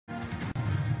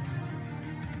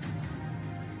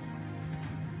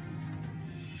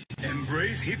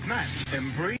Embrace HIPMAT.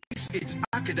 Embrace its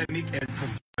academic and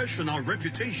professional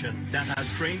reputation that has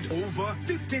trained over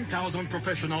 15,000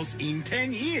 professionals in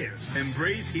 10 years.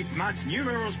 Embrace HIPMAT's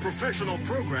numerous professional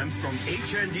programs from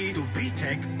HND to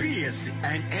BTech, BSc,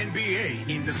 and MBA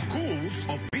in the schools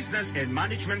of Business and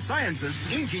Management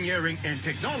Sciences, Engineering and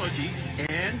Technology,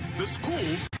 and the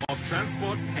School of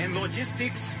Transport and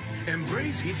Logistics.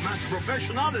 Embrace HIPMAT's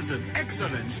professionalism,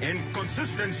 excellence, and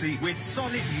consistency with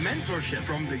solid mentorship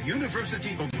from the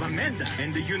University of Bamenda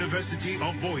and the University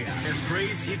of Boya.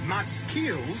 Embrace HIPMAT's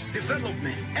skills,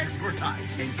 development,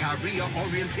 expertise, and career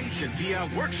orientation via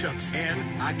workshops and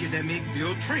academic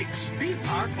field trips. Be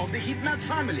part of the HIPMAT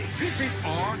family. Visit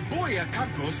our Boya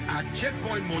campus at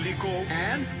Checkpoint Moliko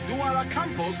and Douala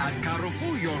campus at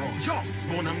Carrefour Yoro, Jos,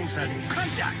 Bonamusali.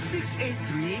 Contact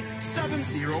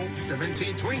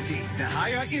 683-70-1720. The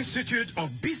Higher Institute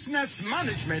of Business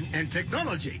Management and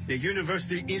Technology, the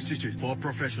University Institute for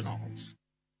Professionals.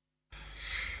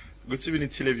 Good evening,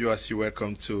 televiewers.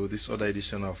 Welcome to this other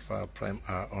edition of Prime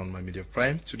on My Media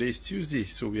Prime. Today is Tuesday,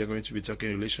 so we are going to be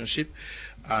talking relationship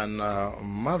and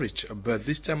marriage. But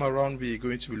this time around, we are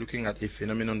going to be looking at a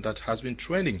phenomenon that has been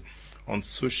trending on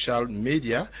social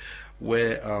media,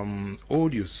 where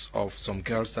audios of some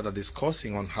girls that are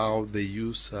discussing on how they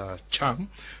use charm,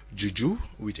 juju,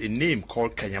 with a name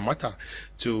called Kanyamata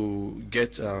to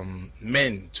get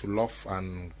men to love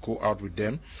and go out with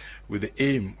them, with the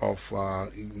aim of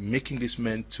making these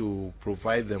men to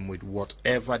provide them with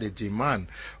whatever they demand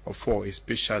for,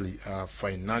 especially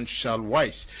financial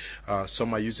wise.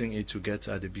 Some are using it to get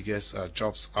the biggest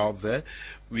jobs out there.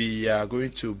 We are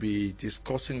going to be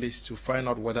discussing this to find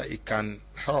out whether it can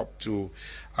help to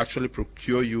actually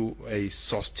procure you a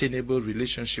sustainable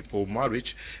relationship or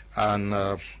marriage, and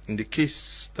in the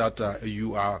case that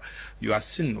you are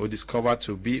seen or discovered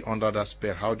to be under that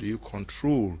spell, how do you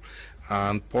control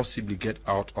and possibly get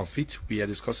out of it? We are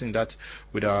discussing that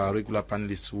with our regular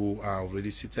panelists who are already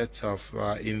seated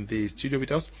in the studio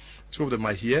with us. Two of them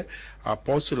are here.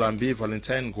 Apostle Ambe,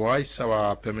 Valentine, Ngwa is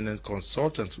our permanent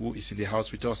consultant who is in the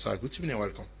house with us. Good evening and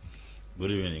welcome.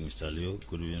 Good evening, Mr. Leo.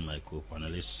 Good evening, my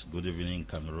co-panelists. Good evening,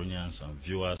 Cameroonians and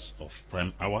viewers of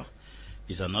Prime Hour.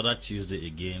 It's another Tuesday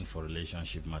again for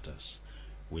relationship matters.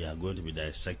 We are going to be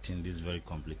dissecting this very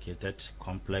complicated,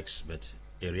 complex, but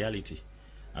a reality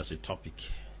as a topic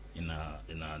in our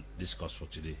discourse for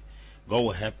today. God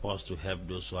will help us to help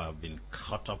those who have been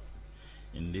caught up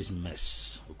in this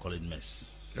mess. We call it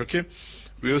mess. Okay.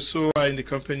 We also are in the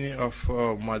company of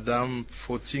Madame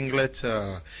Fontinglet,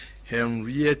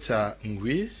 Henrietta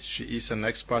Ngwe. She is an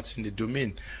expert in the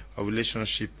domain of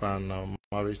relationship and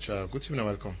marriage. Good evening and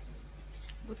welcome.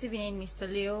 Good evening,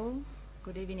 Mr. Leo.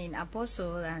 Good evening,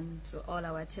 Apostle, and to all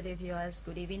our televiewers.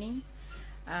 Good evening.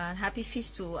 Happy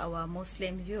feast to our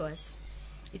Muslim viewers.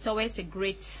 It's always a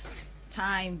great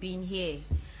time being here.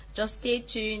 Just stay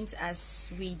tuned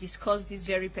as we discuss this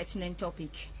very pertinent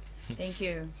topic. Thank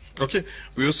you. Okay,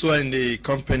 we also are in the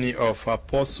company of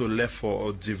Apostle Lefor,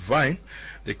 or Divine.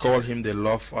 They call him the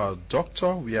Love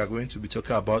Doctor. We are going to be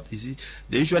talking about, they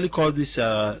usually call this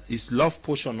is love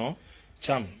potion, no?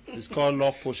 Charm. It's called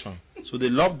love potion. So the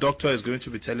Love Doctor is going to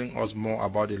be telling us more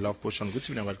about the love potion. Good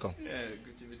evening, welcome. Yeah,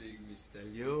 good evening, Mr.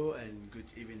 Leo, and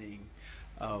good evening,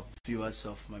 viewers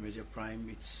of My Major Prime.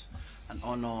 It's an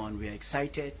honor, and we are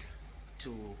excited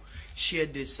to share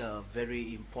this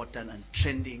very important and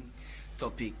trending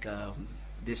topic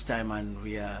this time, and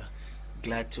we are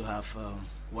glad to have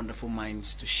wonderful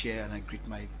minds to share, and I greet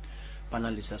my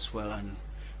panelists as well, and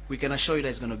we can assure you that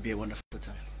it's going to be a wonderful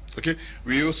time. Okay,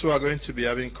 we also are going to be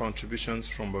having contributions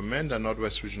from Bamenda,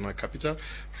 Northwest Regional Capital,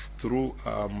 through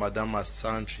Madame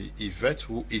Asantri Yvette,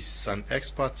 who is an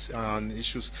expert on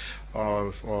issues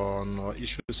of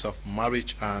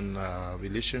marriage and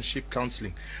relationship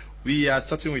counseling. We are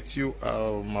starting with you,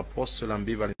 Apostle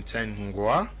Ambe, Valentine,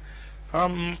 Ngwa.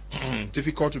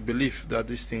 Difficult to believe that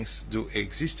these things do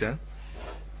exist, eh?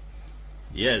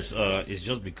 Yes, it's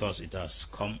just because it has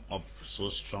come up so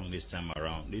strong this time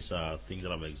around. These are things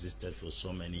that have existed for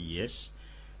so many years.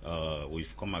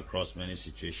 We've come across many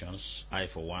situations. I,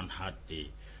 for one, had a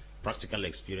practical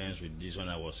experience with this when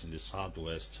I was in the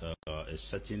Southwest. A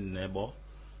certain neighbor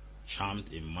charmed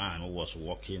a man who was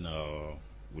working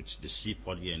with the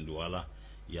seaport here in Douala.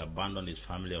 He abandoned his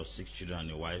family of 6 children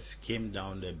and a wife, came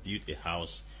down there, built a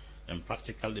house, and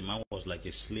practically the man was like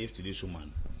a slave to this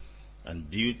woman, and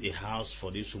built a house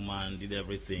for this woman, did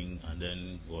everything, and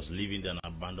then was living there and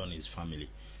abandoned his family.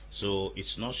 So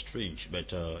it's not strange,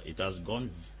 but it has gone,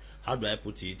 how do I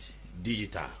put it,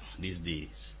 digital these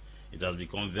days. It has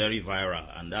become very viral,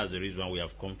 and that's the reason why we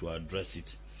have come to address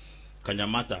it.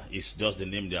 Kanyamata is just the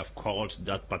name they have called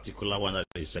that particular one that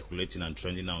is circulating and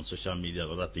trending on social media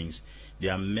and other things.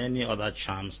 There are many other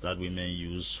charms that women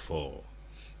use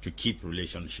to keep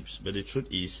relationships. But the truth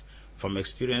is, from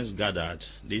experience gathered,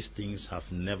 these things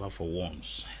have never for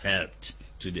once helped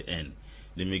to the end.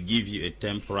 They may give you a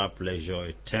temporal pleasure,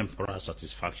 a temporal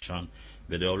satisfaction,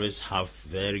 but they always have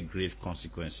very grave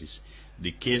consequences.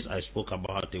 The case I spoke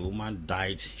about, a woman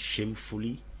died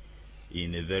shamefully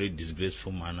in a very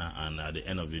disgraceful manner, and at the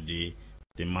end of the day,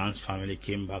 the man's family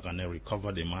came back and then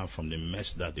recovered the man from the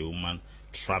mess that the woman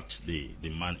trapped the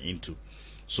man into.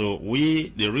 So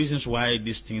the reasons why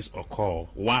these things occur,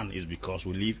 one is because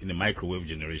we live in a microwave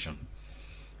generation,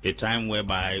 a time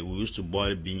whereby we used to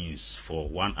boil beans for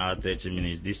 1 hour 30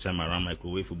 minutes. This time around,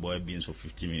 microwave we boil beans for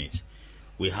 50 minutes.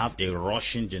 We have a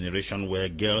rushing generation where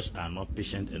girls are not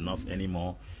patient enough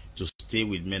anymore to stay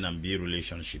with men and build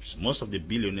relationships. Most of the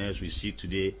billionaires we see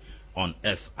today on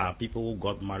earth are people who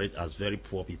got married as very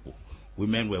poor people.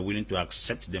 Women were willing to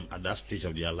accept them at that stage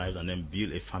of their lives and then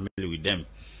build a family with them.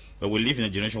 But we live in a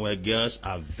generation where girls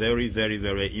are very, very,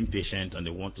 very impatient, and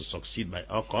they want to succeed by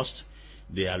all costs.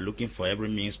 They are looking for every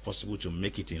means possible to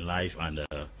make it in life, and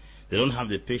they don't have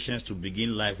the patience to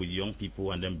begin life with young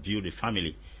people and then build a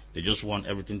family. They just want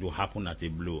everything to happen at a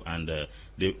blow, and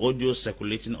the audio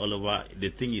circulating all over, the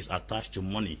thing is attached to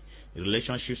money. The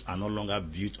relationships are no longer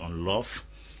built on love,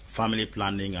 family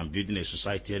planning, and building a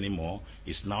society anymore.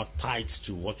 It's now tied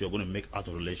to what you're going to make out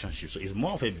of relationships. So it's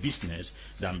more of a business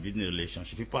than building a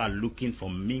relationship. People are looking for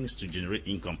means to generate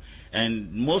income,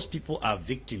 and most people are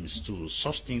victims to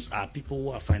such things are people who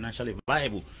are financially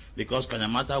viable, because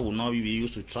Kanyamata will not be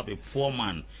used to trap a poor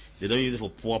man. They don't use it for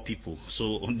poor people.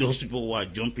 So those people who are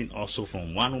jumping also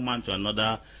from one woman to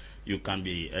another, you can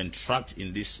be entrapped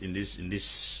in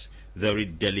this very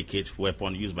delicate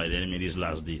weapon used by the enemy these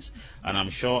last days. And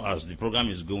I'm sure as the program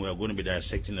is going, we are going to be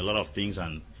dissecting a lot of things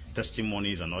and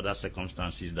testimonies and other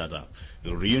circumstances that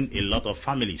ruin a lot of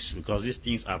families, because these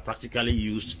things are practically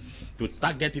used to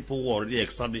target people who are already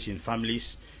established in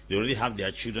families. They already have their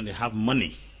children, they have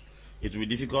money. It will be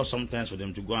difficult sometimes for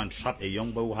them to go and trap a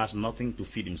young boy who has nothing to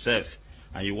feed himself.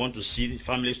 And you want to see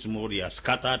families tomorrow, they are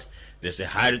scattered. There's a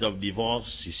high rate of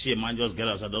divorce. You see a man just get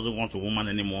outside, doesn't want a woman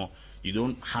anymore. You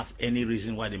don't have any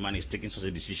reason why the man is taking such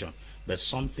a decision. But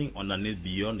something underneath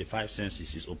beyond the five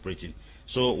senses is operating.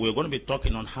 So we're going to be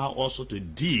talking on how also to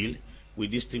deal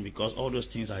with this thing, because all those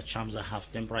things are charms that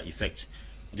have temporal effects.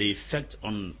 The effect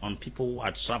on people who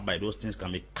are trapped by those things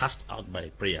can be cast out by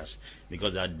prayers,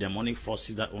 because there are demonic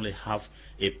forces that only have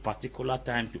a particular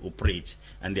time to operate,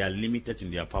 and they are limited in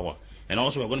their power. And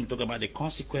also we're going to be talking about the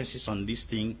consequences on this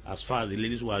thing as far as the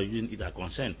ladies who are using it are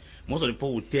concerned. Most of the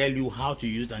people will tell you how to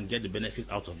use it and get the benefit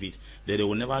out of it. They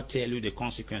will never tell you the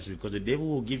consequences, because the devil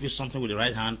will give you something with the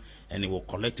right hand and he will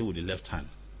collect it with the left hand.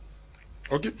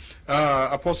 Okay.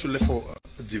 Apostle Lefor,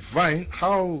 divine,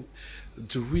 how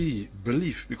do we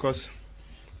believe? Because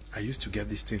I used to get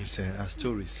these things as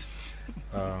stories.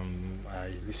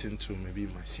 I listen to maybe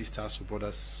my sisters or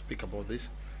brothers speak about this.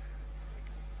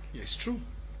 It's true.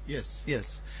 Yes,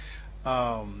 yes.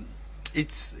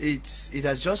 It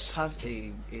has just had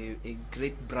a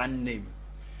great brand name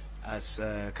as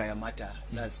Kanyamata.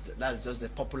 That's just the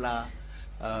popular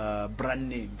brand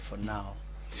name for now.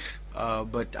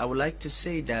 But I would like to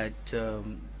say that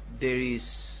there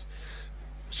is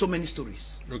so many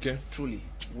stories. Okay. Truly,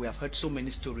 we have heard so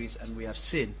many stories and we have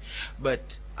seen.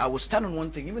 But I will stand on one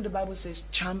thing. Even the Bible says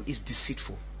charm is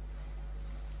deceitful.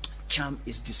 Charm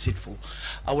is deceitful.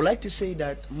 I would like to say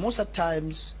that most of the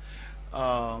times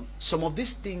some of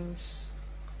these things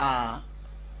are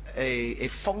a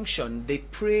function. They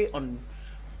prey on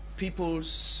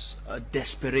people's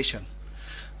desperation.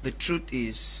 The truth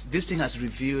is, this thing has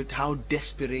revealed how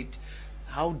desperate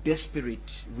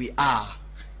we are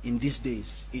in these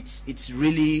days. It's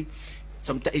really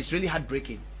sometimes it's really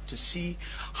heartbreaking to see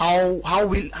how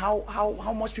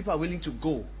much people are willing to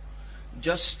go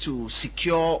just to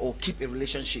secure or keep a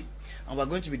relationship. And we're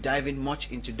going to be diving much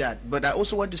into that. But I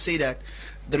also want to say that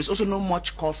there is also no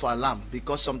much call for alarm,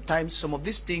 because sometimes some of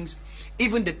these things,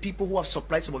 even the people who have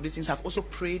supplied some of these things, have also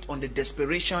preyed on the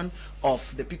desperation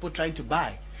of the people trying to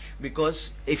buy,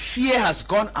 because a fear has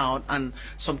gone out and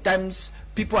sometimes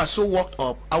people are so worked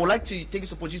up. I would like to take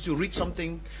this opportunity to read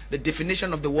something, the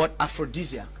definition of the word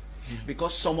aphrodisiac,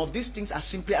 because some of these things are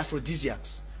simply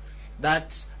aphrodisiacs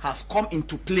that have come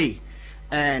into play.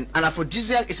 And an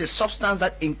aphrodisiac is a substance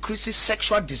that increases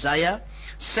sexual desire,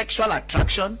 sexual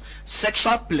attraction,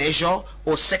 sexual pleasure,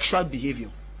 or sexual behavior.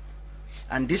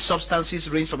 And these substances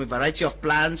range from a variety of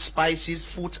plants, spices,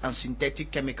 foods, and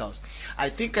synthetic chemicals. I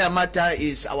think Kanyamata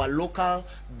is our local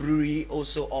brewery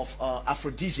also of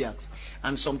aphrodisiacs.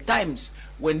 And sometimes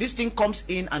when this thing comes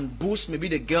in and boosts maybe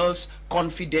the girl's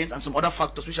confidence and some other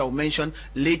factors which I will mention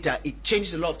later, it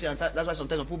changes a lot of things. And that's why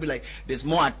sometimes people be like, there's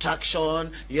more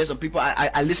attraction. You hear some people,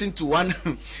 I listened to one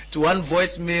to one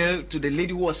voicemail to the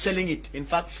lady who was selling it. In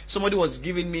fact, somebody was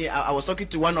giving me, I was talking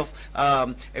to one of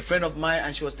a friend of mine,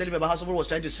 and she was telling me about how somebody was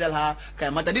trying to sell her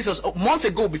Kanyamata. This was months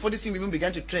ago, before this thing even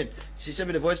began to trend. She sent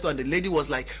me the voice note, and the lady was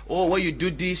like, oh, when you do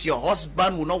this, your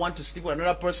husband will not want to sleep with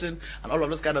another person, and all of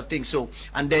those kind of things. So,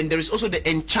 and then there is also the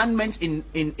enchantments in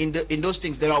those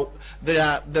things. There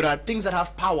are things that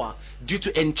have power due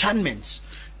to enchantments,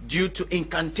 due to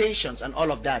incantations and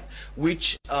all of that,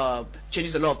 which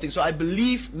changes a lot of things. So I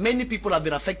believe many people have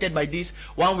been affected by this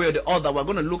one way or the other. We're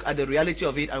going to look at the reality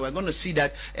of it, and we're going to see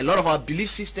that a lot of our belief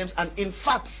systems, and in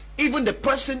fact even the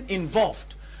person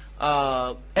involved,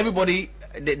 everybody,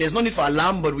 there's no need for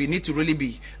alarm, but we need to really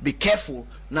be careful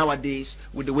nowadays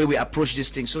with the way we approach these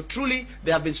things. So truly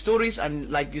there have been stories, and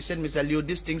like you said, Mr. Leo,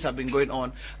 these things have been going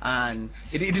on, and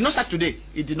it did not start today.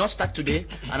 It did not start today,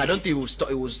 and I don't think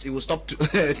it will stop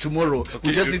tomorrow. Okay,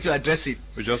 we just need to address it.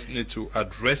 We just need to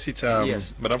address it.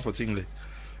 Yes. Madam Fontinglet,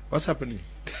 what's happening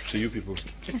to you people?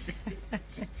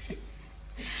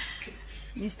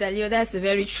 Mr. Leo, that's a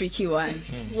very tricky one.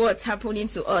 What's happening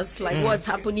to us? Like, what's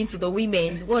happening to the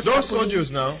women? What's those happening?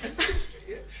 audios now?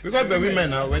 We got the women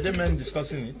now. Were the men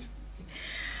discussing it?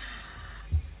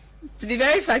 To be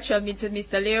very factual,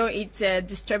 Mr. Leo, it's a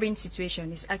disturbing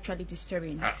situation. It's actually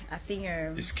disturbing. I think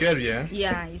it's scary, eh?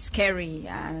 Yeah, it's scary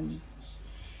and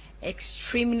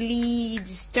extremely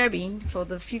disturbing for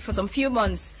some few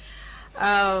months.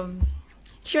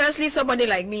 Curiously, somebody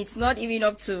like me, it's not even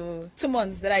up to 2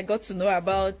 months that I got to know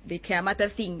about the Kanyamata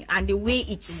thing and the way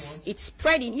it's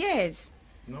spreading. Yes.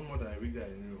 No more than a week that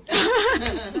I knew.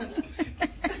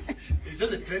 It's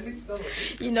just a trending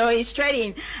stuff. You know, it's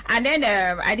trending. And then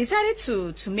I decided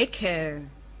to make a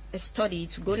study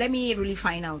to go, let me really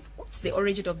find out what's the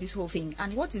origin of this whole thing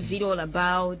and what is it all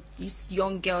about, these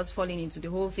young girls falling into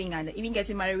the whole thing and even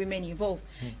getting married women involved.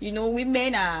 You know,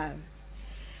 women are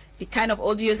the kind of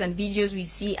audios and videos we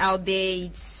see out there.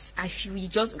 I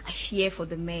fear for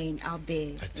the men out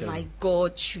there. Like,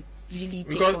 God should really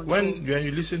take control. When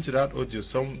you listen to that audio,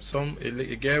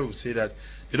 a girl will say that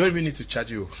they don't even need to chat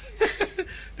you.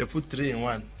 They put 3 in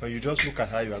 1, and you just look at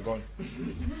her, you are gone.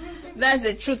 That's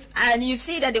the truth. And you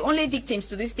see that the only victims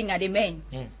to this thing are the men.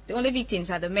 The only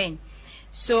victims are the men.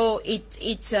 So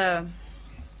it's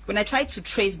when I try to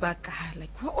trace back, like,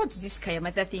 what's this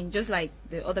Kanyamata thing? Just like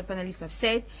the other panelists have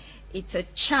said, it's a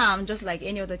charm, just like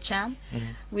any other charm,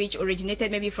 which originated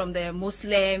maybe from the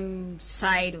Muslim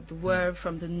side of the world,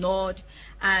 from the north.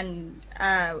 And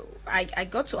I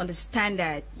got to understand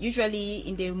that usually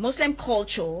in the Muslim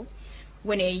culture,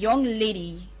 when a young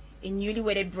lady, a newly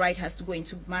wedded bride, has to go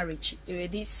into marriage, there were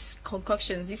these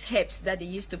concoctions, these herbs that they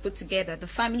used to put together. The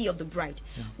family of the bride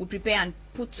would prepare and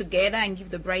put together and give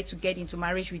the bride to get into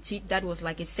marriage with it. That was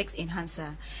like a sex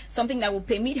enhancer, something that would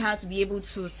permit her to be able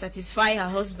to satisfy her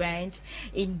husband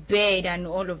in bed and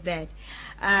all of that.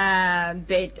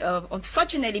 But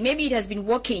unfortunately, maybe it has been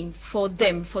working for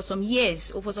them for some years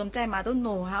or for some time. I don't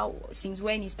know how, since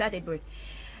when it started, but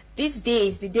these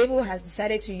days the devil has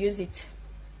decided to use it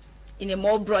in a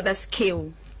more broader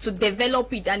scale to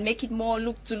develop it and make it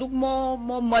look more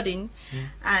modern,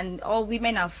 and all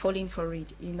women are falling for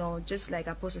it. You know, just like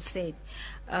Apostle said,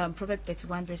 Proverbs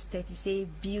 31 verse 30 say,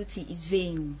 beauty is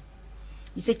vain.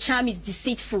 He said, charm is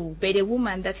deceitful, but a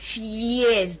woman that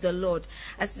fears the Lord.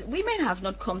 As women have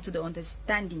not come to the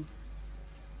understanding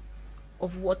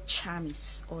of what charm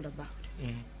is all about.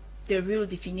 The real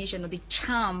definition of the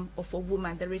charm of a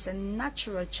woman. There is a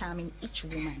natural charm in each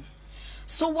woman.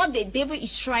 So what the devil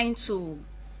is trying to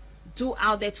do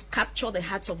out there to capture the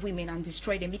hearts of women and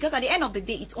destroy them, because at the end of the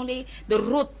day, it's only the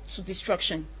road to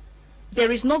destruction. There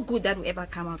is no good that will ever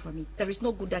come out from it. There is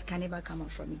no good that can ever come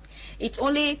out from it. It's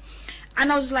only,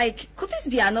 and I was like, could this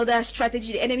be another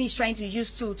strategy the enemy is trying to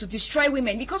use to destroy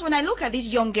women? Because when I look at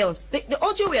these young girls, the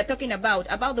audio we are talking about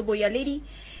the Boya lady,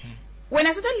 when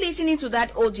I started listening to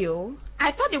that audio,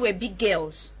 I thought they were big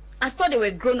girls. I thought they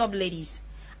were grown-up ladies.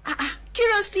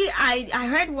 Curiously, I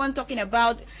heard one talking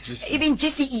about even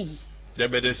GCE. Yeah,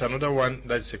 but there's another one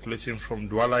that's circulating from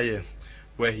Douala,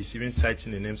 where he's even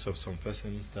citing the names of some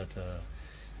persons that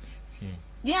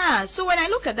Yeah, so when I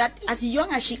look at that, as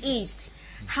young as she is,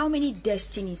 how many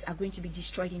destinies are going to be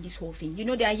destroyed in this whole thing? You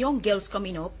know, there are young girls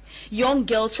coming up, young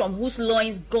girls from whose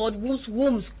loins whose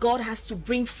wombs God has to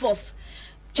bring forth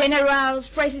generals,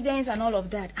 presidents, and all of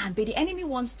that. And but the enemy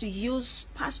wants to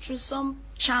pass through some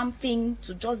charm thing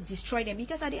to just destroy them,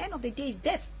 because at the end of the day, it's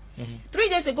death. 3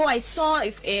 days ago, I saw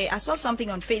something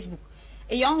on Facebook.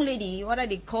 A young lady, what are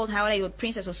they called her, whether it was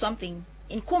princess or something,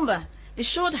 in Kumba. They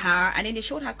showed her, and then they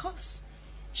showed her cuffs.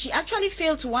 She actually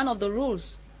failed to one of the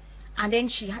rules, and then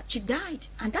she died.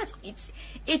 And that's it's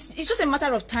just a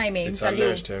matter of time. It's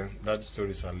alleged. That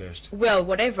story is alleged. Well,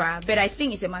 whatever, but I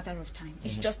think it's a matter of time.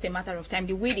 It's just a matter of time.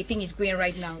 The way the thing is going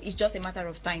right now, it's just a matter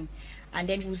of time. And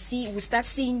then we'll start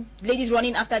seeing ladies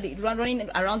running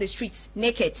around the streets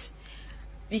naked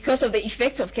because of the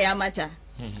effects of Kanyamata.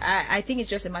 I think it's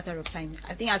just a matter of time.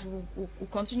 I think as we'll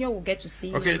continue, we'll get to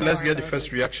see. Okay, let's get the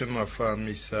first reaction of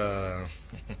Miss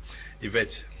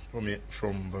Yvette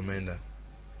from Bamenda.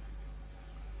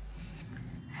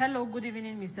 Hello, good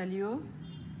evening, Mr. Leo.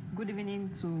 Good evening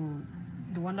to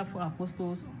the wonderful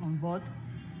apostles on board.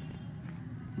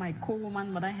 My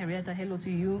co-woman, Madam Henrietta, hello to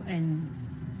you, and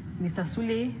Mr.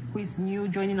 Sule, who is new,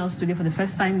 joining us today for the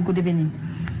first time. Good evening.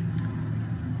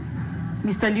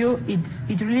 Mr. Leo,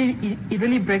 it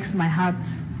really breaks my heart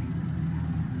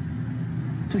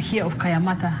to hear of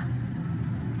Kanyamata.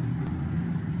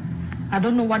 I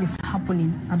don't know what is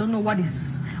happening. I don't know what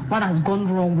has gone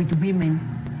wrong with women.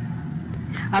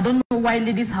 I don't know why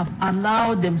ladies have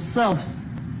allowed themselves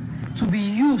to be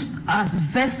used as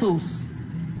vessels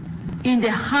in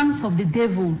the hands of the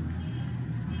devil.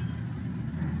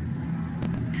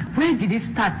 Where did it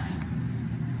start?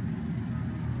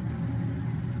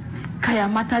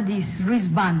 Kanyamata, this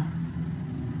wristband,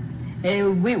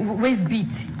 waist beat,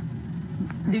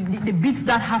 the beats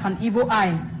that have an evil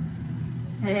eye,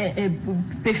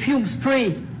 perfume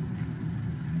spray.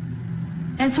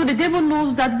 And so the devil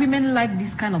knows that women like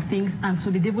these kind of things, and so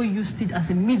the devil used it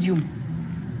as a medium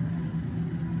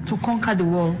to conquer the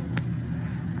world.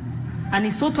 And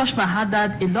it so touched my heart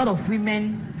that a lot of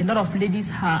women, a lot of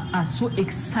ladies are so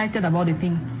excited about the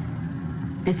thing.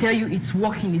 They tell you it's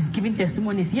working, it's giving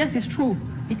testimonies. Yes, it's true,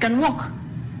 it can work.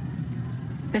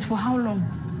 But for how long?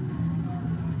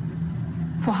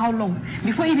 For how long?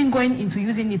 Before even going into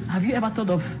using it, have you ever thought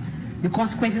of the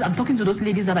consequences? I'm talking to those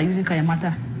ladies that are using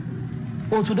Kanyamata,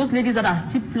 or to those ladies that are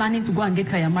still planning to go and get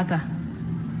Kanyamata.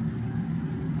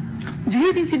 Do you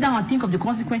even sit down and think of the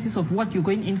consequences of what you're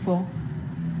going in for?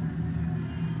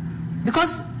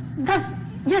 Because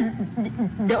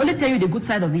they only tell you the good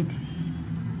side of it.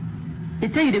 They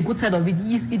tell you the good side of it.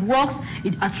 It works,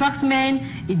 it attracts men,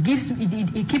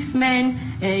 it keeps men,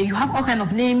 you have all kind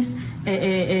of names,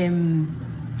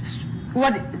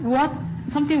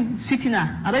 something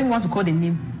sweetener, I don't even want to call the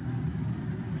name.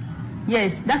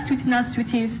 Yes, that sweetener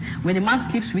sweetens. When a man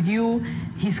sleeps with you,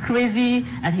 he's crazy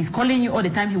and he's calling you all the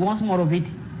time, he wants more of it.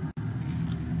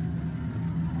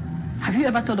 Have you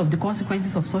ever thought of the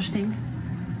consequences of such things?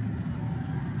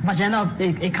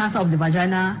 A cancer of the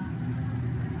vagina.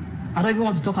 I don't even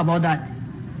want to talk about that.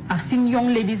 I've seen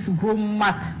young ladies grow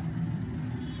mad,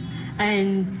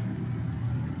 and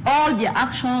all their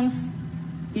actions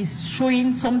is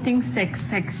showing something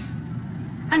sex.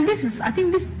 And this is, I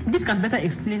think this can better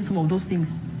explain some of those things.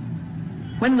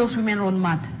 When those women run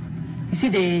mad, you see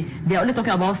they are only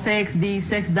talking about sex, this,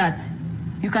 sex, that.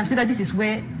 You can see that this is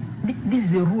where, this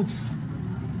is the roots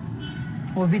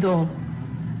of it all.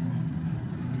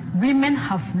 Women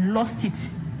have lost it,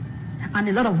 and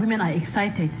a lot of women are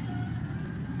excited.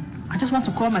 I just want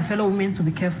to call my fellow women to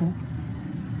be careful,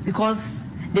 because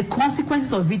the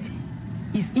consequences of it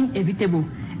is inevitable.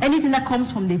 Anything that comes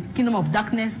from the kingdom of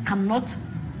darkness cannot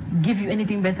give you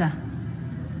anything better.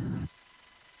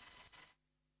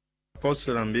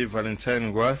 Apostle Ambe,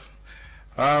 Valentine, Ngwa.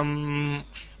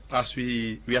 As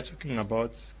we are talking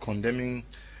about condemning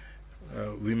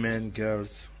women,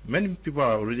 girls, many people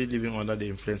are already living under the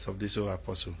influence of this old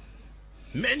apostle.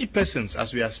 Many persons,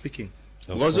 as we are speaking,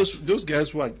 because those girls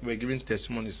who were giving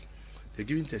testimonies, they're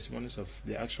giving testimonies of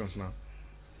their actions now.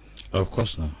 Of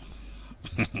course not.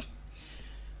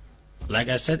 Like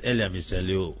I said earlier, Mr.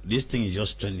 Leo, this thing is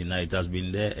just trending now. It has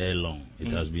been there all along.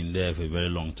 It has been there for a very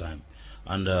long time.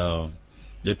 And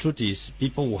the truth is,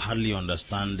 people will hardly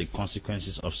understand the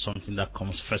consequences of something that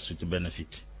comes first with the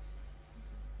benefit.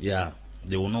 Yeah,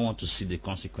 they will not want to see the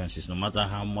consequences, no matter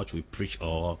how much we preach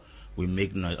or we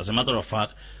make noise. As a matter of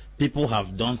fact, people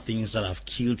have done things that have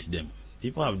killed them.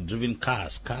 People have driven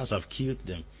cars. Cars have killed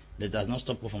them. That does not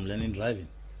stop people from learning driving.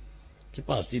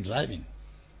 People are still driving.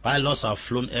 Pilots have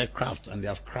flown aircraft and they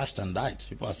have crashed and died.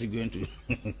 People are still going to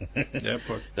the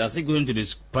airport. They are still going to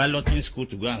this piloting school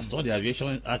to go and study,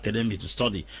 aviation academy to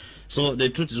study. So the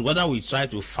truth is, whether we try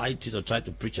to fight it or try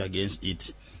to preach against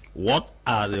it, what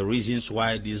are the reasons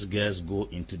why these girls go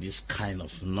into this kind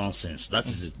of nonsense? That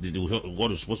is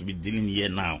what we're supposed to be dealing here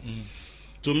now.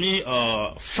 To me,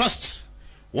 first,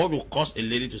 what will cause a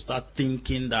lady to start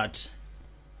thinking that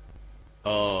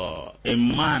a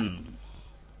man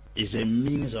is a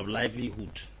means of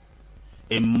livelihood.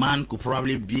 A man could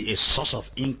probably be a source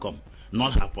of income,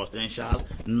 not her potential,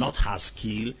 not her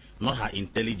skill, not her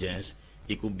intelligence.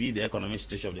 It could be the economic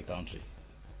situation of the country.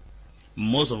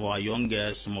 Most of our young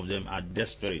girls, some of them are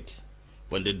desperate.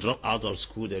 When they drop out of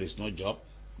school, there is no job.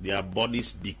 Their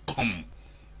bodies become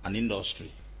an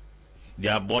industry.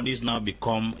 Their bodies now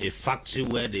become a factory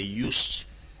where they use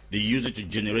it to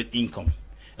generate income.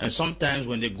 And sometimes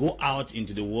when they go out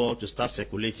into the world to start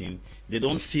circulating, they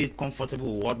don't feel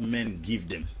comfortable with what men give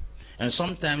them. And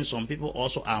sometimes some people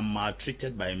also are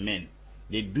maltreated by men.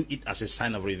 They do it as a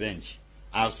sign of revenge.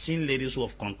 I've seen ladies who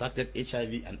have contracted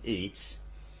HIV and AIDS.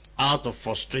 Out of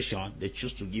frustration, they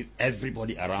choose to give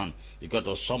everybody around because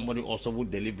of somebody also would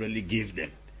deliberately give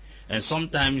them. And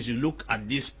sometimes you look at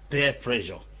this peer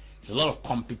pressure. It's a lot of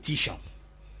competition.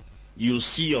 You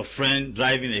see your friend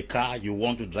driving a car, you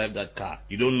want to drive that car.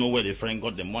 You don't know where the friend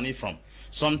got the money from.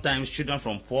 Sometimes children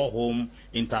from poor homes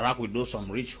interact with those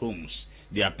from rich homes.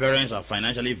 Their parents are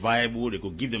financially viable, they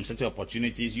could give them certain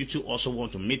opportunities. You two also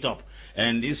want to meet up.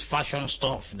 And this fashion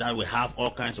stuff that we have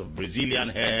all kinds of Brazilian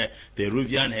hair,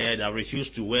 Peruvian hair, that refuse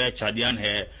to wear Chadian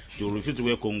hair, they refuse to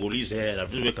wear Congolese hair, that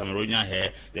refuse to wear Cameroonian hair,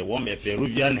 they want a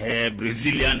Peruvian hair,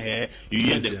 Brazilian hair. You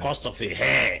hear the cost of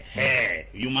a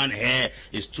human hair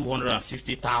is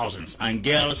 250,000. And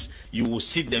girls, you will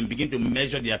see them begin to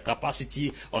measure their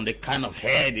capacity on the kind of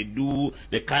hair they do,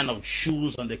 the kind of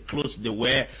shoes and the clothes they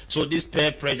wear. So this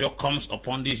peer pressure comes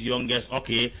upon these young girls.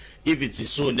 Okay, if it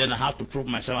is so, then I have to prove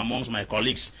myself amongst my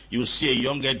colleagues. You see a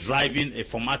young girl driving a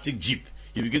formatic Jeep.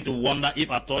 You begin to wonder if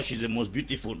at all she's the most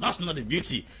beautiful. That's not the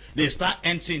beauty. They start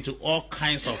entering into all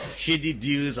kinds of shady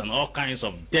deals and all kinds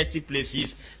of dirty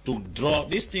places to draw.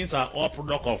 These things are all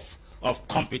product of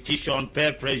competition,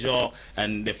 peer pressure,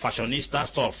 and the fashionista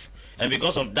stuff. And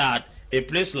because of that, a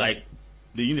place like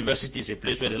the university is a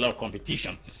place where there's a lot of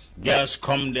competition. Girls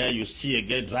come there, you see a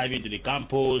girl driving to the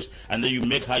campus, and then you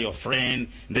make her your friend.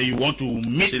 Then you want to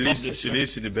meet. She lives in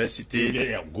the city.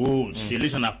 Yeah, good. She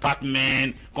lives in an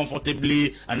apartment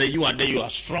comfortably, and then you are there. You are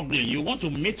struggling. You want to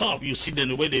meet up. You see them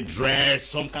the way they dress,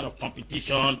 some kind of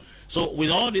competition. So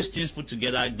with all these things put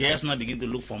together, girls now begin to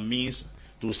look for means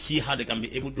to see how they can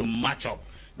be able to match up.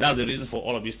 That's the reason for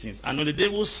all of these things. And when the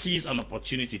devil sees an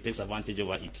opportunity, he takes advantage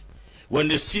over it. When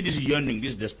they see this yearning,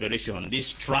 this desperation, this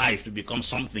strive to become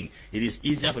something, it is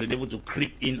easier for the devil to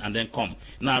creep in and then come.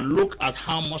 Now look at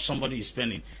how much somebody is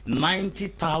spending.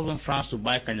 90,000 francs to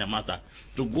buy Kanyamata.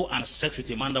 To go and sex with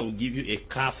a man that will give you a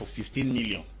car for 15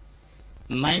 million.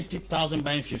 90,000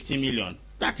 buying 15 million.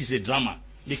 That is a drama.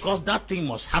 Because that thing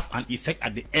must have an effect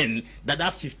at the end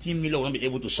that 15 million won't be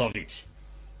able to solve it.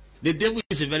 The devil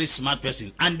is a very smart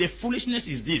person. And the foolishness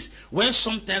is this. When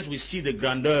sometimes we see the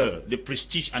grandeur, the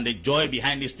prestige, and the joy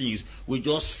behind these things, we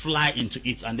just fly into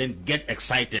it and then get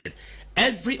excited.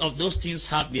 Every of those things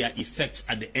have their effects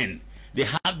at the end. They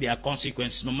have their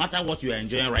consequences, no matter what you are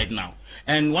enjoying right now.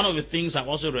 And one of the things I've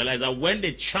also realized that when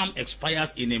the charm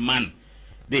expires in a man,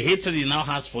 the hatred he now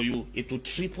has for you, it will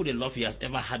triple the love he has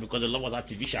ever had because the love was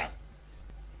artificial.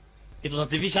 It was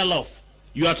artificial love.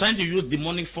 You are trying to use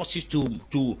demonic forces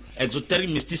to exoteric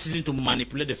mysticism to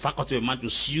manipulate the faculty of a man to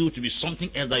see you to be something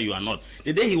else that you are not.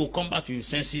 The day he will come back to his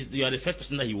senses, you are the first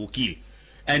person that he will kill.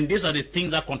 And these are the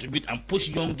things that contribute and push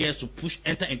young girls to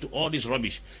enter into all this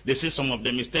rubbish. They say some of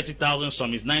them is 30,000,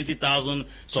 some is 90,000,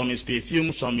 some is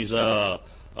perfume, some is eye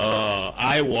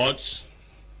watch.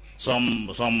 Some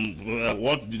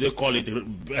what do they call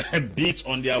it, beads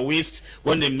on their waist.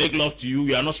 When they make love to you,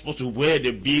 you are not supposed to wear the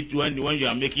bead. When you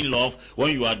are making love, when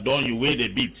you are done, you wear the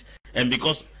bead. And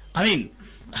because, I mean,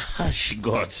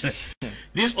 God,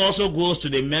 this also goes to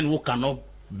the men who cannot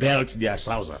belt their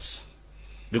trousers.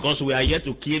 Because we are here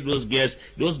to kill those girls.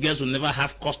 Those girls will never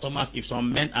have customers if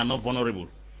some men are not vulnerable.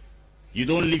 You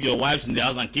don't leave your wives in the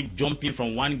house and keep jumping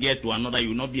from one girl to another. You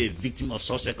will not be a victim of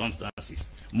such circumstances.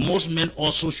 Most men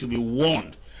also should be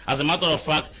warned. As a matter of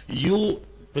fact, you,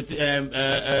 La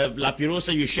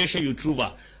Pirosa, you share you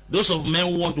truva. Those of men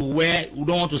who want to wear, who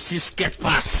don't want to see skirt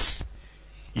pass.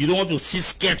 You don't want to see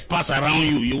skirt pass around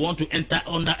you. You want to enter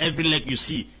under every leg you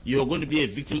see. You're going to be a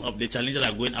victim of the challenges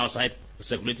that are going outside,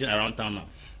 circulating around town now.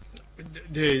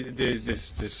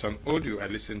 There's some audio I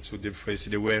listened to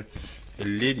the where a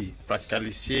lady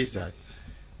practically says that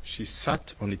she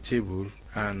sat on the table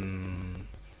and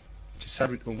she sat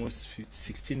with almost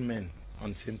 16 men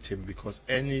on the same table because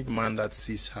any man that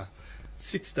sees her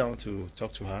sits down to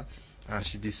talk to her and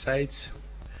she decides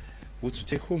who to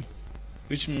take home,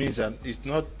 which means that it's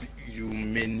not, you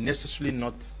may necessarily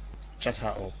not chat her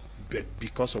up, but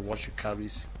because of what she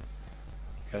carries,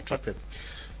 you're attracted.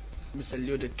 Mr.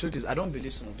 Leo, the truth is, I don't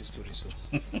believe some of the stories.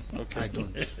 So Okay. I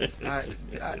don't.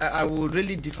 I will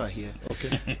really differ here.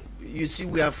 Okay. You see,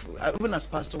 we have, even as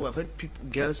pastor, we have heard people,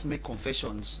 girls make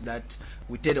confessions that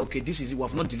we tell them, okay, this is it, we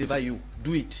have not delivered you,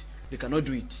 do it. They cannot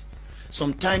do it.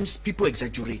 Sometimes people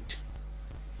exaggerate.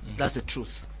 That's the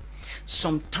truth.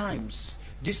 Sometimes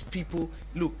these people,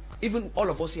 look, even all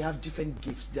of us here have different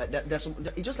gifts.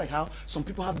 It's just like how some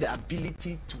people have the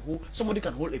ability to hold, somebody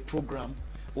can hold a program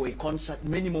or a concert,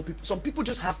 many more people. Some people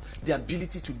just have the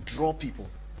ability to draw people.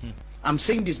 I'm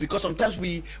saying this because sometimes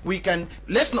we can,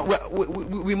 let's not,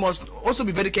 we must also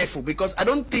be very careful, because I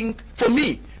don't think, for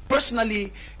me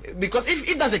personally, because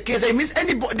if that's the case, it means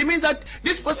anybody, it means that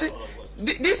this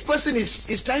person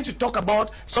is trying to talk about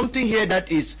something here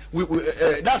that is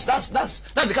that's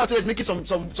the character is making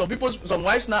some people, some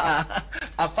wives now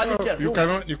are funny.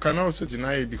 You cannot also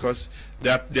deny it, because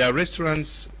there are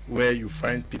restaurants where you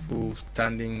find people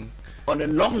standing on a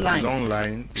long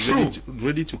line,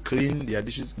 ready to clean their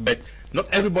dishes, but not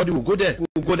everybody will go there.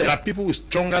 There are people with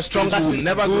stronger who will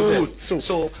never go there.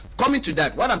 So coming to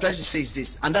that, what I'm trying to say is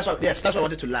this, and that's what I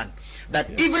wanted to learn, that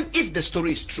even if the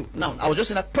story is true, now I was just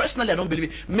saying that personally I don't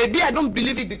believe it. Maybe I don't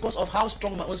believe it because of how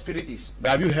strong my own spirit is.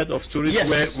 But have you heard of stories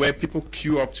where people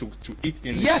queue up to eat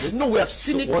in? Yes, no, we have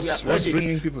seen it. What's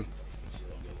bringing people?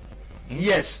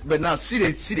 Yes, but now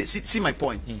see my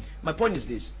point. My point is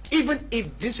this: even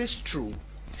if this is true,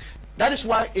 that is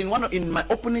why in my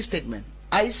opening statement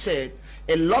I said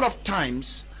a lot of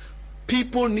times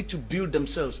people need to build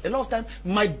themselves. A lot of times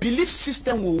my belief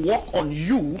system will work on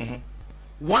you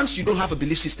once you don't have a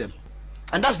belief system.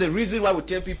 And that's the reason why we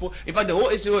tell people, in fact the whole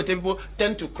ACO will tell people,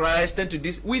 turn to Christ, turn to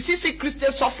this. We see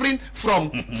Christians suffering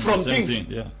from things.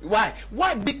 Why?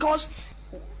 Because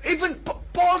even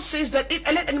Paul says that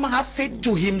let anyone have faith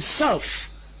to himself.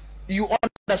 You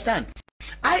understand?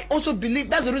 I also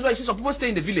believe that's the reason why I see some people stay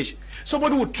in the village.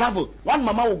 Somebody will travel. One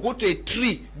mama will go to a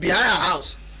tree behind her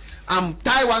house and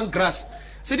tie one grass.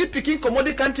 See the picking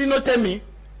commodity country not tell me,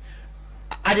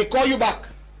 and they call you back.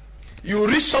 You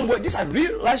reach somewhere. This is a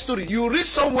real life story. You reach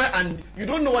somewhere and you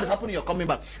don't know what is happening. You're coming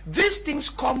back. These things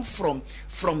come from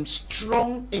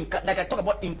strong, like I talk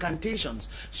about incantations,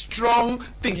 strong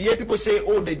things. You hear people say,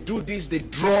 oh, they do this, they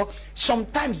draw.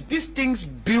 Sometimes these things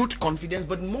build confidence,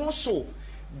 but more so,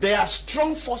 they are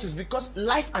strong forces, because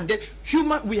life and death,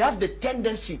 we have the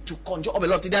tendency to conjure up a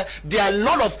lot. There are a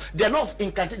lot of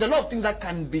incantations, there are a lot of things that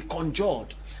can be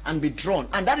conjured and be drawn,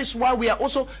 and that is why we are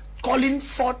also calling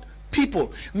forth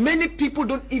people. Many people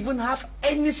don't even have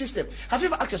any system. Have you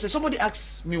ever asked yourself? Somebody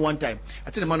asked me one time,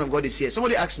 I think the man of God is here.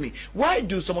 Somebody asked me, why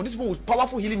do some of these people with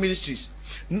powerful healing ministries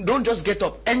don't just get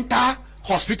up, enter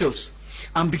hospitals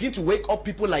and begin to wake up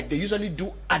people like they usually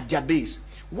do at their base?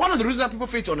 One of the reasons that people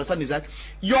fail to understand is that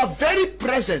your very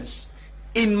presence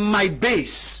in my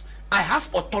base, I have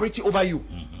authority over you.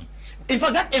 In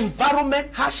fact, that environment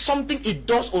has something it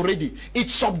does already. It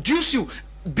subdues you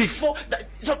before that.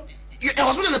 So a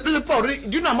hospital is a place of power. Do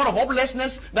you know the amount of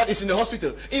hopelessness that is in the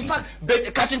hospital? In fact,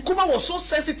 Catherine Kuma was so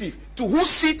sensitive to who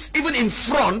sits even in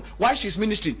front while she's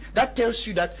ministering. That tells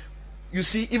you that, you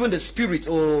see, even the spirit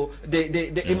or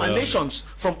the emanations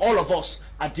from all of us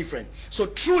are different. So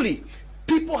truly,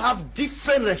 people have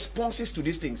different responses to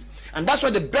these things, and that's why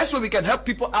the best way we can help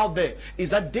people out there is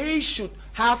that they should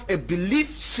have a belief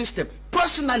system.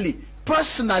 Personally,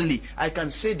 I can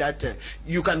say that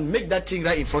you can make that thing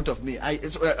right in front of me. I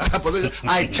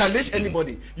challenge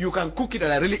anybody. You can cook it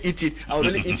and I really eat it. I will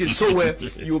really eat it so well.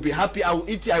 You will be happy. I will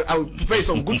eat it. I will prepare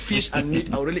some good fish and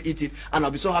meat. I will really eat it, and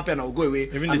I'll be so happy, and I will go away.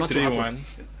 Even and the 3-1.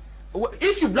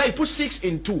 If you blind, you put 6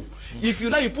 in 2. If you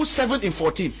like, you put 7 in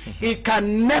 14. It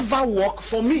can never work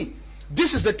for me.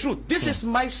 This is the truth. This is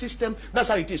my system. That's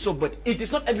how it is. So, but it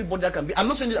is not everybody that can be. I'm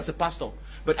not saying it as a pastor,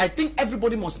 but I think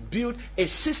everybody must build a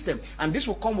system, and this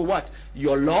will come with what?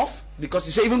 Your love, because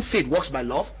you say even faith works by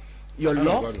love. Your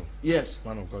love. Yes.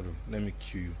 Man of God, let me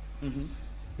cue you.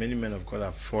 Many men of God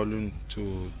have fallen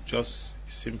to just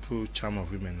simple charm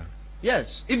of women now.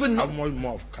 Yes. Even how much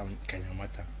more of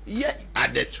Kanyamata? Yeah.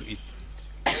 Added to it.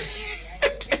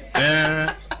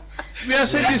 We are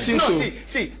saying this thing. No,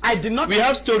 see, I did not. We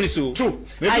have stories, so true.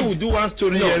 Maybe we'll do one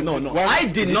story. No. I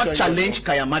did not challenge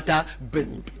Kanyamata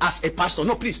as a pastor.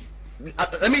 No, please.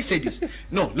 Let me say this.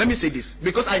 No, let me say this,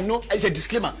 because I know it's a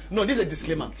disclaimer. No, this is a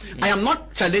disclaimer. I am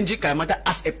not challenging Kanyamata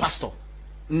as a pastor.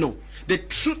 No. The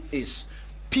truth is,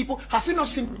 people, have you not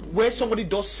seen where somebody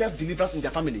does self-deliverance in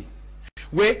their family?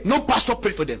 Where no pastor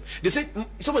prayed for them. They say,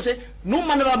 somebody say, no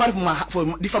man ever married for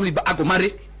the family, but I go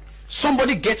marry.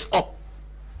 Somebody gets up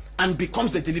and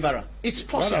becomes the deliverer. It's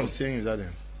possible. What I'm saying is that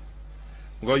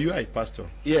God, you are a pastor.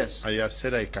 Yes. And you have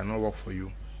said that it cannot work for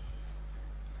you.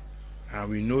 and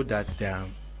we know that there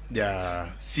are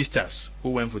sisters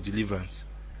who went for deliverance,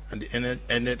 and they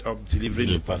ended up delivering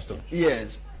the pastor.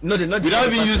 Yes. No, they're not.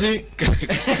 Without even using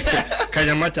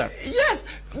Kanyamata. Yes.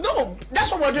 No,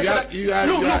 that's what we're doing.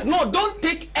 No, don't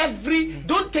take every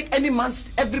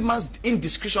man's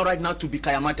indiscretion right now to be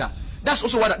Kanyamata. That's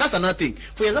also that's another thing.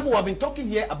 For example, we have been talking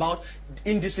here about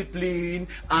indiscipline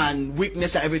and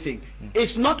weakness and everything.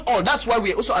 It's not all. That's why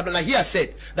we also, like he has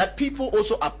said, that people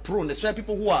also are prone, especially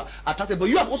people who are attracted. But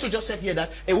you have also just said here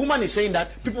that a woman is saying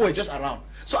that people were just around.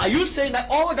 So are you saying that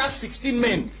all that 16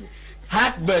 men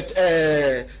had, but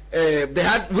they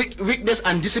had weakness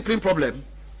and discipline problem?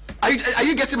 Are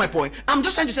you getting my point? I'm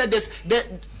just trying to say this.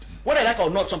 Whether I like or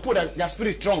not, some people their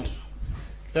spirit strong.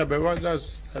 Yeah, but what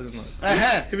that's not.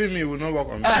 Even me will not work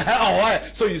on me. Why?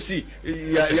 So you see,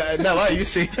 now why are you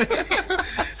saying?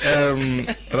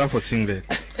 Fontinglet,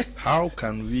 how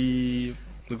can we?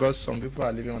 Because some people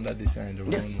are living under this kind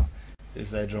of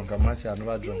it's like drunk. I'm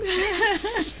never drunk.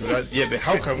 Yeah, but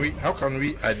how can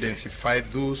we identify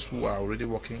those who are already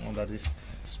working under this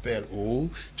spell, or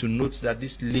to note that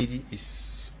this lady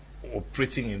is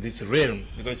operating in this realm,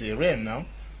 because it's a realm now.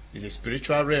 It's a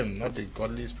spiritual realm, not the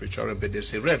godly spiritual realm, but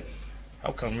there's a realm.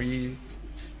 How can we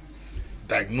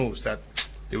diagnose that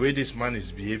the way this man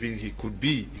is behaving, he could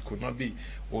be, he could not be,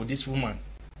 or this woman?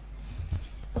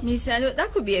 Mr.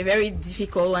 That could be a very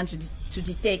difficult one to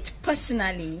detect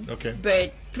personally. Okay.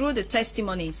 But through the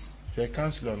testimonies. The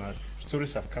counselor,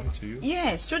 stories have come to you?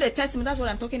 Yes, through the testimony. That's what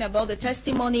I'm talking about, the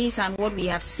testimonies and what we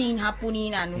have seen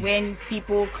happening, and when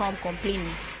people come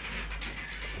complaining.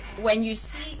 When you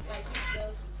see, like these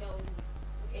girls will tell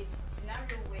you, a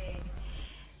scenario where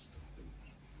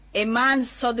a man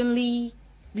suddenly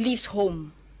leaves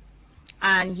home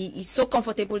and he is so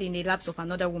comfortable in the laps of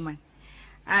another woman,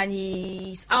 and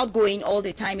he's outgoing all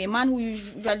the time. A man who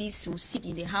usually will sit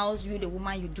in the house, you the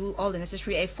woman, you do all the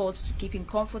necessary efforts to keep him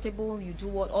comfortable, you do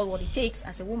all what it takes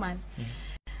as a woman,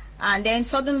 and then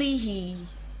suddenly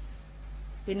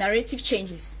the narrative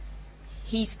changes.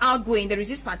 He's outgoing. There is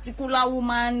this particular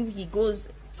woman, he goes.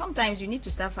 Sometimes you need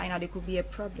to start finding out there could be a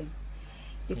problem.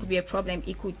 There could be a problem.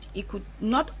 It could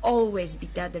not always be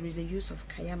that there is a use of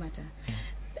Kanyamata.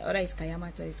 The other is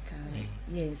Kanyamata,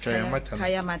 yes,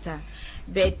 Kanyamata.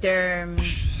 But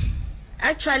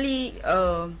actually,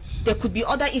 there could be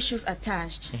other issues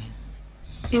attached.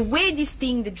 The way this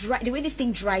thing, the way this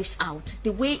thing drives out,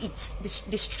 the way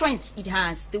the strength it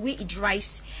has, the way it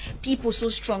drives people so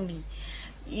strongly.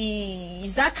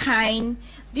 Is that kind?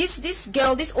 This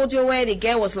girl, this audio where the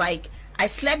girl was like, I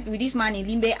slept with this man in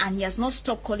Limbe and he has not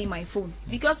stopped calling my phone.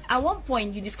 Because at one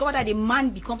point you discover that the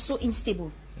man becomes so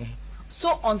unstable,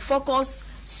 so unfocused,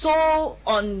 so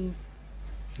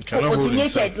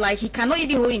uncoordinated, like he cannot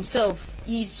even hold himself.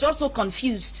 He's just so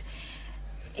confused.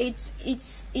 It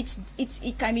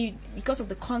can be because of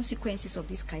the consequences of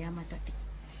this Kanyamata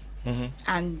thing,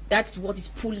 and that's what is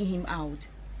pulling him out.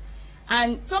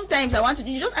 And sometimes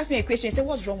you just ask me a question and say,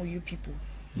 what's wrong with you people?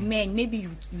 Men, maybe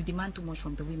you demand too much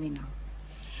from the women now.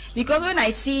 Because when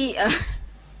I see,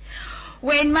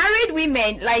 when married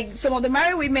women, like some of the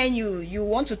married women, you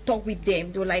want to talk with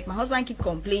them. They're like, my husband keeps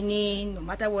complaining, no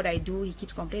matter what I do, he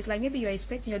keeps complaining. It's like, maybe you're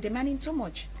expecting, you're demanding too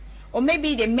much. Or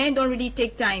maybe the men don't really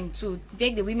take time to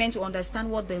make the women to understand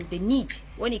what they need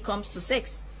when it comes to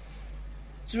sex.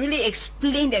 To really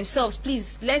explain themselves.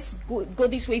 Please, let's go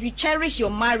this way. If you cherish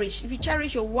your marriage, if you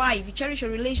cherish your wife, if you cherish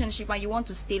your relationship and you want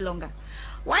to stay longer,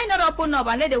 why not open up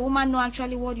and let the woman know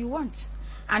actually what you want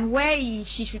and where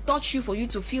she should touch you for you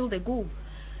to feel the goal?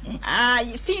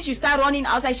 Since you start running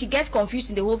outside, she gets confused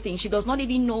in the whole thing. She does not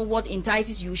even know what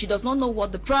entices you. She does not know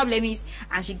what the problem is,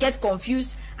 and she gets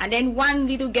confused. And then one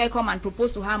little girl come and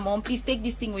propose to her mom, please take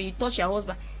this thing when you touch your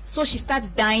husband. So she starts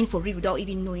dying for it without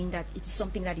even knowing that it is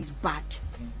something that is bad.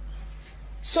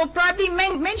 So probably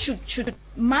men should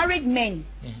married men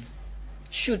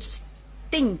should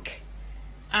think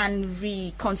and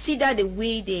reconsider the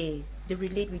way they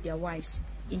relate with their wives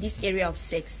in this area of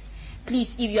sex.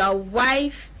 Please, if you are a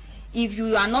wife, if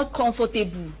you are not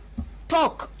comfortable,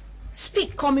 talk,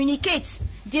 speak, communicate,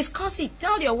 discuss it.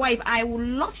 Tell your wife, I would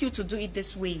love you to do it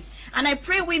this way. And I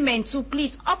pray women too,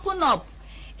 please open up.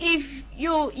 If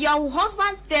your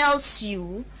husband tells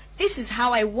you, this is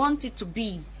how I want it to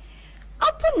be,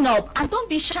 open up and don't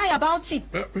be shy about it.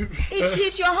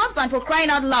 He's your husband, for crying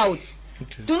out loud.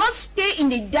 Okay. Do not stay in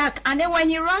the dark, and then when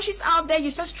he rushes out there, you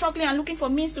start struggling and looking for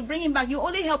means to bring him back. You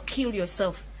only help kill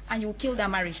yourself, and you will kill that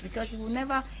marriage, because it will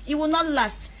not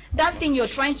last. That thing you're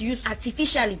trying to use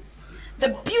artificially. The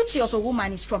beauty of a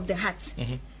woman is from the heart.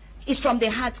 It's from the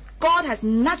heart. God has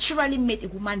naturally made a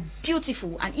woman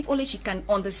beautiful, and if only she can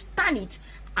understand it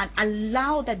and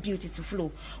allow that beauty to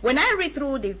flow. When I read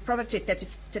through the Proverbs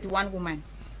 31 woman,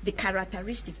 the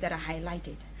characteristics that are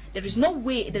highlighted, there is no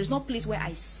way, there is no place where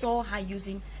I saw her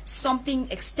using something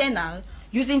external,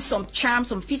 using some charm,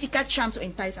 some physical charm to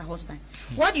entice her husband.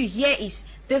 What you hear is,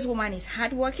 this woman is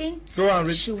hardworking. Go and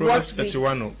read Proverbs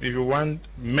 31. If you want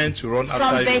men to run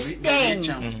after you. Verse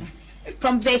 10.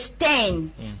 From verse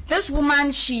 10, this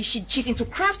woman, she's into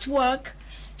craft work.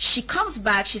 She comes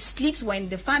back, she sleeps when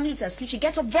the family is asleep. She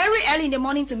gets up very early in the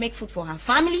morning to make food for her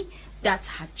family. That's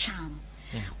her charm.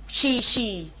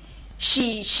 She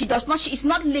does not, she is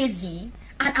not lazy,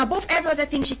 and above every other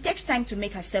thing, she takes time to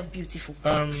make herself beautiful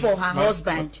for her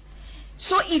husband.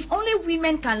 So if only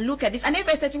women can look at this, and then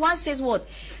verse 31 says what?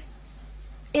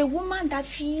 A woman that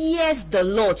fears the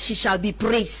Lord, she shall be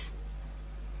praised.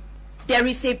 There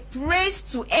is a praise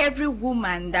to every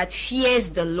woman that fears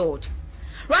the Lord.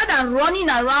 Rather than running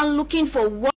around looking for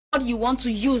what you want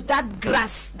to use, that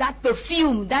grass, that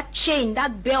perfume, that chain,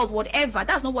 that belt, whatever,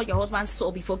 that's not what your husband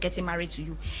saw before getting married to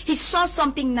you. He saw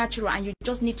something natural, and you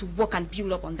just need to work and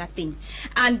build up on that thing.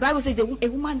 And Bible says a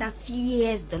woman that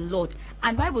fears the Lord.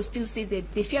 And Bible still says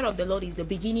that the fear of the Lord is the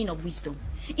beginning of wisdom.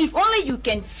 If only you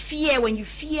can fear, when you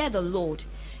fear the Lord,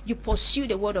 you pursue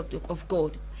the word of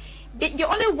God. The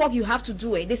only work you have to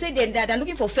do, they say they're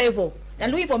looking for favor. They're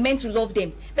looking for men to love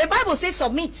them. The Bible says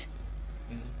submit.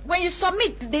 When you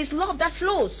submit, there's love that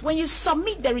flows. When you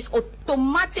submit, there is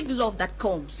automatic love that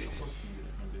comes.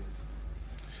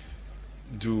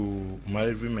 Do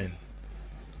married women,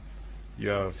 you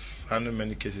have handled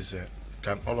many cases,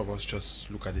 can all of us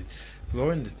just look at it? Because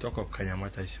when they talk of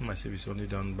Kanyamata, I see myself it's only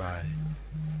done by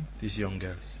these young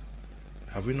girls.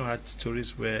 Have we not had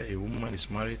stories where a woman is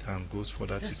married and goes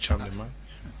further to charm the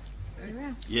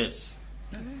man? Yes.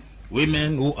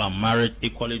 Women who are married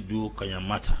equally do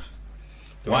Kanyamata.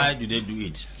 Why do they do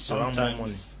it?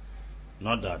 Sometimes,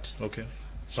 not that. Okay.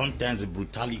 Sometimes the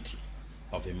brutality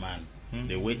of a man,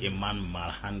 the way a man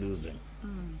malhandles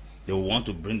them, they will want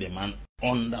to bring the man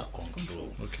under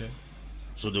control. Okay.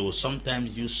 So they will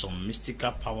sometimes use some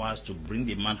mystical powers to bring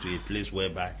the man to a place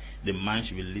whereby the man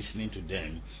should be listening to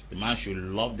them. The man should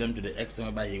love them to the extent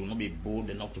whereby he will not be bold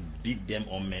enough to beat them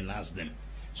or menace them.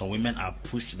 Some women are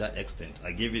pushed to that extent.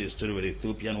 I gave you the story with an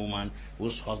Ethiopian woman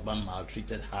whose husband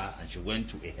maltreated her, and she went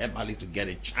to a herbalist to get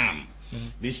a charm.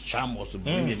 This charm was to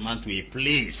bring the man to a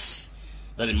place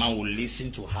that the man would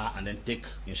listen to her and then take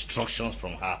instructions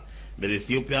from her. But the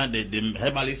Ethiopian, the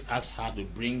herbalist asked her to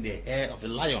bring the hair of a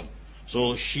lion.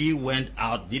 So she went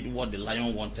out, did what the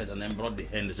lion wanted, and then brought the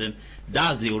hen. They said,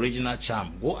 that's the original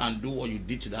charm. Go and do what you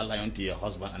did to that lion to your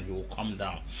husband, and he will come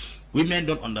down. Women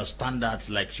don't understand that,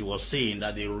 like she was saying,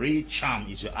 that the real charm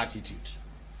is your attitude.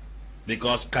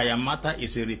 Because Kanyamata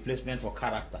is a replacement for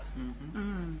character.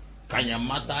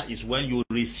 Kanyamata is when you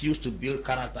refuse to build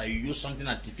character. You use something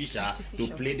artificial to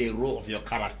play the role of your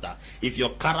character. If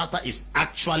your character is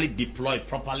actually deployed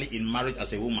properly in marriage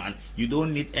as a woman, you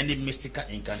don't need any mystical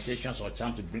incantations or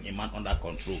charm to bring a man under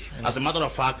control. As a matter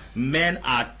of fact, men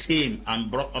are tamed and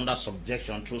brought under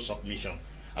subjection through submission.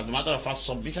 As a matter of fact,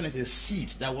 submission is a seed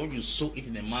that when you sow it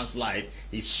in a man's life,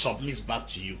 he submits back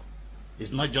to you.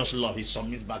 It's not just love, he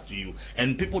submits back to you.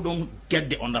 And people don't get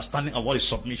the understanding of what is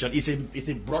submission. It's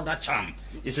a broader charm.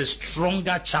 It's a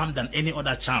stronger charm than any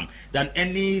other charm, than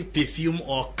any perfume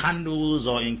or candles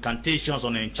or incantations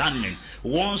or enchantment.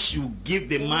 Once you give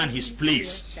the man his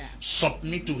place,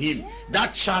 submit to him,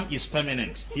 that charm is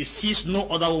permanent. He sees no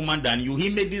other woman than you. He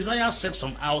may desire sex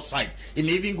from outside. He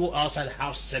may even go outside,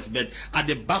 have sex, but at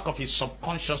the back of his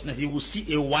subconsciousness, he will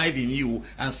see a wife in you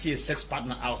and see a sex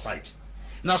partner outside.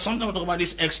 Now, sometimes we talk about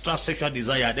this extra sexual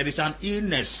desire. There is an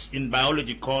illness in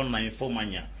biology called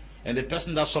nymphomania. And the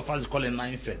person that suffers is called a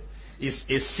nymphet. It's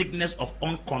a sickness of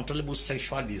uncontrollable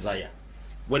sexual desire.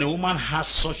 When a woman has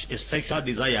such a sexual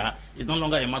desire, it's no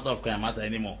longer a matter of Kanyamata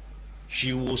anymore.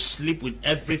 She will sleep with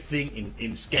everything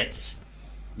in skirts.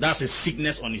 That's a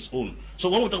sickness on its own. So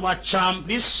when we talk about charm,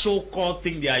 this so-called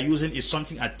thing they are using is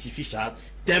something artificial,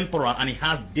 temporal, and it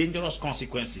has dangerous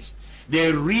consequences.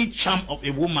 The real charm of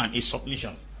a woman is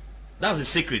submission. That's the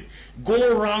secret.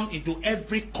 Go around into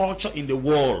every culture in the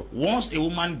world. Once a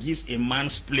woman gives a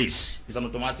man's place, it's an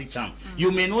automatic charm.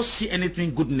 You may not see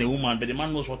anything good in a woman, but the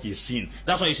man knows what he's seen.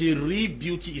 That's why you see real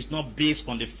beauty is not based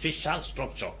on the facial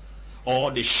structure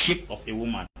or the shape of a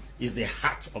woman. It's the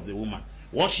heart of the woman.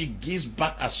 What she gives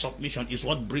back as submission is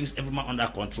what brings every man under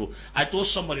control. I told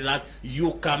somebody that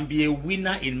you can be a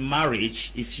winner in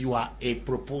marriage if you are a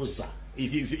proposer.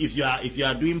 If you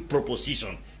are doing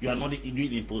proposition, you are not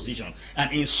doing imposition.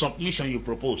 And in submission, you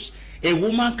propose. A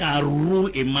woman can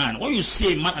rule a man. When you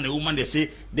see a man and a woman, they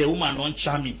say the woman don't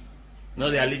charm me.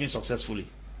 No, they are living successfully.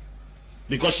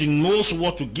 because she knows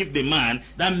what to give the man.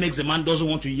 That makes the man doesn't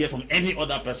want to hear from any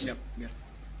other person. Yep. Yeah.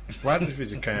 What if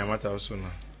it's a Kanyamata also now?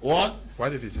 What?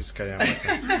 What if it is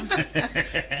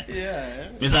Kanyamata? Yeah.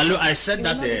 Mr. Lu, I said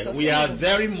that we are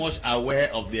very much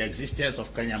aware of the existence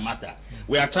of Kanyamata.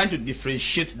 We are trying to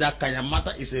differentiate that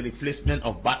Kanyamata is a replacement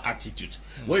of bad attitude.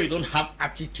 Where you don't have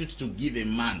attitude to give a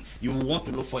man, you want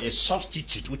to look for a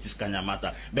substitute, which is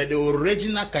Kanyamata. But the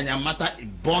original Kanyamata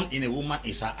born in a woman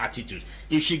is her attitude.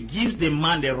 If she gives the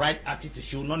man the right attitude,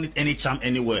 she will not need any charm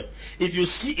anywhere. If you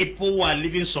see a people who are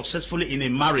living successfully in a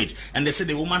marriage and they say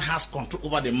the woman has control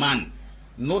over the man,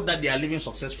 know that they are living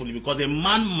successfully, because the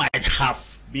man might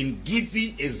have been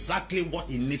given exactly what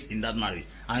he needs in that marriage.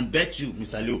 And bet you,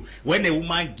 Mr. Liu, when a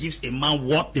woman gives a man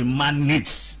what the man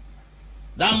needs,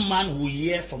 that man will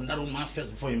hear from that woman first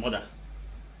before his mother.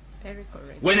 Very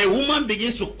correct. When a woman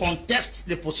begins to contest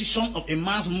the position of a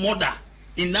man's mother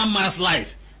in that man's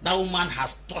life, that woman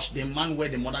has touched the man where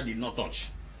the mother did not touch.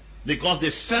 Because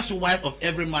the first wife of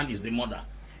every man is the mother.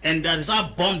 And there is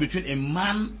a bond between a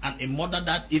man and a mother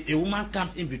that if a woman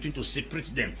comes in between to separate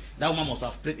them, that woman must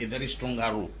have played a very stronger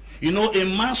role. You know,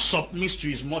 a man submits to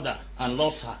his mother and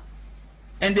loves her.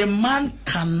 And a man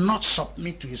cannot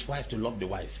submit to his wife to love the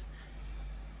wife.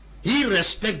 He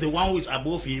respects the one who is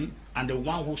above him and the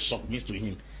one who submits to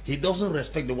him. He doesn't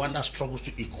respect the one that struggles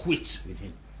to equate with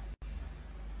him.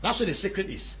 That's what the secret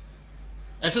is.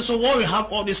 I said, so what we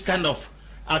have all this kind of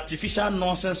artificial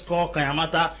nonsense called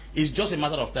Kanyamata is just a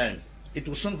matter of time. It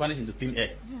will soon vanish into thin air.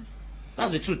 Yeah.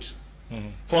 That's the truth.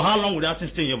 For how long would that thing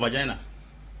stay in your vagina?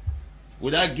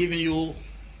 Without giving you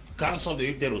cancer of the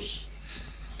uterus?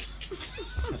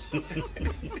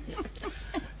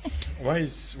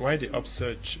 Why the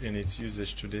upsurge in its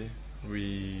usage today?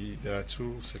 There are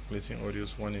two circulating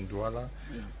audios, one in Douala,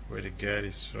 where the girl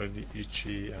is already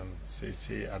itchy and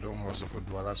say I don't hustle for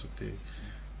Douala, so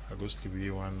I go sleep with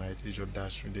you one night, they just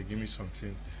dash me, they give me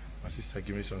something, my sister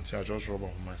give me something, I just rub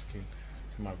on my skin,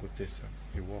 say I go test them,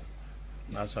 it work.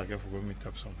 That's why I get for go meet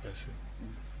up some person.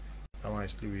 That one I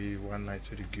sleep with you one night,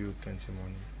 so they give you plenty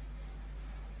money.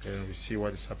 Then we see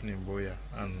what is happening in Boya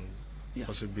and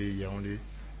possibly Yaoundé.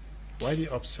 Why the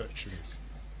upsurge in this?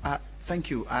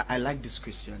 Thank you. I like this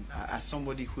question. As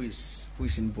somebody who is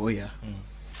in Boya,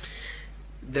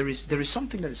 there is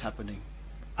something that is happening.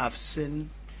 I've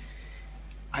seen.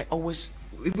 I always,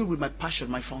 even with my passion,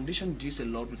 my foundation deals a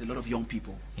lot with a lot of young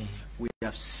people. We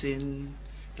have seen,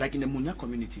 like in the Munya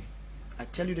community, I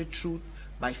tell you the truth,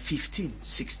 by 15,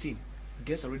 16,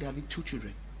 girls are already having 2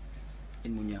 children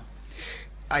in Munya.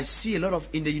 I see a lot of,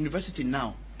 in the university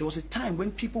now, there was a time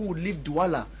when people would leave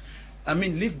Douala,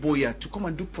 leave Boya to come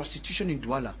and do prostitution in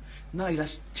Douala. Now it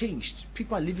has changed.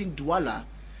 People are leaving Douala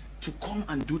to come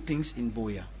and do things in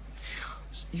Boya.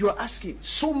 You are asking,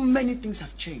 so many things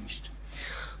have changed.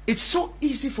 It's so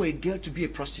easy for a girl to be a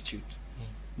prostitute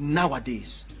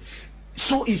nowadays.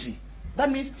 So easy.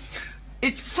 That means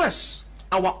it's first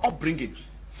our upbringing.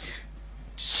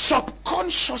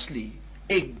 Subconsciously,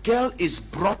 a girl is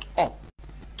brought up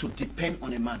to depend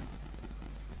on a man.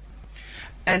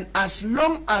 And as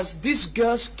long as these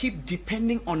girls keep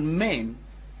depending on men,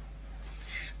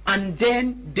 and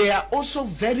then they are also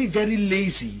very, very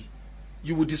lazy,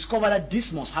 you will discover that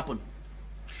this must happen.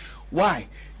 Why?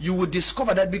 You will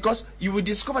discover that because you will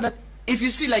discover that if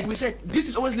you see, like we said, this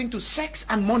is always linked to sex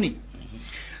and money.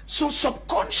 So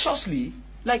subconsciously,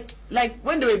 like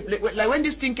when when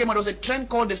this thing came out, there was a trend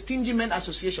called the Stingy Men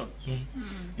Association.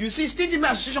 You see, Stingy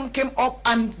Men Association came up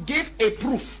and gave a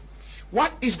proof.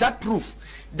 What is that proof?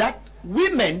 That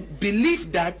women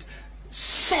believe that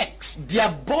sex,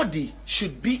 their body,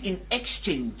 should be in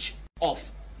exchange of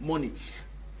money.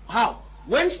 How?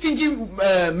 When Stingy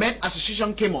Men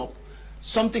Association came up,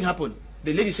 something happened.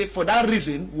 The lady said, for that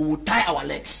reason, we will tie our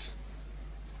legs.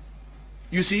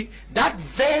 You see, that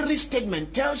very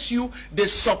statement tells you the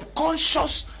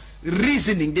subconscious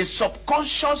reasoning, the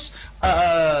subconscious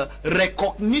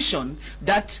recognition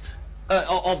that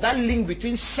of that link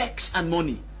between sex and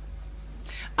money.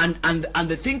 And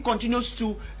the thing continues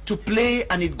to play,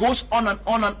 and it goes on and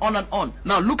on and on and on.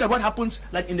 Now look at what happens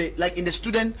like in the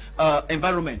student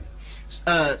environment.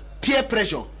 Peer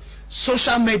pressure,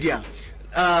 social media.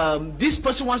 This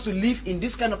person wants to live in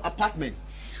this kind of apartment.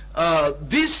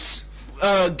 These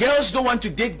girls don't want to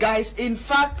date guys. In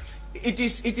fact, it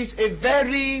is a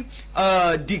very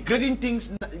degrading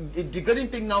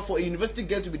thing now for a university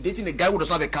girl to be dating a guy who does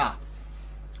not have a car.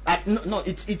 No,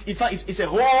 in fact, it's a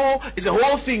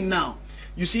whole thing now.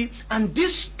 You see, and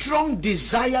this strong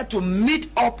desire to meet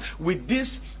up with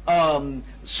this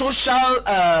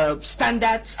social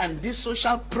standards and this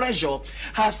social pressure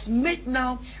has made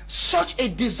now such a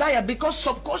desire, because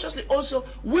subconsciously also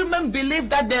women believe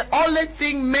that the only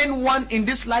thing men want in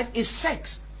this life is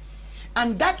sex.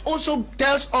 And that also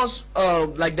tells us,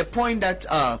 like the point that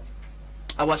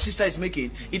our sister is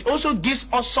making, it also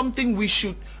gives us something we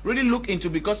should really look into,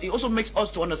 because it also makes us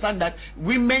to understand that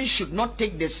women should not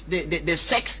take this, the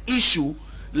sex issue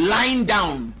lying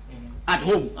down at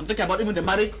home. I'm talking about even the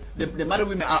married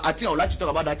women. I think I would like to talk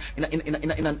about that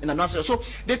in an answer. So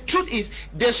the truth is,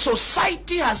 the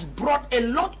society has brought a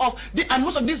lot of and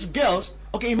most of these girls.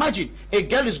 Okay, imagine a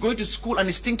girl is going to school and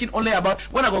is thinking only about,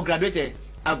 when I go graduate,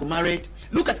 I go married.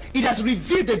 Look at it, has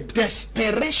revealed the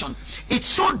desperation. It's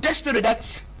so desperate that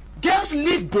girls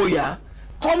leave Boya,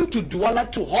 come to Douala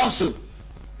to hustle.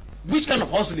 Which kind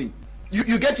of hustling?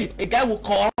 You get it? A guy will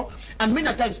call, and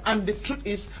many times, and the truth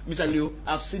is, Mr. Leo,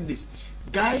 I've seen this.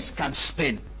 Guys can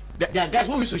spend. There are guys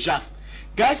who used to shaft.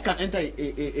 Guys can enter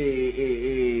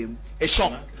a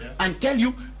shop and tell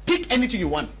you, pick anything you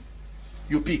want.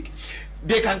 You pick.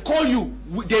 They can call you.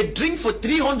 They drink for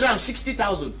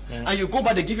 360,000, and you go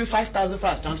back. They give you 5,000 for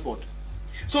as transport.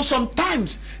 So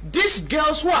sometimes these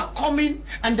girls who are coming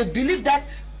and they believe that,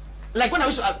 like when I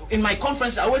was in my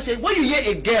conference, I always say, when you hear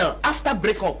a girl after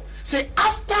breakup say,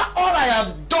 after all I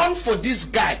have done for this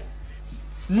guy,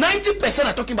 90%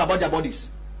 are talking about their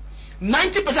bodies,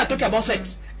 90% are talking about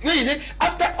sex. You know, you say,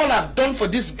 after all I've done for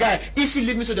this guy, is he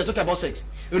leave me? So they're talking about sex.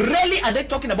 Rarely are they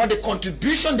talking about the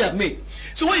contribution they have made.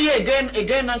 So when you hear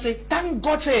again and say, thank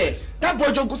God, say that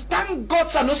boy John goes, thank God,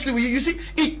 sir, no sleep with you. You see,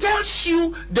 it tells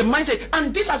you the mindset,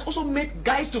 and this has also made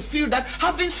guys to feel that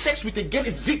having sex with a girl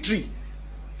is victory.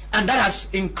 And that has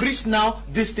increased now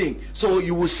this thing. So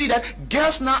you will see that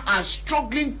girls now are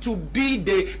struggling to be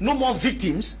the no more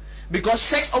victims, because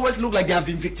sex always look like they have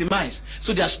been victimized.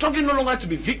 So they are struggling no longer to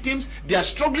be victims. They are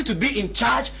struggling to be in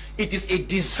charge. It is a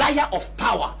desire of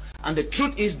power. And the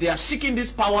truth is, they are seeking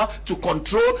this power to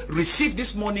control, receive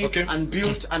this money, and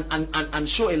build and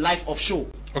show a life of show.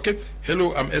 Okay.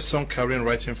 Hello, I'm Esson Karen,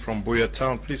 writing from Boya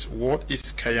Town. Please, what is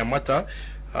Kanyamata?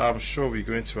 I'm sure we're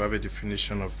going to have a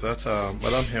definition of that.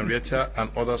 Madam Henrietta and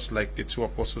others like the two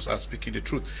apostles are speaking the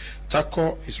truth.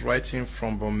 Tako is writing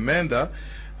from Bomenda.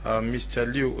 Mr.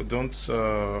 Liu, don't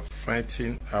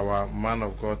frighten our man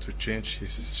of God to change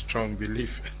his strong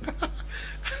belief.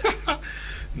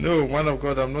 No, man of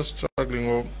God, I'm not struggling.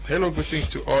 Oh, hello, greetings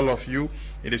to all of you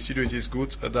in the studio. It is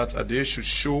good that they should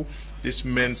show these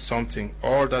men something.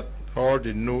 All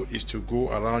they know is to go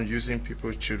around using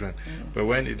people's children. But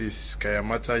when it is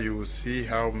Kanyamata, you will see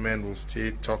how men will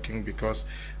stay talking, because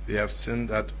they have seen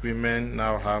that women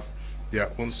now have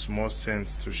their own small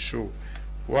sense to show.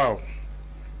 Wow.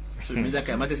 So it means that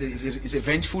Kanyamata is a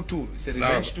vengeful tool. It's a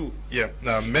revenge tool. Yeah.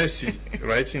 Now, Mercy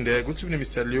writing there. Good evening,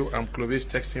 Mr. Liu. I'm Clovis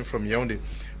texting from Yaoundé.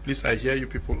 Please, I hear you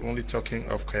people only talking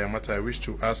of Kanyamata. I wish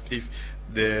to ask if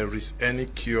there is any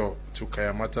cure to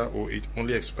Kanyamata, or it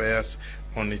only expires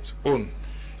on its own.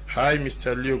 Hi,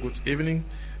 Mr. Leo. Good evening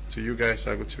to you guys.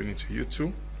 Good evening to you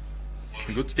too.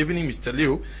 Good evening, Mr.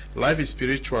 Leo. Life is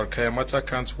spiritual. Kanyamata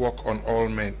can't work on all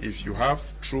men. If you have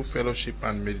true fellowship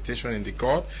and meditation in the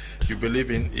God you believe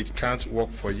in, it can't work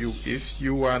for you. If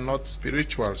you are not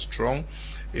spiritual strong,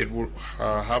 it will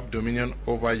have dominion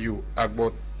over you.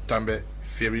 Agbo Tambe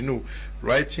Ferinu,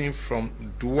 writing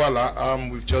from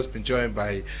Douala. We've just been joined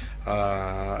by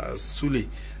Sule.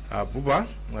 Buba,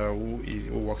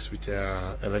 who works with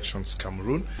Elections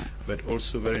Cameroon, but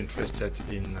also very interested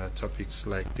in topics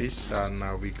like this, and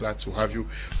we're glad to have you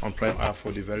on Prime Hour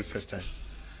for the very first time.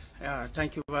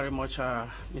 Thank you very much,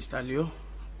 Mr. Leo.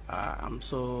 I'm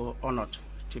so honored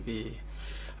to be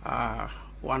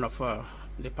one of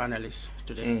the panelists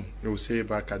today. You will say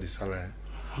Barka de Salah.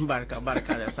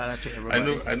 Barka de Salah to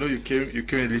everybody. I know you came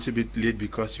a little bit late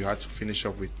because you had to finish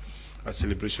up with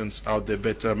celebrations out there,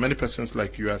 but many persons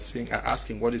like you are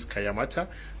asking what is Kanyamata.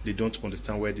 They don't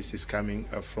understand where this is coming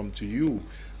from to you,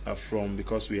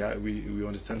 because we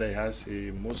understand that it has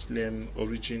a Muslim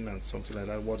origin and something like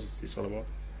that. What is this all about?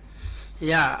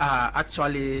 Yeah,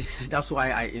 actually, that's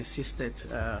why I insisted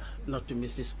not to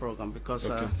miss this program, because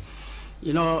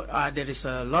you know, there is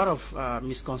a lot of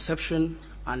misconception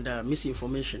and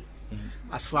misinformation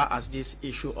as far as this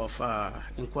issue of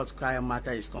in quotes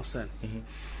Kanyamata is concerned.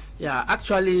 Yeah,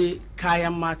 actually,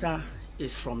 Kanyamata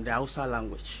is from the Hausa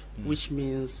language, which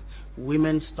means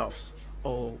women stuffs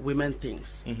or women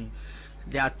things.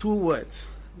 There are two words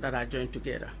that are joined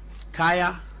together.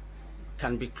 Kaya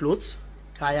can be clothes,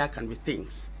 Kaya can be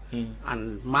things,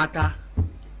 and Mata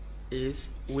is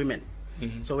women.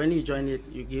 So when you join it,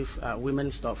 you give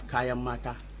women stuff,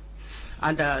 Kanyamata.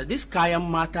 And this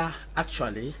Kanyamata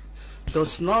actually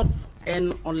does not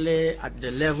end only at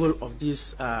the level of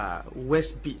this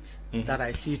waist beat that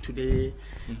I see today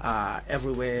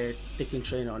everywhere taking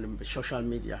trend on the social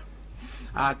media.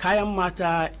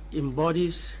 Kanyamata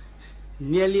embodies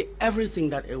nearly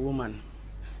everything that a woman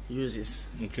uses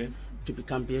to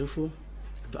become beautiful,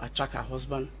 to attract her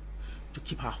husband, to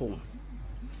keep her home.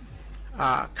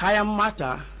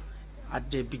 Kanyamata at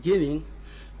the beginning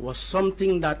was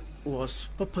something that was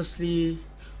purposely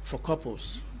for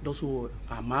couples, those who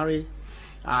are married.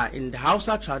 In the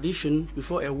Hausa tradition,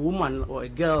 before a woman or a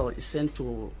girl is sent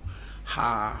to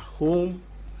her home,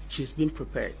 she's been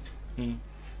prepared.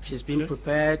 She's been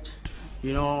prepared,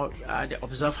 you know, they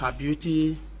observe her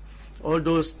beauty, all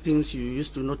those things you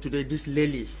used to know today, this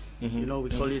lily, you know, we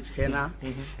call it henna.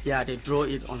 Yeah, they draw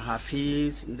it on her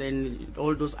face, and then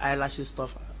all those eyelashes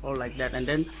stuff, all like that. And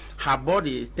then her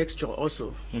body texture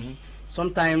also.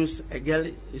 Sometimes a girl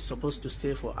is supposed to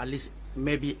stay for at least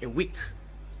maybe a week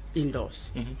indoors,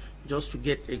 just to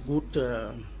get a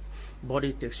good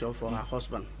body texture for her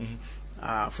husband,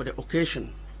 for the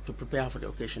occasion, to prepare her for the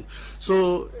occasion.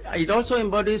 So it also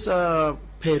embodies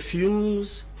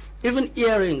perfumes, even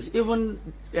earrings, even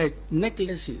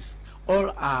necklaces,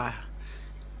 all are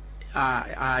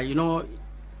you know,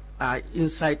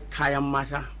 inside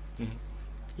Kanyamata.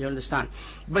 You understand?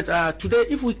 But today,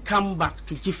 if we come back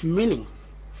to give meaning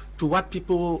to what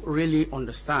people really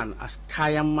understand as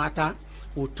Kanyamata,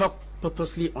 we'll talk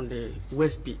purposely on the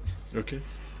waist beat,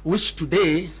 which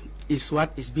today is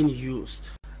what is being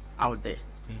used out there.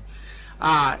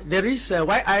 There is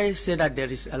why I say that there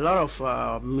is a lot of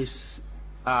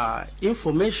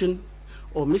misinformation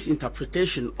or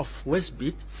misinterpretation of waist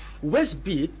beat. Waist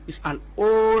beat is an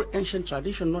old ancient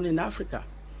tradition known in Africa.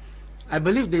 I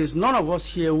believe there is none of us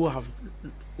here who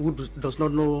does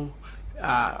not know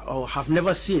or have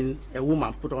never seen a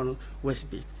woman put on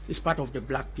waist beat. It's part of the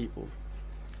black people.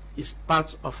 It's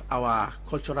part of our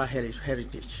cultural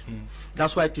heritage.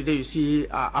 That's why today you see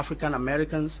African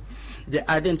Americans, they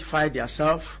identify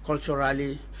themselves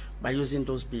culturally by using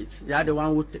those beads. They are the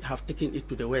ones who have taken it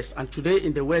to the West. And today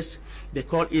in the West, they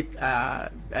call it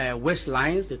waist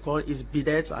lines, they call it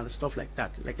beaded and stuff like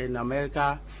that, like in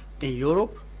America, in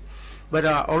Europe. But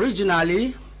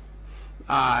originally,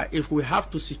 if we have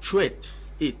to situate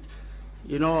it,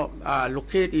 you know,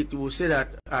 locate it, we will say that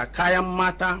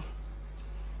Kanyamata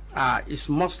is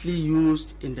mostly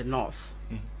used in the north.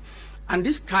 And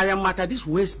this Kanyamata, this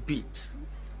waist beat,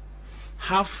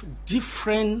 have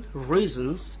different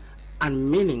reasons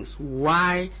and meanings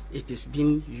why it is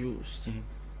being used.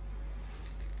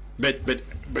 But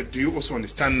do you also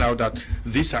understand now that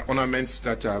these are ornaments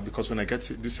that because when I get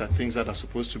to, these are things that are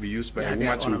supposed to be used by a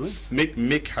woman to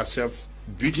make herself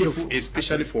beautiful,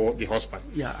 especially for the husband.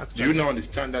 Do you now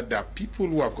understand that there are people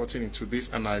who have gotten into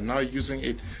this and are now using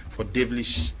it for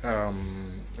devilish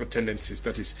tendencies?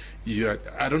 That is,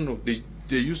 I don't know, they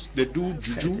do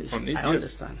juju on it. I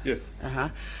understand. Yes.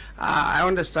 I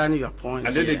understand your point.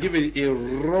 And then they give it a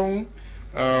wrong.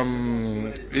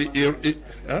 Does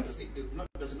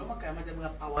the normal Kanyamata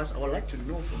have hours? I would like to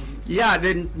know from you. Yeah,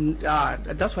 then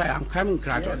that's why I'm coming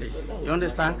gradually. Yes, you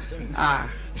understand?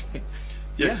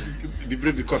 Yes, be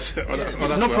brave because others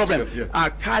no problem.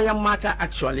 Kanyamata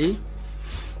actually,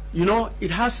 you know, it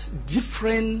has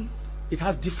different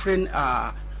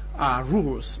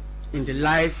rules in the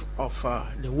life of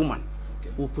the woman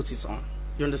who puts it on.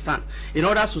 You understand? In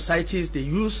other societies, they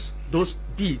use those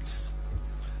beads,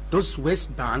 those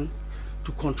waistbands,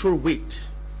 to control weight.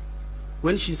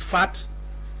 When she's fat,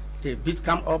 the bead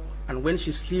come up, and when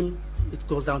she's slim, it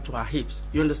goes down to her hips.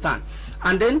 You understand?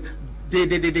 And then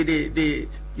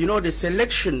you know, the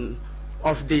selection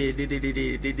of the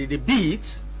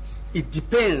beads, it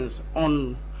depends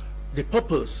on the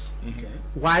purpose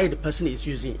why the person is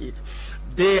using it.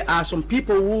 There are some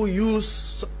people who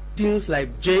use things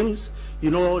like gems,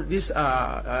 you know, these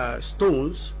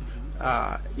stones,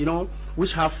 you know,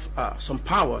 which have some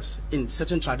powers in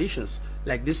certain traditions,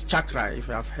 like this chakra, if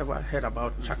you have ever heard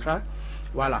about chakra.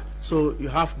 Voila. So you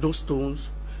have those stones,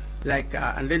 like,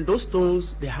 and then those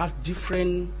stones, they have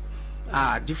different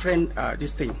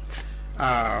this thing,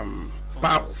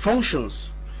 functions.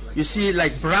 You see,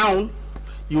 like brown,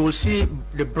 you will see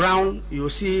the brown, you will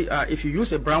see, if you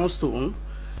use a brown stone,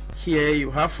 here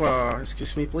you have,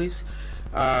 excuse me please,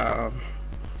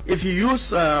 if you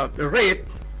use red,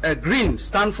 green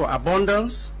stand for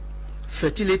abundance,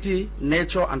 fertility,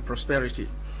 nature and prosperity.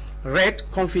 Red,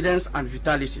 confidence and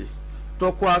vitality.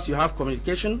 Turquoise, you have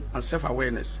communication and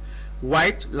self-awareness.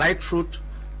 White, light truth,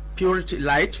 purity,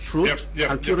 light, truth,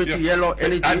 and purity, yellow,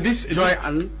 energy, and this joy,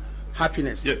 and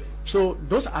happiness. So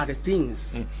those are the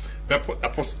things.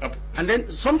 And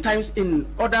then sometimes in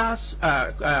other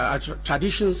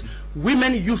traditions,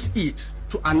 women use it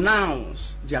to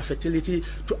announce their fertility,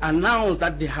 to announce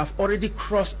that they have already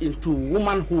crossed into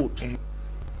womanhood.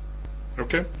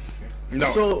 Okay.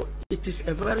 No. So it is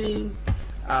a very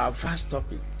vast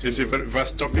topic. It's a very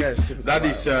vast topic. Yes, that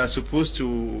is supposed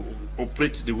to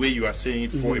operate the way you are saying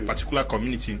it for a particular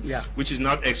community, which is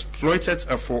not exploited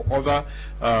for other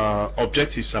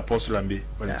objectives. Apostle Ambe.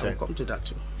 We'll come to that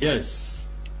too. Yes,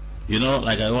 you know,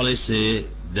 like I always say,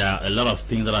 there are a lot of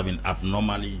things that have been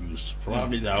abnormally used.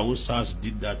 Probably the Hausas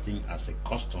did that thing as a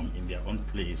custom in their own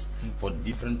place for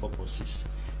different purposes.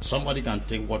 Somebody can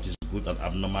take what is good and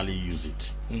abnormally use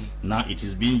it. Now it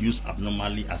is being used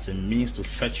abnormally as a means to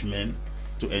fetch men,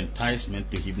 to entice men,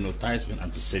 to hypnotize men,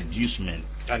 and to seduce men.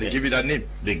 And they give it that name.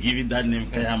 They give it that name,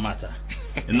 Kanyamata.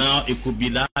 Now it could be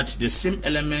that the same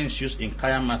elements used in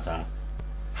Kanyamata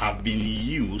have been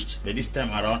used, but this time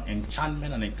around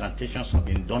enchantment and incantations have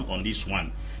been done on this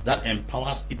one that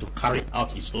empowers it to carry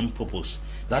out its own purpose.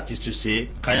 That is to say,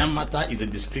 Kanyamata is a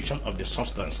description of the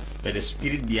substance, but the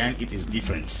spirit behind it is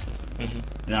different.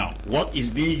 Now, what is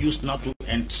being used now to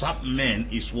entrap men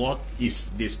is what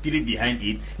is the spirit behind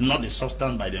it, not the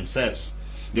substance by themselves.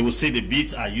 They will say the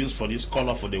beads are used for this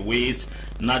color for the waist.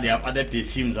 Now they have added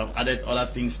perfumes, have added other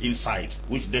things inside,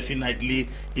 which definitely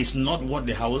is not what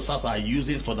the Hausas are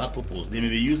using for that purpose. They may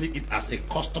be using it as a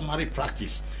customary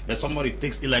practice. But somebody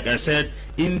takes it, like I said,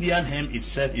 Indian hemp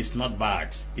itself is not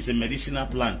bad. It's a medicinal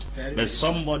plant. But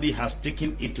somebody has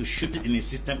taken it to shoot it in his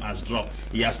system as drug.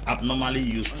 He has abnormally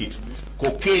used it.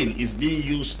 Cocaine is being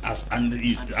used as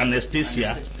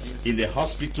anesthesia in the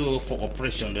hospital for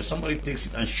operation. But somebody takes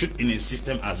it and shoot in his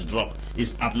system as drug.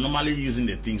 Is abnormally using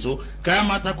the thing. So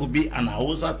Kanyamata could be an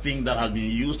Hausa thing that has been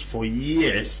used for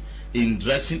years in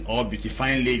dressing or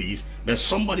beautifying ladies, but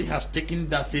somebody has taken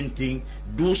that same thing,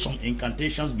 do some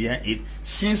incantations behind it,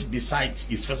 since besides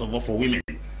it's first of all for women.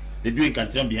 They do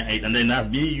incantation behind it, and then it has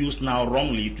been used now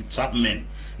wrongly to trap men.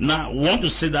 Now I want to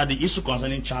say that the issue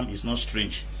concerning charm is not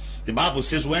strange. The Bible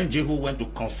says when Jehu went to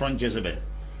confront Jezebel,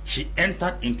 she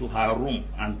entered into her room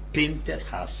and painted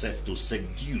herself to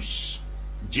seduce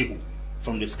Jehu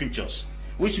from the scriptures,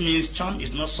 which means charm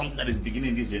is not something that is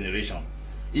beginning in this generation.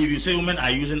 If you say women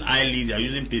are using eyelids, they are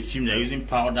using perfume, they are using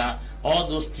powder, all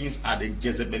those things are the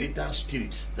Jezebelitan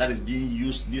spirit that is being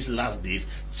used these last days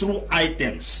through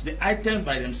items. The items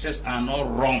by themselves are not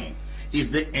wrong. It's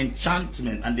the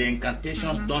enchantment and the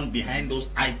incantations done behind those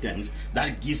items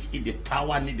that gives it the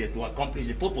power needed to accomplish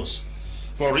the purpose.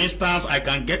 For instance, I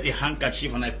can get a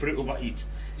handkerchief and I pray over it.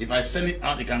 If I send it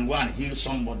out, it can go and heal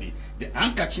somebody. The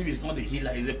handkerchief is not the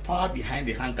healer, it's the power behind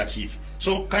the handkerchief.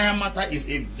 So Kanyamata is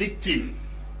a victim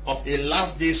of a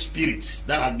last day spirit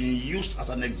that has been used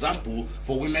as an example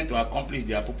for women to accomplish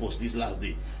their purpose this last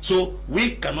day. So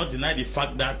we cannot deny the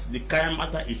fact that the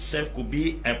Kanyamata itself could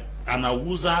be an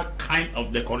Awuza kind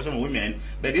of decoration of women,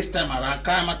 but this time around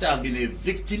Kanyamata has been a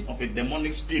victim of a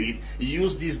demonic spirit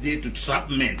used this day to trap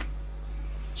men.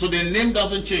 So the name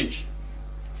doesn't change,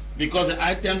 because the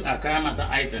items are Kanyamata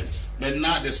items, but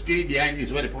now the spirit behind it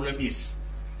is where the problem is.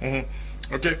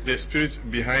 Okay, the spirit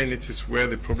behind it is where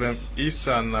the problem is,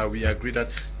 and we agree that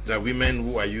there are women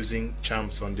who are using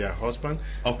charms on their husband,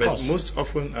 but most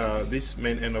often these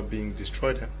men end up being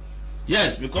destroyed.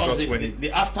 Yes, because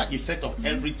the after effect of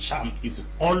every charm is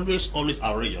always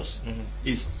outrageous.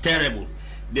 It's terrible.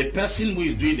 The person who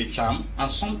is doing the charm, and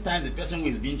sometimes the person who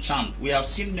is being charmed. We have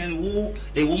seen men who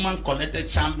a woman collected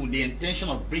charm with the intention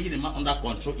of bringing the man under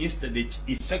control. Instead, the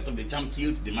effect of the charm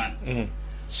killed the man.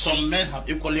 Some men have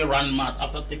equally run mad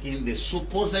after taking the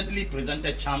supposedly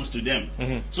presented charms to them.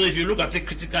 So if you look at it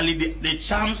critically, the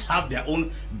charms have their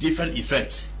own different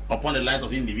effects upon the lives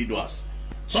of individuals.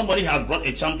 Somebody has brought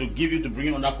a charm to give you to bring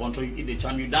you under control. You eat the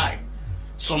charm, you die.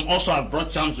 Some also have brought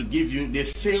charms to give you, they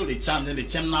fail the charm, then the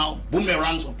charm now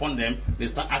boomerangs upon them, they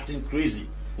start acting crazy.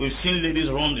 We've seen ladies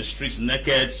roam the streets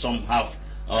naked, some have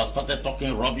started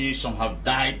talking rubbish, some have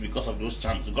died because of those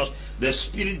charms, because the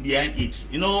spirit behind it.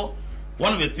 You know,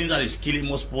 one of the things that is killing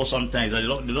most people sometimes is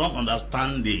that they don't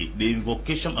understand the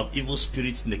invocation of evil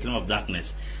spirits in the kingdom of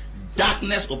darkness.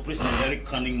 Darkness operates in a very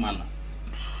cunning manner.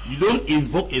 You don't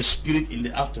invoke a spirit in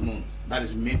the afternoon that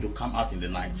is meant to come out in the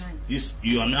night. This,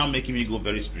 you are now making me go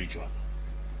very spiritual,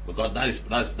 because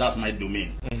that's my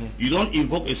domain. You don't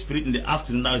invoke a spirit in the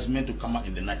afternoon that is meant to come out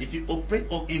in the night. If you operate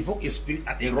or invoke a spirit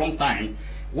at a wrong time,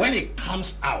 when it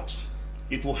comes out,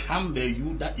 it will harm the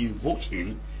you that invoke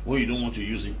him when you don't want to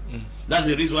use him. That's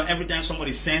the reason why every time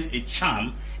somebody sends a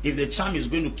charm, if the charm is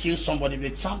going to kill somebody, if the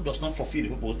charm does not fulfill the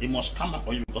purpose, it must come back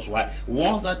on you. Because why?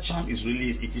 Once that charm is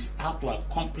released, it is out to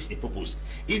accomplish a purpose.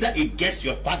 Either it gets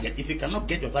your target. If it cannot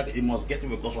get your target, it must get it,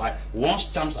 because why? Once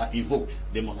charms are invoked,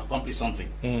 they must accomplish something.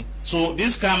 So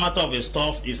this Kanyamata of a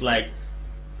stuff is like,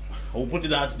 we'll put it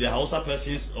that the Hausa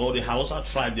persons or the Hausa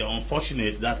tribe, they're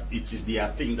unfortunate that it is their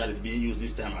thing that is being used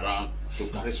this time around to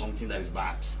carry something that is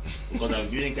bad, because I'm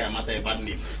giving Kanyamata a bad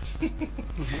name,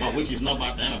 but which is not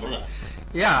bad, my brother.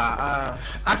 Yeah,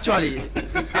 actually,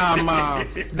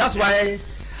 that's why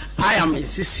I am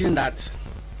insisting that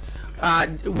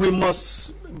we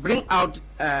must bring out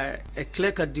a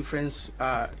clear-cut difference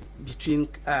between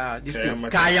this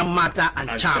Kanyamata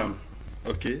and charm.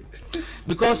 Okay.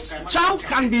 Because charm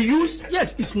can be used,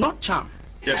 yes, it's not charm.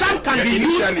 Yes. Charm can be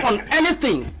used on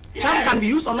anything. Charm can be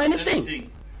used on anything.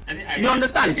 You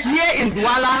understand? Here in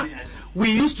Douala, we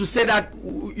used to say that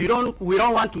we don't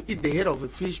want to eat the head of a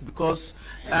fish because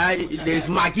there's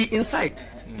Maggi inside.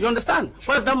 You understand?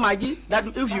 What is that Maggi? That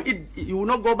if you eat, you will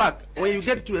not go back. When you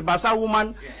get to a Basa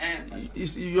woman,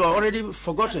 you are already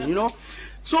forgotten, you know.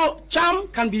 So charm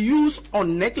can be used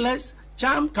on necklace.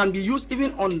 Charm can be used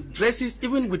even on dresses,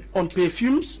 even on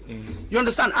perfumes. You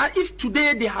understand? And if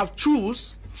today they have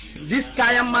choose this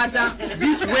Kanyamata,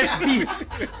 this waist beads,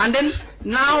 and then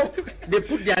now they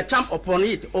put their charm upon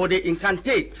it, or they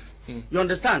incantate. You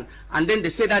understand? And then they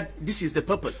say that this is the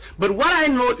purpose. But what I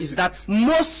know is that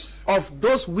most of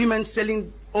those women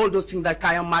selling all those things that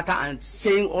Kanyamata and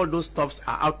saying all those stuffs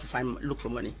are out to look for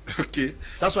money. Okay.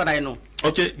 That's what I know.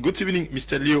 Okay, good evening,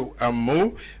 Mr. Leo. I'm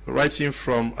Mo, writing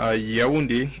from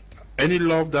Yaoundé. Any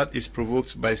love that is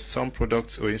provoked by some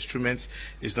products or instruments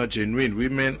is not genuine.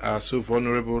 Women are so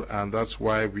vulnerable, and that's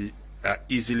why we are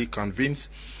easily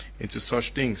convinced into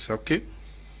such things. Okay.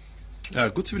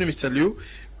 Good evening, Mr. Leo.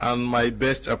 And my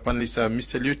best panelist,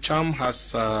 Mr. Liu, charm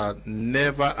has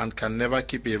never and can never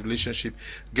keep a relationship.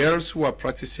 Girls who are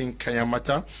practicing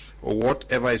Kanyamata or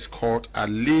whatever is called are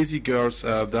lazy girls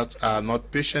that are not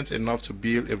patient enough to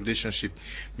build a relationship.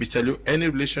 Mr. Liu, any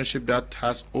relationship that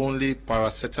has only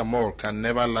paracetamol can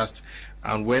never last,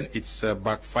 and when it's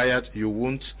backfired, you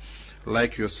won't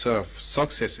like yourself.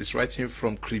 Success is writing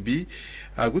from Kribi.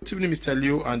 Good evening, Mr.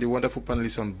 Liu, and the wonderful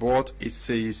panelists on board. It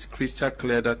says crystal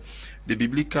clear that the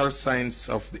biblical signs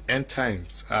of the end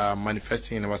times are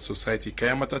manifesting in our society.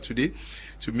 Kanyamata today,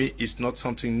 to me, is not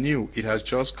something new. It has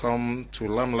just come to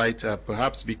limelight,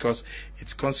 perhaps because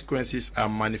its consequences are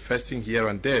manifesting here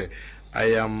and there.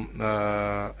 I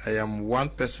am one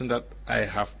person that I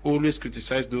have always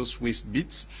criticized those waist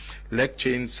beads, leg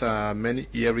chains, many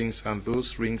earrings, and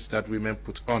those rings that women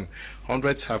put on.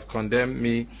 Hundreds have condemned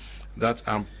me that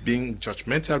I'm being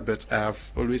judgmental, but I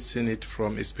have always seen it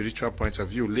from a spiritual point of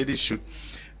view. Ladies should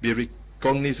be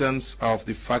cognizant of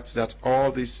the fact that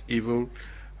all these evil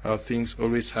things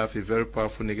always have a very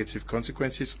powerful negative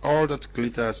consequences. All that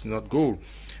glitters is not gold.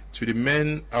 To the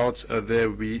men out there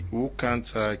who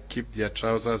can't keep their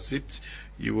trousers zipped,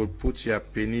 you will put your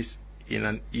penis in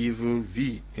an evil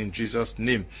V in Jesus'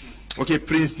 name. Okay,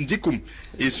 Prince Ndikum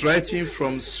is writing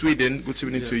from Sweden. Good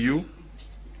evening to you.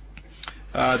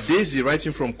 Daisy,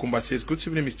 writing from Kumba, says, good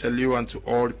evening, Mr. Leo, and to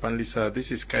all the panelists.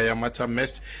 This is Kanyamata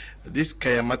mess. This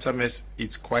Kanyamata mess,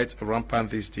 it's quite rampant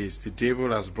these days. The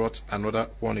devil has brought another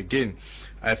one again.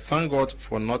 I thank God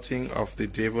for nothing of the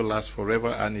devil lasts forever,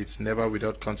 and it's never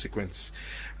without consequence.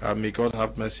 May God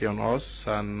have mercy on us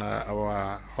and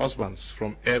our husbands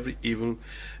from every evil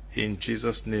in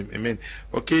Jesus' name. Amen.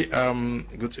 Okay,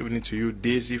 good evening to you,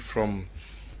 Daisy from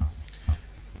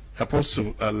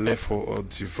Apostle Lefor or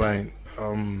Divine.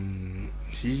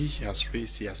 He has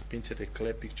painted a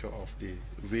clear picture of the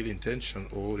real intention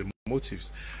or the motives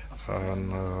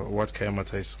on what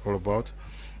Kanyamata is all about.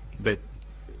 But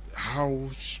how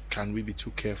can we be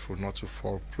too careful not to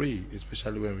fall prey,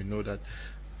 especially when we know that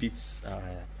beads are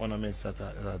ornaments that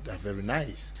are very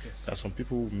nice? Yes. That some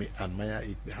people may admire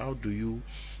it. How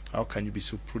can you be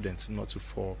so prudent not to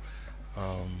fall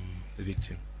the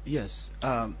victim? Yes,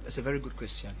 it's a very good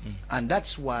question, and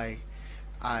that's why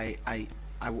I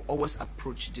will always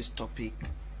approach this topic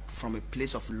from a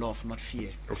place of love, not fear.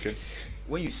 Okay.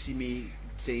 When you see me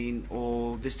saying,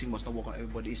 "Oh, this thing must not work on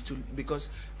everybody," it's because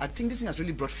I think this thing has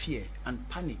really brought fear and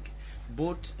panic,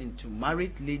 both into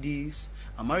married ladies.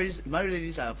 And married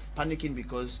ladies are panicking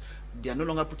because they are no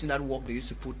longer putting that work they used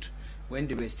to put when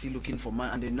they were still looking for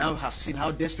man, and they now have seen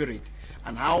how desperate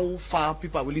and how far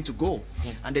people are willing to go.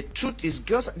 And the truth is,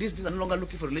 girls these days are no longer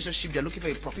looking for a relationship, they're looking for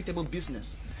a profitable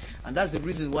business. And that's the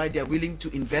reason why they're willing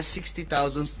to invest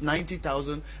 60,000,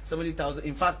 90,000, 70,000.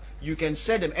 In fact, you can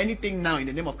sell them anything now in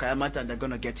the name of Kanyamata and they're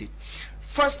going to get it.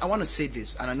 First, I want to say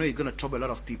this, and I know it's going to trouble a lot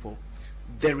of people.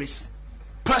 There is,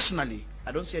 personally,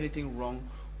 I don't see anything wrong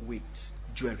with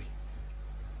jewelry.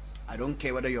 I don't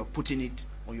care whether you're putting it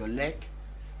on your leg.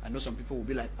 I know some people will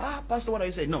be like, ah, Pastor, what are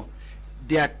you saying? No.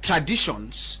 There are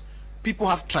traditions. People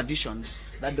have traditions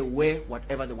that they wear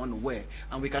whatever they want to wear.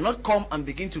 And we cannot come and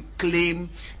begin to claim.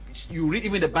 You read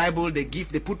even the Bible, they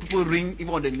put people ring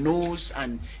even on the nose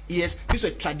and ears. These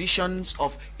were traditions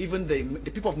of even the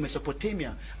people of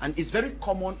Mesopotamia, and it's very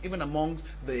common even among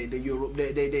the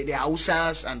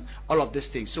Hausas and all of these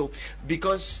things. So,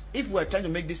 because if we're trying to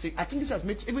make this thing, I think this has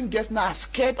made even girls now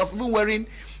scared of even wearing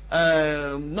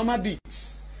normal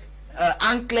beads,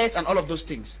 anklets, and all of those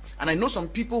things. And I know some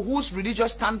people whose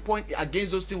religious standpoint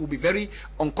against those things will be very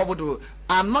uncomfortable.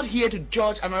 I'm not here to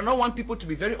judge, and I don't want people to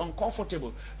be very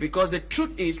uncomfortable, because the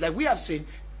truth is, like we have seen,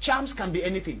 charms can be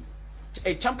anything.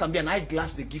 A charm can be an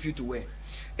eyeglass they give you to wear.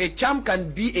 A charm can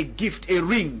be a gift, a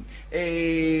ring,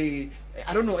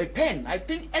 I don't know, a pen. I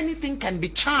think anything can be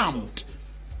charmed.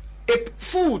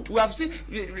 Food, we have seen,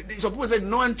 some people say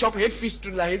no one chop head fish to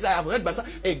like. I have heard, but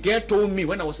a girl told me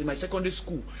when I was in my secondary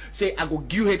school, say I go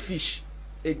give head fish.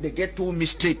 The girl told me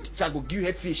straight, so I go give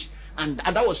head fish, and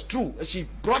that was true. She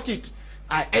brought it,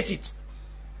 I ate it,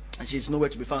 and she's nowhere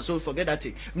to be found. So forget that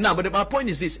thing. Now, but my point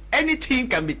is this: anything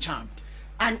can be charmed,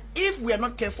 and if we are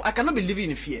not careful, I cannot be living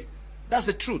in fear. That's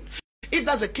the truth. If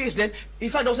that's the case, then in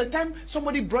fact there was a time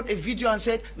somebody brought a video and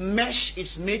said mesh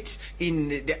is made in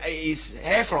his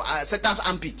hair from Satan's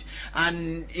armpit,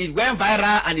 and it went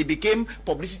viral and it became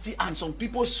publicity, and some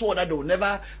people swore that they will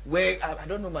never wear. I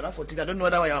don't know, Madam Fontinglet, I don't know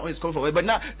whether it's coming from, but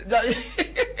now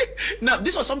now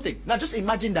this was something. Now just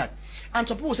imagine that. And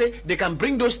some people say they can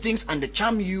bring those things and they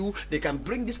charm you, they can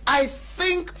bring this. I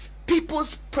think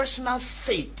people's personal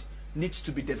faith needs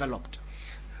to be developed.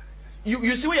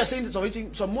 You see what you're saying?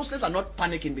 Some Muslims are not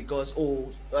panicking because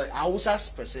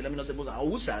Hausas per se, let me not say most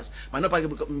Hausas might not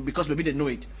panic because maybe they know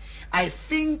it. I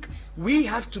think we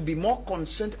have to be more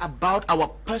concerned about our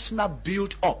personal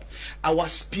build up, our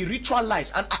spiritual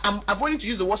lives. And I'm avoiding to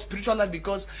use the word spiritual life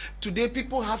because today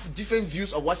people have different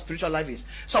views of what spiritual life is.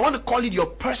 So I want to call it your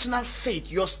personal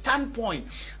faith, your standpoint.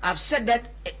 I've said that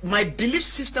my belief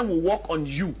system will work on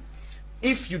you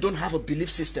if you don't have a belief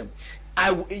system.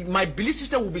 My belief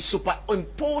system will be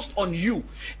superimposed on you.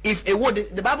 If a word,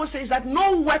 the Bible says that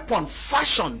no weapon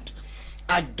fashioned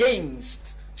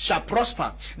against shall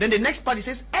prosper. Then the next part, it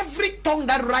says every tongue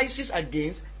that rises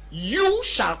against you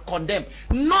shall condemn,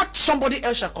 not somebody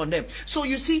else shall condemn. So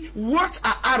you see, words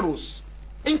are arrows.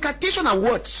 Incantation are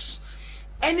words.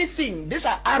 Anything, these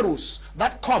are arrows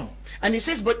that come. And it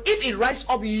says, but if it rises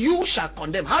up, you shall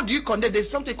condemn. How do you condemn? There's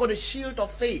something called a shield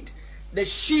of faith. The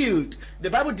shield. The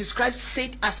Bible describes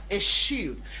faith as a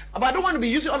shield. But I don't want to be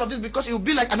using all of this because it will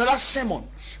be like another sermon.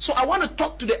 So I want to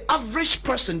talk to the average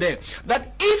person there,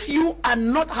 that if you are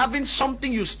not having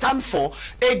something you stand for,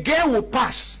 a girl will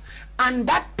pass, and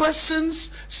that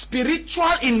person's spiritual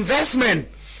investment,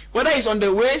 whether it's on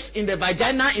the waist, in the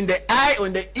vagina, in the eye, or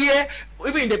in the ear,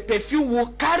 even in the perfume, will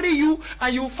carry you,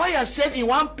 and you find yourself in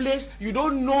one place, you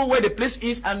don't know where the place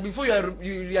is, and before you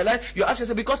realize, you ask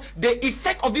yourself, because the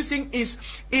effect of this thing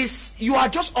is you are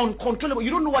just uncontrollable.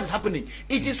 You don't know what is happening.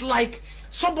 It is like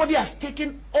somebody has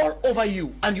taken all over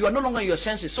you, and you are no longer in your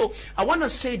senses. So I want to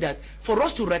say that for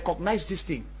us to recognize this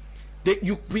thing,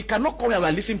 we cannot come here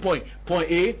and listen point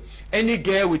A, any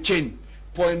girl with chain.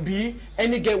 Point B,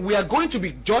 any girl, we are going to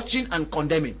be judging and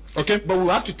condemning. Okay. But we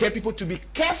have to tell people to be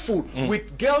careful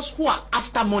with girls who are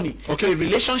after money. Okay. A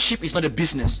relationship is not a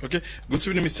business. Okay. Good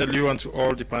evening, Mr. Leo, and to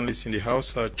all the panelists in the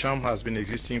house. Charm has been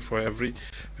existing for a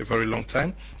very long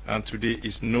time, and today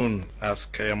is known as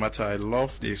Kanyamata. I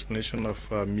love the explanation of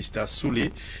Mr.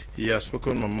 Sule. He has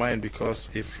spoken my mind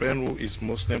because a friend who is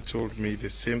Muslim told me the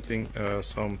same thing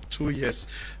some 2 years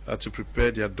to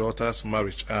prepare their daughter's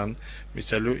marriage. And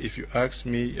Mr. Leo, if you ask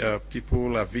me,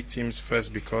 people are victims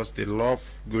first because they love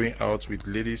going out with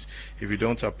ladies. If you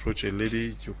don't approach a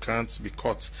lady, you can't be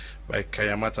caught by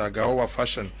Kanyamata. Gaowa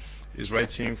Fashion is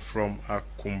writing from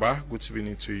Kumba. Good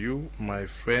evening to you, my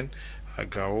friend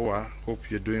Gaowa. Hope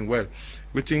you're doing well.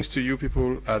 Greetings to you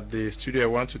people at the studio. I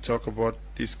want to talk about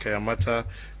this Kanyamata.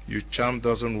 Your charm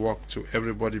doesn't work to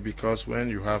everybody, because when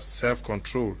you have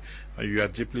self-control and you are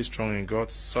deeply strong in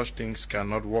God, such things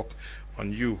cannot work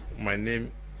on you. My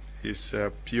name is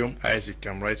Pium Isaac.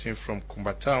 I'm writing from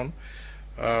Kumba Town.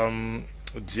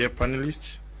 Dear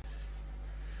panelists,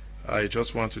 I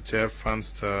just want to tell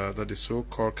fans that the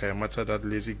so-called Kanyamata, that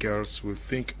lazy girls will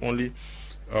think only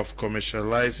of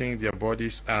commercializing their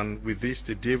bodies, and with this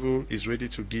the devil is ready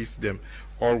to give them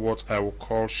all what I will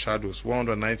call shadows.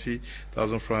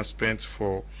 190,000 francs spent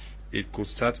for it could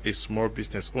start a small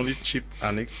business. Only cheap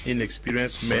and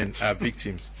inexperienced men are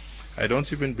victims. I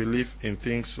don't even believe in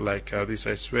things like this.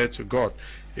 I swear to God,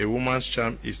 a woman's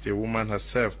charm is the woman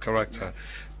herself, character.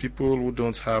 People who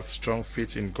don't have strong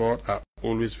faith in God are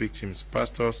always victims.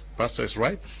 Pastor is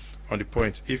right on the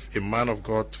point. If a man of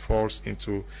God falls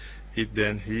into it,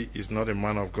 then he is not a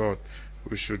man of God.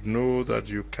 We should know that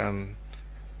you can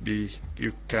be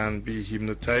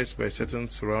hypnotized by certain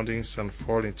surroundings and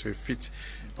fall into a fit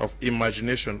of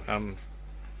imagination and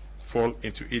fall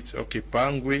into it. Okay,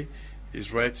 Ngwe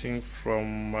is writing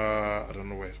from I don't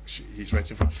know where he's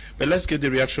writing from, but let's get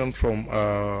the reaction from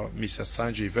Mr.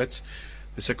 Sanji Yvette,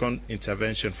 the second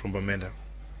intervention from Bamenda.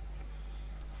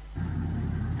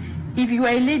 If you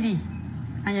are a lady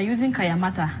and you're using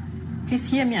Kanyamata, please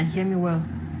hear me and hear me well.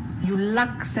 You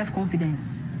lack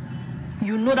self-confidence.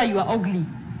 You know that you are ugly,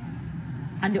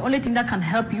 and the only thing that can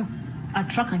help you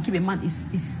attract and keep a man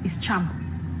is charm.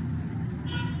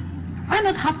 Why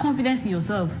not have confidence in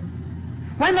yourself?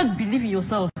 Why not believe in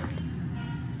yourself?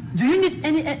 Do you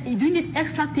need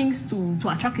extra things to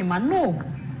attract a man? No.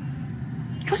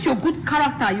 Just your good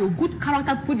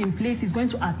character put in place is going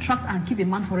to attract and keep a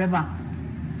man forever.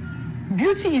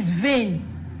 Beauty is vain.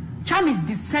 Charm is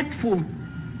deceitful.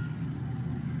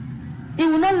 It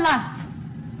will not last.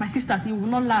 My sisters, it will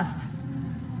not last.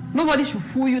 Nobody should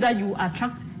fool you that you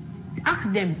attract.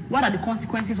 Ask them, what are the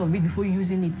consequences of it before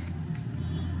using it?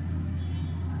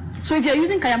 So if you're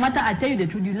using Kanyamata, I tell you the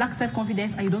truth, you lack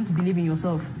self-confidence and you don't believe in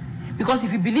yourself. Because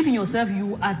if you believe in yourself,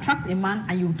 you attract a man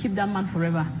and you will keep that man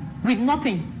forever. With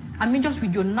nothing. I mean, just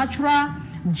with your natural,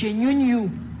 genuine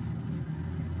you.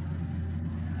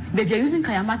 But if you're using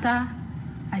Kanyamata,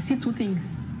 I see two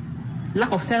things.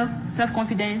 Lack of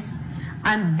self-confidence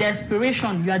and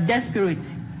desperation. You are desperate.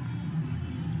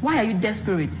 Why are you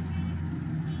desperate?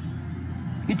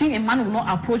 You think a man will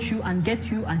not approach you and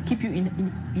get you and keep you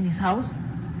in his house?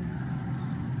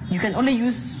 You can only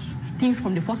use things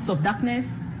from the forces of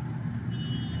darkness.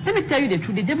 Let me tell you the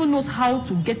truth. The devil knows how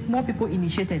to get more people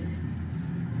initiated.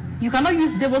 You cannot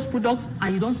use devil's products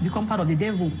and you don't become part of the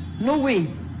devil. No way.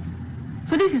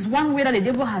 So this is one way that the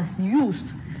devil has used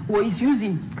or is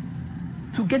using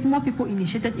to get more people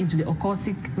initiated into the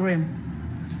occultic realm.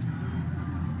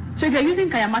 So if you're using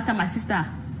Kanyamata, my sister,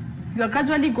 you are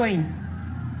gradually going.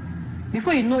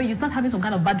 Before you know it, you start having some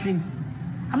kind of bad dreams.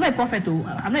 I'm not a prophet,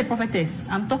 I'm not a prophetess.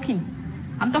 I'm talking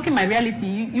my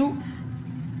reality.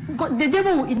 The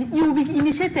devil, you will be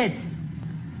initiated.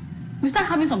 You start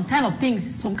having some kind of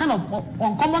things, some kind of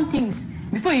uncommon things.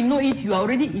 Before you know it, you are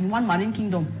already in one marine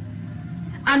kingdom.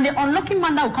 And the unlucky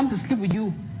man that will come to sleep with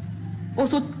you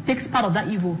also takes part of that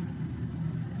evil.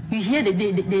 You hear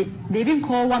they even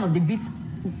call one of the beats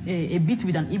a beat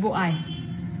with an evil eye.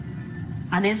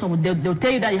 And then they'll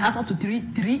tell you that it has up to three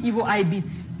evil eye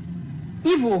beats.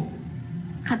 Evil.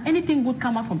 Can anything good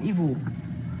come out from evil?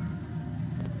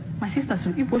 My sisters,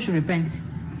 people should repent.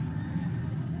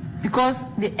 Because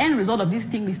the end result of this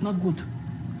thing is not good.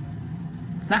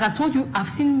 Like I told you, I've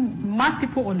seen mad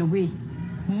people on the way.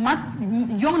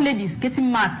 Young ladies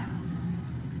getting mad.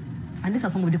 And these are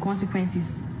some of the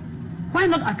consequences. Why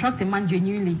not attract a man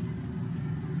genuinely?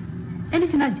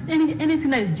 Anything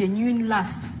that is genuine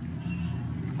lasts.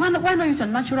 Why not use your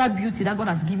natural beauty that God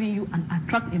has given you and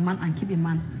attract a man and keep a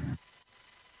man?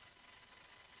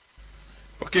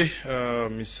 Okay,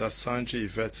 Mr. Sanji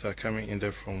Yvette coming in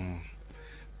there from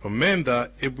Menda.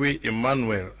 Ebwe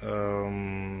Emmanuel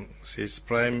says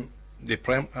the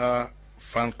Prime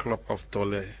fan club of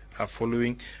Tole are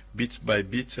following bit by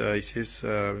bit. He says,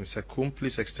 Mr. KUM,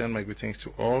 please extend my greetings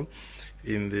to all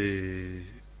in the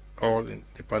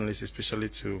panelists, especially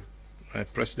to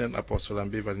President Apostle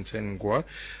Ambe, Valentine, Ngwa.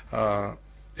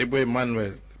 Ebwe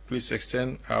Emmanuel, please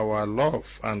extend our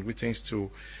love and greetings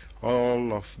to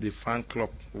all of the fan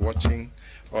club watching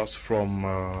us from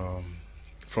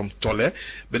Tole.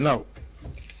 But now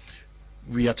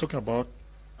we are talking about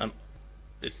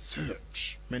a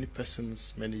search. Many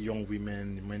persons, many young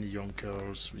women, many young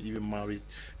girls, even married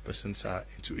persons are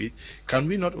into it. Can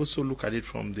we not also look at it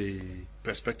from the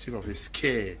perspective of a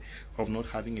scare of not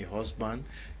having a husband,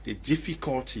 the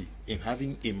difficulty in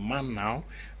having a man now,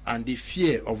 and the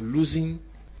fear of losing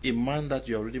a man that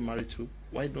you're already married to?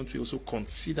 Why don't we also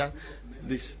consider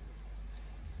this?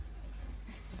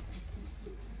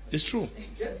 It's true.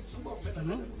 Yes.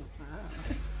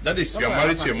 That is, you are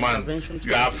married to a man.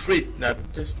 You are afraid that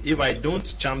if I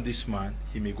don't charm this man,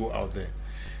 he may go out there.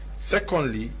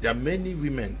 Secondly, there are many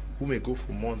women who may go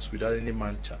for months without any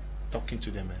man talking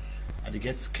to them, and they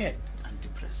get scared and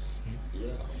depressed. Yeah.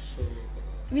 So,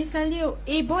 Mr. Leo,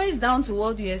 it boils down to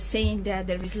what we are saying, that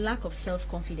there is lack of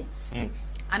self-confidence.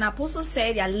 An apostle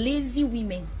said there are lazy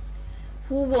women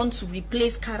who want to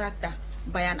replace character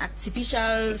by an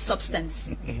artificial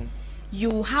substance.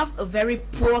 You have a very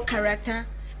poor character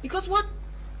because why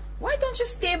don't you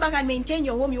stay back and maintain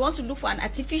your home? You want to look for an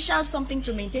artificial something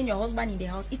to maintain your husband in the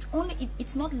house.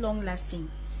 It's not long lasting.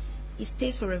 It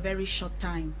stays for a very short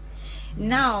time.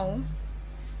 Now,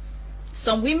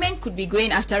 some women could be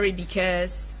going after it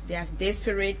because they are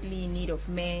desperately in need of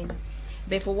men.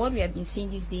 But for what we have been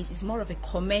seeing these days, it's more of a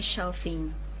commercial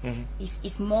thing.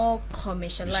 It's more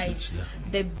commercialized.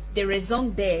 The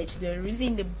raison d'etre, the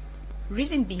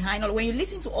reason behind all. When you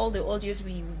listen to all the audios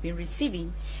we've been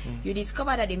receiving, you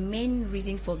discover that the main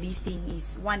reason for this thing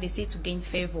is, one, they say to gain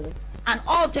favor, and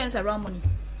all turns around money.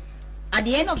 At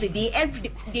the end of the day,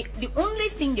 the only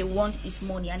thing they want is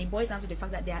money, and it boils down to the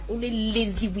fact that they are only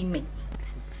lazy women.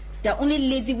 They are only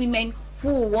lazy women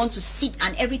who want to sit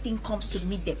and everything comes to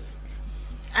meet them.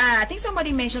 I think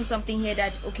somebody mentioned something here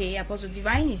that, okay, Apostle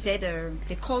Divine, he said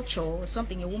the culture or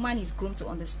something, a woman is grown to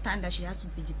understand that she has to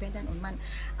be dependent on man.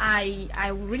 I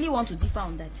really want to differ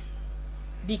on that,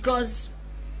 because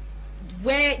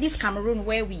where this Cameroon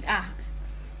where we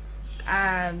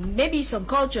are, maybe some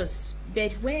cultures,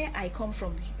 but where I come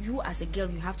from, you as a girl,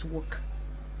 you have to work.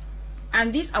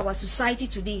 And this our society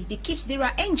today, there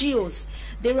are NGOs,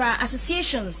 there are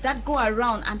associations that go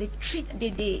around and they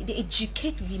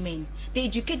educate women. They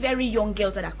educate very young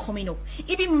girls that are coming up.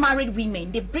 Even married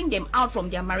women, they bring them out from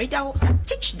their marital house and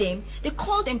teach them. They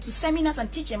call them to seminars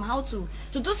and teach them how to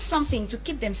do something to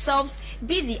keep themselves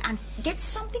busy and get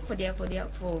something for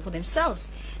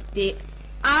themselves. The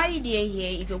idea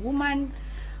here, if a woman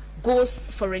goes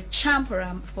for a charm for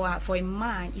a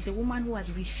man, is a woman who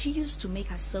has refused to make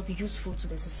herself useful to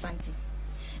the society.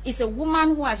 It's a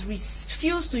woman who has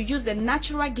refused to use the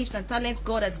natural gifts and talents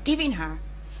God has given her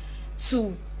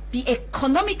to be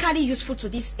economically useful to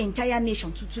this entire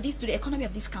nation, to the economy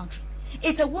of this country.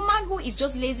 It's a woman who is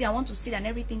just lazy and want to sit and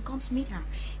everything comes meet her.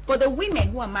 For the women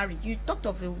who are married, you talked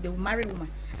of the married woman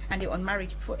and the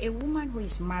unmarried. For a woman who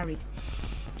is married,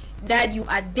 that you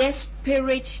are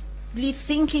desperate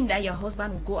thinking that your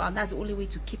husband will go out, that's the only way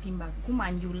to keep him back.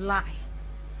 Woman, you lie.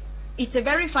 It's a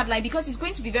very fat lie, because it's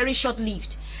going to be very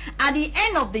short-lived. At the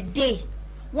end of the day,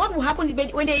 what will happen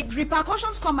when the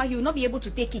repercussions come back, you will not be able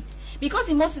to take it. Because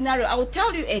in most scenarios, I will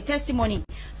tell you a testimony.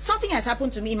 Something has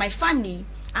happened to me in my family.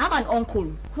 I have an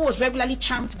uncle who was regularly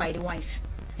charmed by the wife.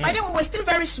 By then we were still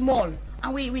very small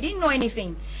and we didn't know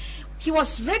anything. He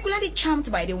was regularly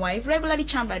charmed by the wife,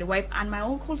 and my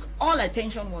uncle's all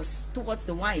attention was towards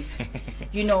the wife,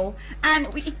 you know. And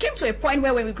it came to a point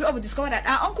where when we grew up, we discovered that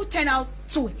our uncle turned out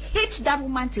to hate that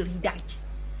woman till he died.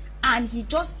 And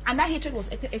that hatred was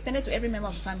extended to every member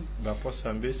of the family. But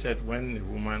Apostle Ambe said when a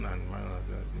woman and man are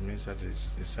that, it means that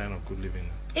it's a sign of good living.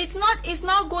 It's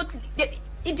not good.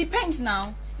 It depends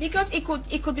now, because it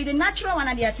could be the natural one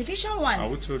and the artificial one. I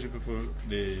would tell you people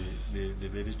the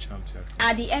lady charmed her.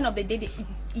 At the end of the day,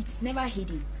 it's never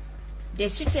hidden. The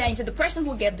street say the person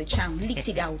who gave the charm leaked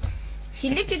it out. He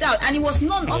leaked it out, and it was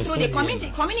known all through the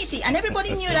community, and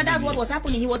everybody knew that that's what was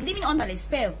happening. He was living under a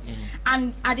spell,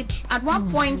 and at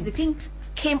one point the thing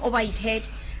came over his head.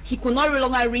 He could no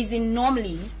longer reason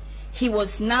normally. He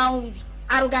was now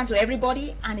arrogant to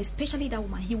everybody, and especially that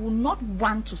woman. He would not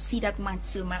want to see that man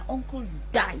till my uncle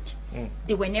died.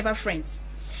 They were never friends.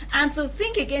 And to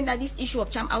think again that this issue of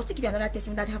charm, I'll still give you another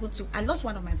testimony that happened to. I lost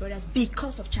one of my brothers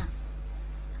because of charm.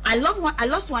 I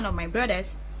lost one of my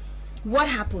brothers. What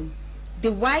happened?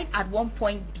 The wife at one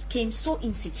point became so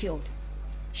insecure.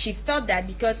 She felt that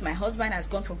because my husband has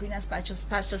gone for greener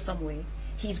pasture somewhere,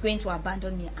 he's going to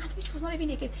abandon me, and which was not even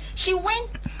the case. She went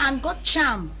and got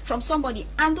charm from somebody,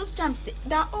 and those charms,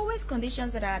 there are always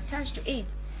conditions that are attached to it.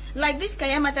 Like this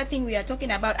Kanyamata thing we are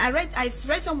talking about. I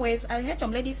read somewhere, I heard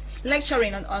some ladies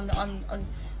lecturing on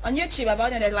YouTube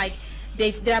about it. Like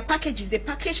there are packages. The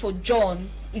package for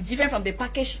John is different from the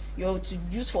package you're to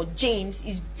use for James.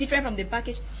 Is different from the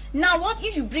package. Now, what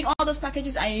if you bring all those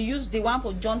packages and you use the one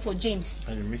for John for James?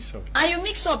 And you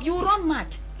mix up. You run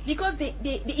mad, because the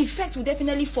effect will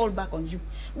definitely fall back on you.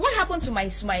 What happened to my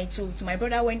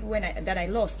brother that I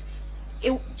lost?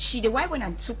 The wife went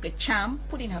and took a charm,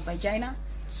 put in her vagina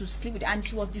to sleep with, and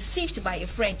she was deceived by a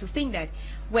friend to think that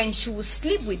when she would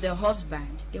sleep with the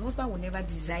husband will never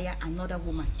desire another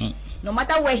woman. No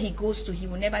matter where he goes to, he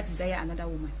will never desire another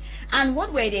woman. And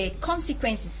what were the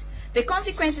consequences? The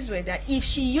consequences were that if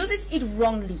she uses it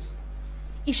wrongly,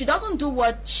 if she doesn't do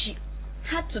what she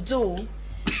had to do,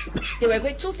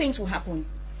 two things will happen.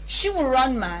 She will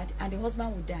run mad and the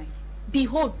husband will die.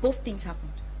 Behold, both things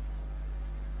happened.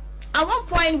 At one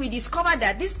point, we discovered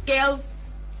that this girl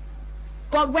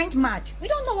went mad. We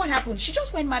don't know what happened. She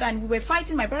just went mad and we were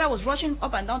fighting. My brother was rushing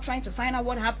up and down trying to find out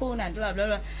what happened and blah, blah,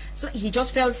 blah. So he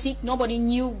just fell sick. Nobody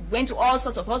knew. Went to all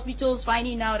sorts of hospitals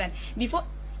finding out. And before,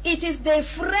 it is the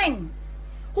friend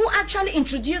who actually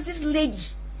introduced this lady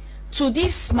to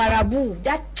this marabout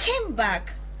that came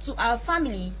back to our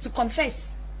family to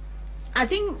confess. I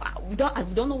think we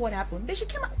don't know what happened, but she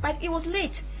came out, but it was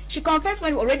late. She confessed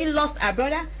when we already lost our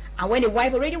brother and when the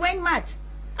wife already went mad.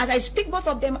 As I speak, both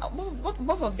of them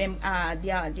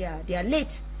they are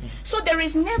late. So there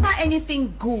is never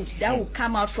anything good that will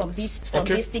come out from this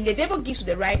this thing. The devil gives with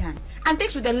the right hand and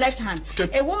takes with the left hand.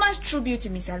 A woman's true beauty,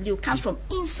 Mr. Leo, comes from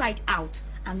inside out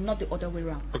and not the other way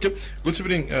around. Okay. Good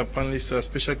evening, panelists.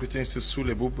 Special greetings to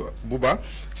Sule, Buba.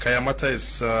 Kanyamata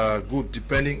is good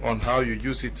depending on how you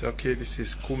use it. Okay, this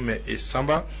is KUNEH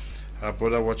Samba, a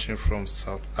brother watching from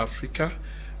South Africa.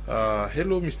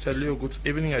 Hello, Mr. Leo. Good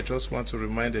evening. I just want to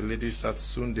remind the ladies that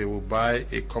soon they will buy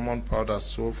a common powder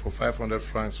sold for 500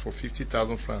 francs for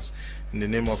 50,000 francs in the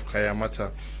name of Kanyamata.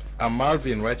 I'm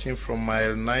Marvin, writing from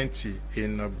mile 90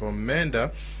 in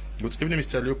Bomenda. Good evening,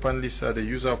 Mr. Leo. Panelists, the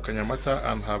user of Kanyamata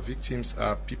and her victims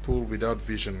are people without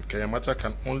vision. Kanyamata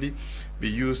can only be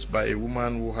used by a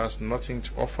woman who has nothing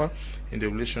to offer in the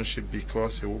relationship,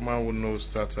 because a woman who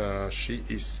knows that she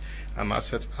is an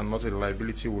asset and not a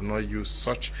liability will not use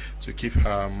such to keep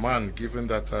her man, given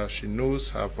that she knows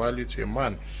her value to a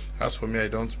man. As for me, I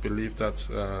don't believe that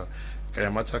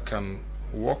Kanyamata can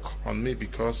work on me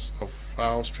because of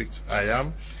how strict I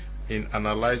am in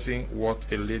analyzing what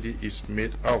a lady is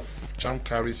made of. Charm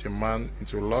carries a man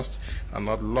into lust and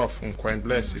not love. Ngwa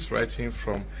Bless is writing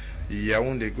from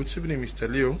Yaoundé. Good evening, Mr.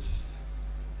 Leo.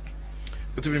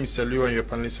 Good evening, Mr. Leo and your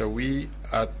panelists. Are we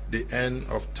at the end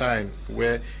of time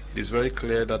where it is very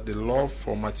clear that the love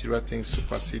for material things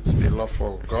supersedes the love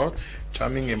for God?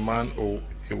 Charming a man or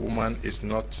a woman is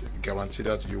not guaranteed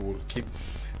that you will keep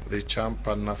the charm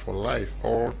partner for life.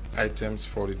 All items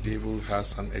for the devil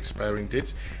has an expiring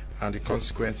date, and the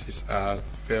consequences are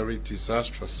very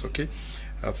disastrous. Okay,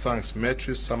 thanks.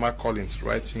 Matthew Summer Collins,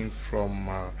 writing from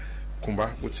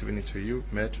Kumba. Good evening to you,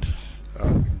 Matthew.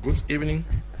 Good evening.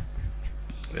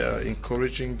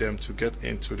 Encouraging them to get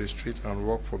into the street and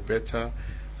work for better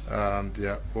and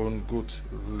their own good.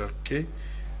 Okay,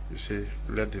 you say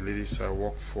let the ladies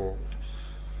work for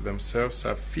themselves.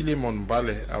 Philemon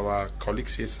Bale, our colleague,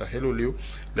 says, hello Leo,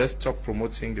 let's stop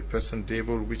promoting the person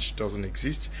devil which doesn't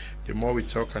exist. The more we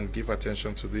talk and give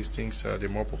attention to these things, the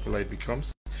more popular it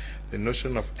becomes. The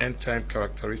notion of end time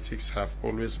characteristics have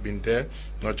always been there,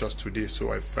 not just today.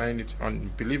 So I find it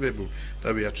unbelievable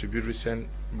that we attribute recent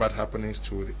bad happenings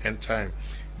to the end time.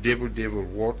 Devil, devil,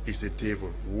 what is the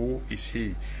devil? Who is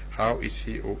he? How is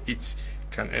he or it?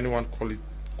 Can anyone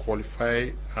qualify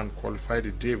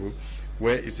the devil?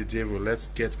 Where is the devil? Let's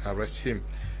arrest him.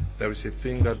 There is a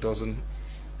thing that doesn't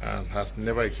and has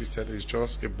never existed. It's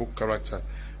just a book character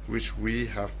which we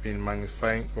have been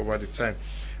magnifying over the time.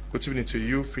 Good evening to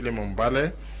you, Philemon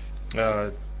Bale.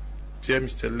 Dear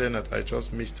Mr. Leonard, I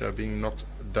just missed being knocked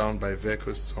down by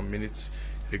vehicles some minutes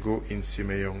ago in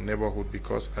Simeyong neighborhood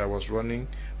because I was running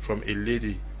from a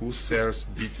lady who sells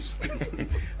beets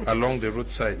along the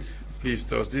roadside. Please,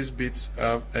 does this beats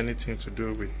have anything to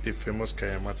do with the famous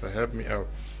Kanyamata? Help me out.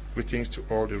 Greetings to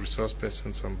all the resource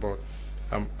persons on board.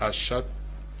 I'm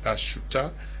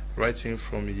Ashuta, writing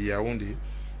from Yaoundé.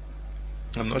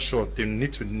 I'm not sure. They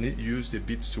need to use the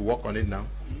beats to work on it now.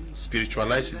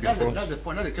 Spiritualize it before. That's the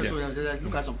point. That's the case.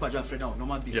 Look at some part of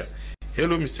normal beats. Yeah.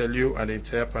 Hello, Mr. Leo and the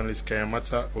entire panelists.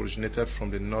 Kanyamata originated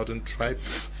from the northern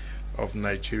tribes of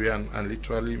Nigeria and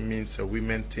literally means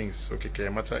women things. Okay,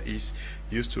 Kanyamata is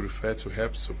used to refer to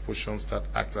herbs or potions that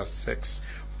act as sex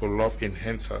or love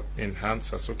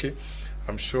enhancers. Okay,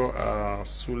 I'm sure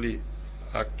Sule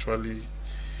actually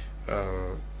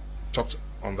talked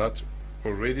on that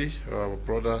already. Our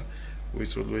brother who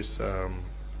is always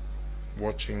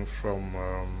watching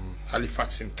from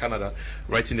Halifax in Canada,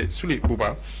 writing it. Sule,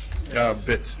 Buba,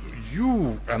 but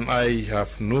you and I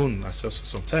have known ourselves for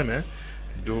some time, eh?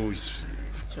 Though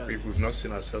we've not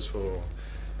seen ourselves for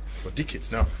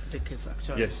decades now. Decades,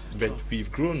 actually. Yes, but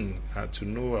we've grown to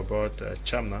know about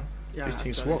charm now. Yeah, these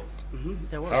things work.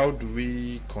 How do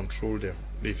we control them?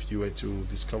 If you were to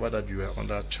discover that you were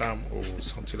under charm or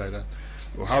something like that,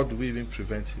 or how do we even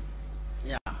prevent it?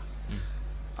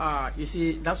 Yeah. You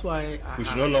see, that's why we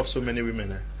should not love so many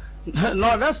women.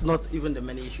 No, that's not even the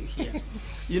main issue here.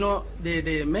 You know,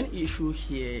 the main issue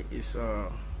here is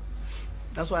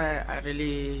that's why I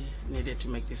really needed to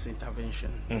make this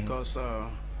intervention, because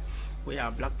we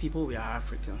are black people, we are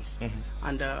Africans,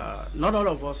 and not all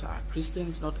of us are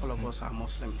Christians, not all of us are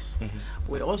Muslims.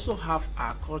 We also have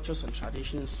our cultures and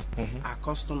traditions, our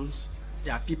customs.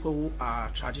 There are people who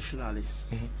are traditionalists,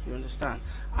 you understand?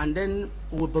 And then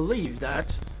we believe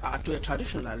that to a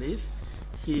traditionalist,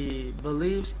 he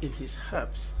believes in his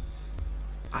herbs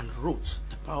and roots,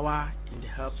 the power in the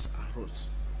herbs and roots.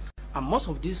 And most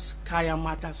of these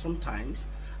Kanyamata sometimes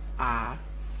are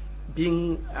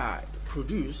being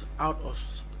produced out of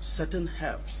certain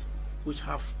herbs which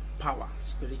have power,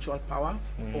 spiritual power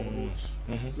or roots.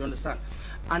 You understand?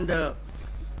 And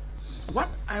what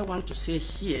I want to say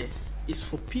here is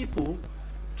for people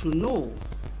to know,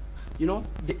 you know,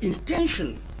 the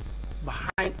intention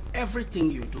behind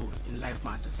everything you do in life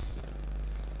matters.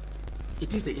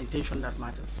 It is the intention that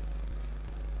matters.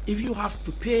 If you have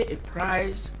to pay a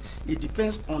price, it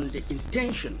depends on the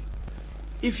intention.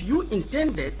 If you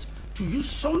intended to use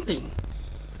something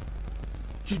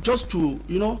to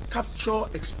you know, capture,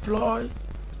 exploit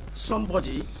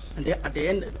somebody, and then at the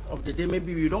end of the day,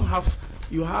 maybe you don't have,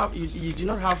 you do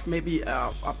not have maybe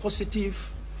a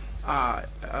positive.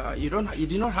 You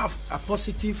did not have a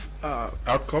positive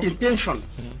outcome, intention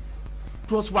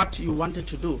towards what you wanted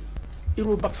to do. It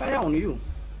will backfire on you.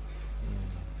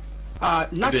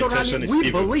 Naturally,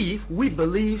 we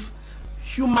believe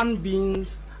human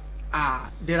beings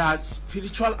there are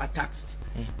spiritual attacks.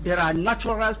 There are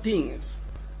natural things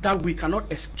that we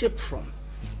cannot escape from.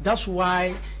 That's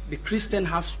why the Christian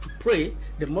has to pray,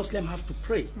 the Muslim have to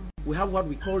pray. We have what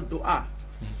we call dua.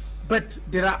 But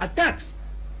there are attacks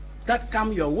that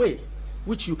come your way,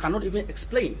 which you cannot even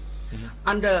explain.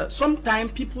 And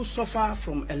sometimes people suffer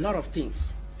from a lot of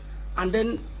things. And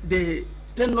then they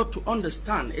tend not to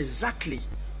understand exactly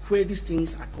where these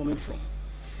things are coming from.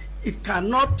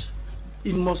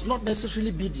 It must not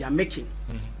necessarily be their making,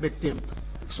 but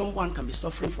someone can be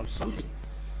suffering from something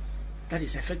that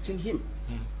is affecting him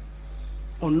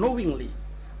unknowingly.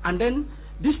 And then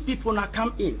these people now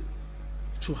come in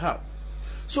to help.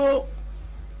 So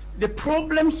the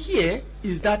problem here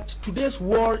is that today's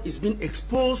world is being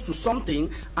exposed to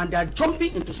something and they are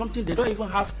jumping into something they don't even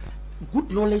have good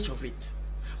knowledge of it.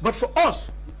 But for us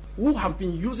who have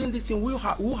been using this thing,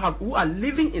 who are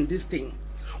living in this thing,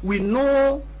 we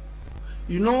know,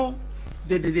 you know,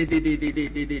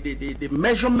 the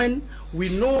measurement, we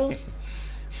know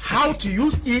how to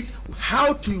use it,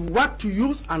 what to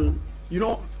use, and you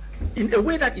know, in a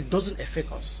way that it doesn't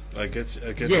affect us. I get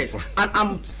yes,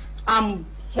 and I'm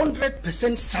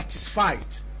 100% satisfied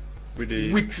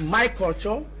with my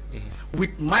culture,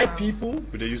 with my people,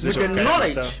 with the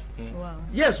knowledge.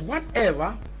 Yes,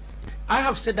 whatever. I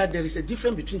have said that there is a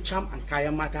difference between charm and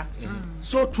Kanyamata.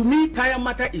 So to me,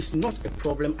 Kanyamata is not a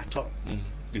problem at all.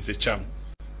 It's a charm.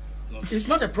 It's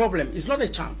not a problem. It's not a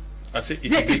charm. I say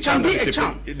yes, it can be a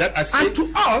charm. And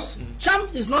to us, charm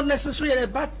is not necessarily a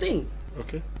bad thing.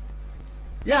 Okay.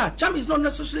 Yeah, charm is not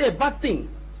necessarily a bad thing.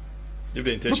 If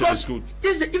the intention is good.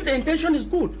 If the intention is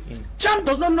good. Charm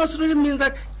does not necessarily mean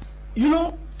that, you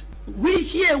know,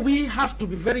 we have to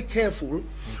be very careful.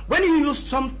 When you use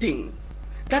something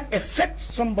that affects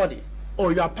somebody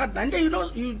or your partner, and then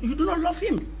you do not love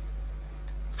him.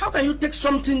 How can you take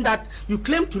something that you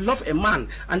claim to love a man,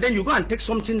 and then you go and take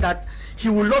something that he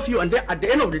will love you, and then at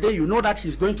the end of the day you know that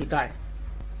he's going to die,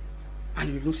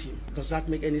 and you lose him? Does that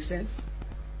make any sense?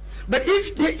 But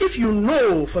if you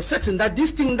know for certain that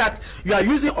this thing that you are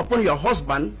using upon your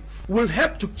husband will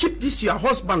help to keep this your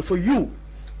husband for you,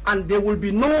 and there will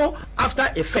be no after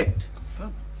effect,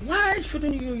 why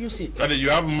shouldn't you use it? And you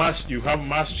have mastery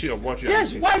of what you are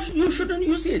using. Yes, why you shouldn't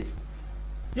use it?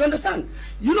 You understand?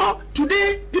 You know,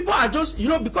 today people are just, you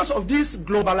know, because of this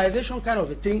globalization kind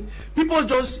of a thing, people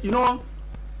just, you know,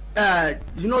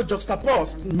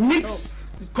 juxtapose, mix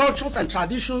cultures and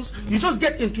traditions. You just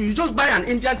you just buy an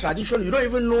Indian tradition, you don't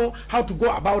even know how to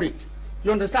go about it.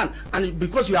 You understand? And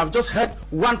because you have just heard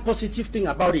one positive thing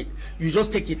about it, you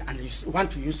just take it and you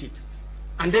want to use it.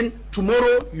 And then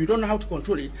tomorrow you don't know how to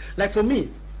control it. Like for me,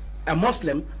 a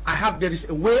Muslim, there is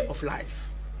a way of life.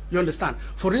 You understand?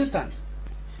 For instance,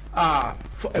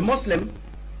 for a Muslim,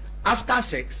 after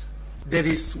sex, there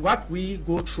is what we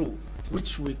go through,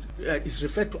 which is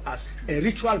referred to as a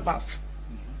ritual bath,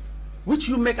 which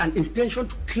you make an intention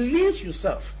to cleanse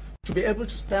yourself to be able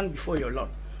to stand before your Lord.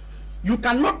 You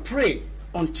cannot pray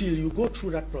until you go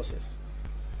through that process.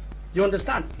 You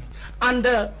understand? And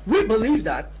we believe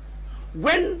that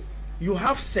when you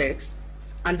have sex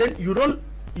and then you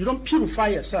don't purify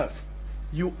yourself,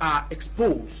 you are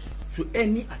exposed to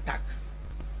any attack.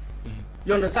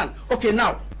 You understand? Okay,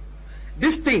 now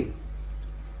this thing,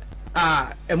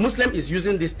 a Muslim is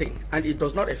using this thing and it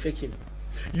does not affect him.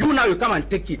 You now, you come and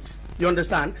take it. You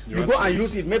understand? You go and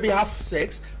use it, maybe have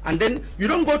sex, and then you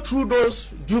don't go through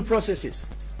those due processes.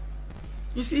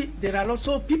 You see, there are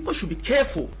also people should be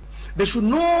careful. They should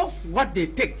know what they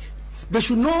take. They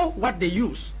should know what they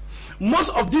use. Most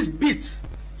of these beads,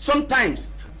 sometimes,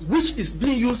 which is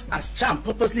being used as charm,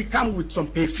 purposely come with some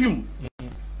perfume.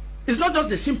 It's not just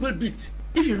the simple bead.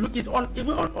 If you look it on,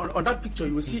 even on that picture,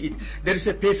 you will see it. There is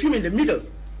a perfume in the middle.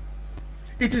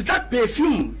 It is that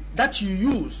perfume that you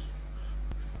use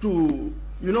to,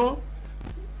 you know,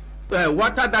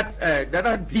 water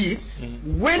that bead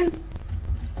when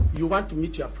you want to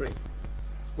meet your prey,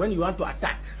 when you want to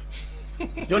attack.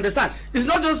 You understand? It's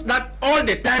not just that all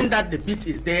the time that the bead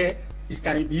is there, it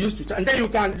can be used to charm. And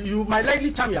then you might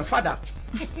likely charm your father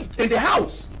in the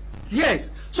house.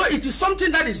 Yes. So it is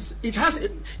something that it has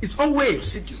its own way.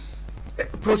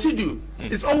 Procedure.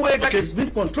 Its own way that is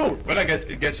being controlled. When I get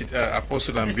it,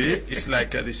 Apostle Ambe, it's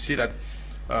like they see that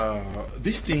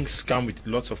these things come with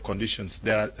lots of conditions.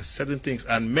 There are certain things,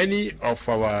 and many of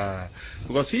our,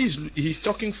 because he's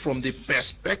talking from the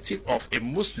perspective of a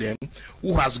Muslim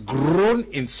who has grown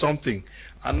in something,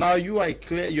 and now you're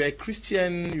a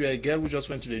Christian, you're a girl who just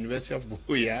went to the University of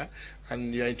Buba,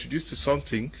 and you are introduced to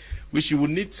something which you would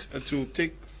need to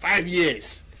take 5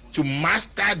 years to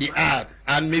master the art,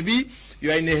 and maybe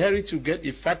you are in a hurry to get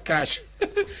a fat cash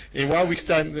in 1 week's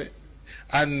time.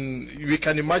 And we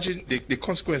can imagine the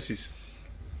consequences.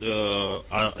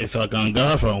 If I can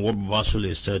gather from what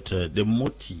Sule said, the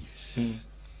motive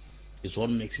is what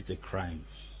makes it a crime.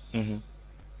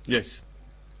 Yes.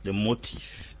 The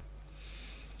motive.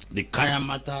 The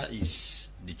Kanyamata is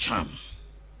the charm.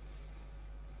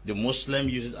 The Muslim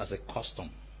uses it as a custom,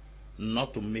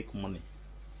 not to make money.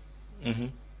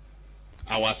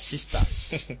 Our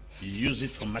sisters use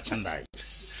it for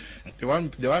merchandise. The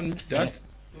one.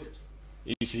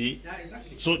 You see? Yeah,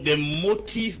 exactly. So the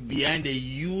motive behind the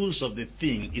use of the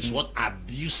thing is what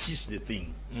abuses the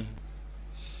thing.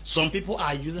 Some people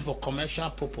are using it for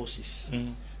commercial purposes.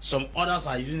 Some others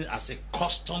are using it as a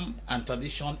custom and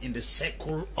tradition in the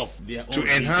circle of their own to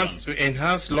enhance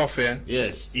lawfare.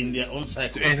 Yes, in their own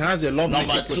cycle. To enhance the lawmaking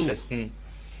process. Number 2,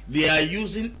 they are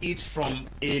using it from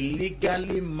a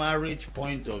legally marriage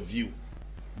point of view.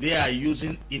 They are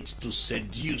using it to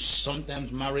seduce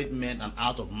sometimes married men and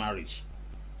out of marriage,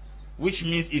 which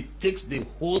means it takes the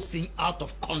whole thing out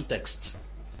of context.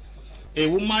 A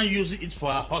woman uses it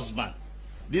for her husband.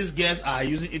 These girls are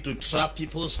using it to trap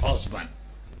people's husband.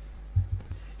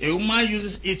 A woman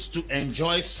uses it to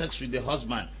enjoy sex with the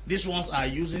husband. These ones are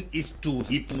using it to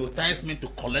hypnotize men to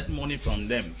collect money from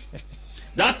them.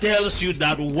 That tells you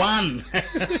that one,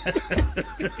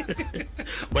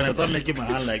 when I start making my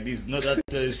hand like this, not that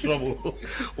there is trouble.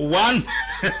 One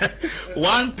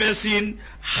person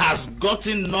has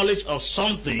gotten knowledge of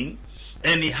something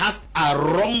and he has a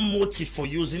wrong motive for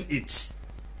using it.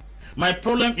 My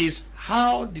problem is,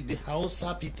 how did the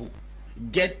Hausa people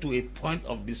get to a point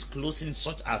of disclosing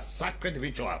such a sacred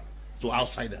ritual to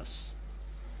outsiders?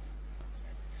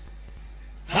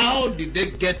 How did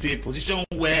they get to a position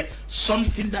where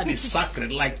something that is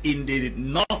sacred, like in the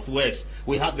northwest,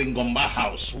 we have the Ngomba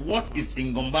house. What is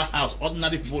in Ngomba house?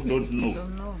 Ordinary people don't know.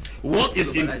 What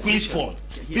is in Quifon?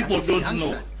 People don't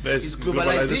know. It's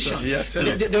globalization. Yes,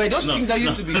 there were those things that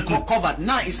used to be covered.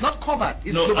 Now it's not covered.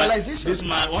 It's globalization. This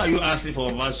man, why are you asking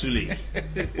for Sule?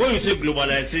 When you say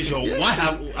globalization, why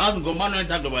have Ngomba not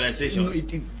entered globalization? No,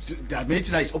 there are many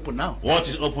things that is open now. What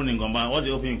is open in Ngomba? What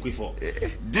is open in Quifon?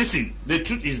 Listen, the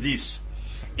truth is this: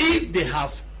 if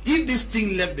this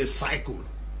thing left the cycle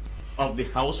of the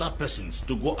Hausa persons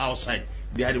to go outside,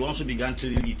 they are the ones who began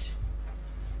trading it.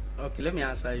 Okay, let me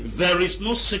answer you. There is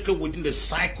no secret within the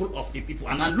cycle of the people.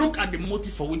 And I look at the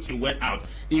motive for which he went out.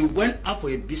 He went out for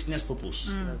a business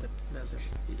purpose. That's the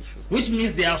issue. Which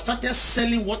means they have started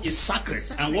selling what is sacred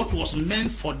and what was meant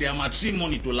for their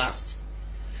matrimony to last.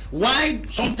 Why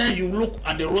sometimes you look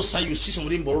at the roadside, you see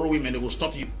somebody borrow women, they will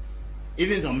stop you.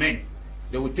 Even the men,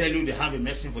 they will tell you they have a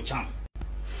medicine for charm.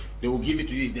 They will give it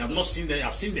to you. They have not seen them.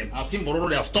 I've seen them. I've seen borrow,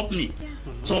 they have stopped me.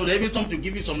 So they even come to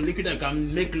give you some liquid that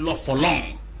can make love for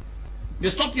long. They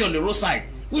stop you on the roadside,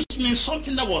 which means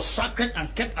something that was sacred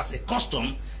and kept as a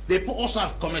custom, they also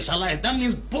have commercialized. That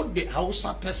means both the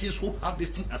Hausa persons who have this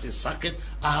thing as a sacred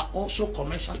are also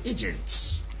commercial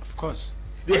agents. Of course.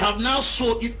 They have now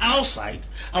sold it outside.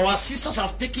 Our sisters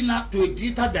have taken that to a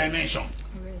digital dimension,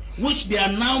 which they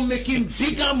are now making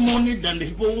bigger money than the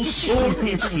people who sold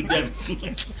it to them.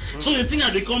 So the thing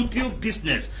has become pure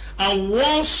business. And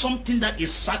once something that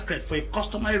is sacred for a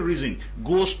customary reason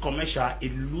goes commercial,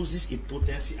 it loses its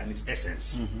potency and its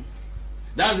essence.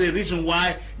 That's the reason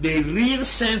why the real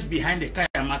sense behind the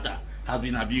Kanyamata has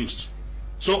been abused.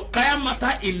 So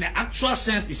Kanyamata in the actual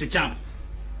sense is a charm.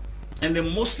 And the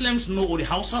Muslims know, or the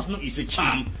Hausas know, it's a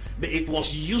charm, but it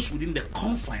was used within the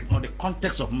confine or the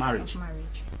context of marriage.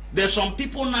 There's some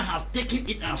people now have taken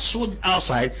it and sold it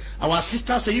outside. Our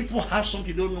sisters say, you people have something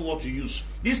you don't know what to use.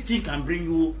 This thing can bring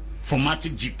you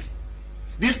formatic jeep.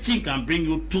 This thing can bring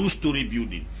you 2-story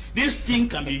building. This thing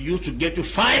can be used to get you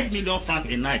 5 million francs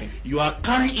a night. You are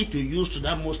carrying it to use to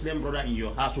that Muslim brother in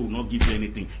your house who will not give you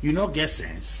anything. You not get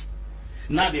sense.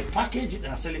 Now they package it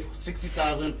and sell it for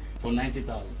 60,000 for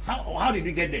 90,000. How did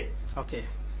we get there? Okay.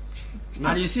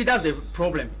 And you see, that's the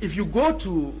problem. If you go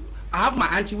to, I have my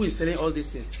auntie who is selling all these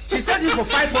things. She sells it for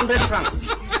 500 francs.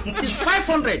 It's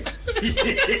 500.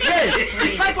 Yes,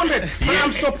 it's 500. But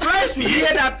I'm surprised to hear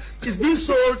that it's being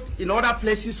sold in other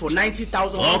places for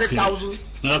 90,000, 100,000.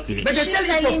 Okay. But they sell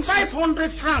it for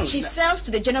 500 francs. She sells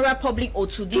to the general public or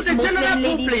to these the Muslim general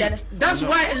ladies. public. That's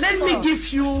why,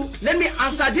 let me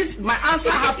answer this. My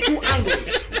answer have 2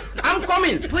 angles. I'm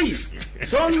coming, please.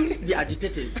 Don't be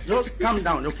agitated. Just calm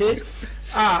down, okay?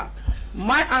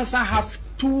 My answer have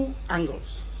 2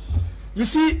 angles. You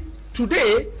see,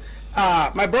 today,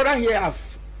 my brother here have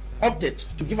opted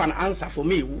to give an answer for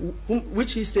me,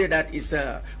 which he said that is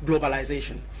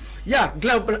globalization. Yeah,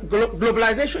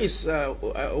 globalization is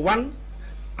one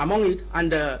among it,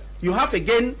 and you have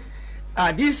again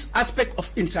this aspect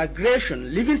of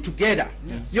integration, living together.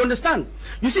 Yes. You understand?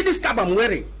 You see this cap I'm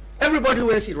wearing, everybody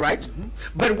wears it, right?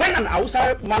 But when an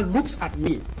outside man looks at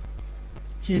me,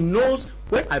 he knows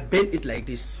when I bend it like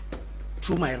this,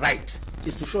 through my right,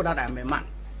 is to show that I'm a man.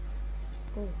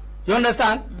 You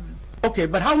understand? Okay,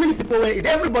 but how many people wear it?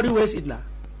 Everybody wears it now.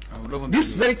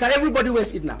 This very car, everybody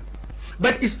wears it now.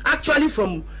 But it's actually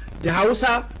from the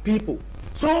Hausa people.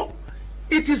 So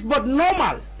it is but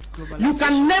normal. You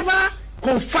can never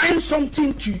confine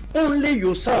something to only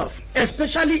yourself,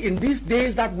 especially in these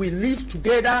days that we live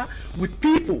together with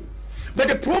people. But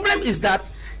the problem is that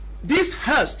this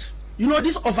haste, you know,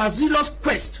 this overzealous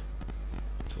quest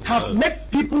have made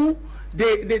people,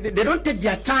 they don't take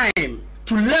their time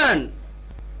to learn,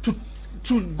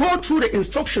 to go through the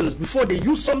instructions before they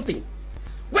use something.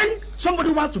 When somebody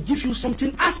wants to give you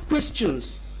something, ask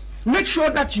questions. Make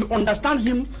sure that you understand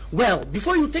him well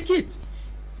before you take it.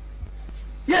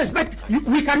 Yes, but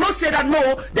we cannot say that,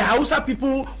 no, the Hausa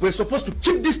people were supposed to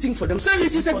keep this thing for themselves.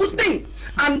 It is a good thing.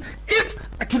 And if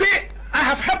today I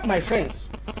have helped my friends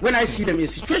when I see them in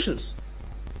situations,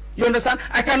 you understand,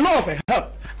 I can know of a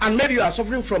help. And maybe you are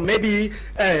suffering from maybe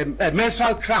a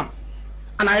menstrual cramp.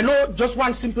 And I know just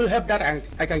one simple help that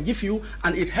I can give you,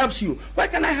 and it helps you. Why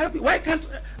can I help you? Why can't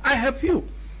I help you?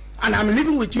 And I'm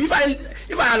living with you. If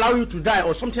I allow you to die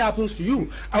or something happens to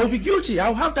you, I will be guilty. I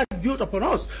will have that guilt upon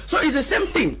us. So it's the same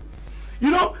thing.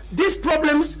 You know, these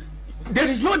problems, there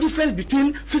is no difference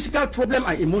between physical problem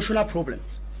and emotional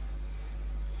problems.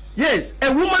 Yes,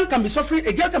 a woman can be suffering,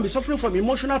 a girl can be suffering from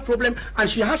emotional problem, and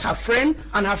she has her friend,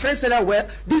 and her friend said that, well,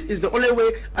 this is the only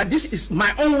way, this is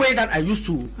my own way that I used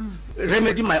to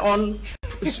remedy my own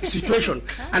situation.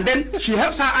 And then she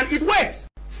helps her, and it works.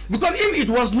 Because if it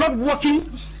was not working,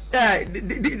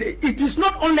 it is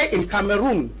not only in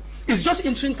Cameroon, it's just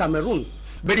entering Cameroon.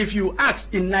 But if you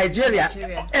ask in Nigeria,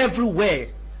 everywhere,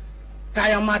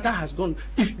 Kanyamata has gone.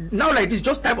 If now like this,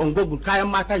 just type on Google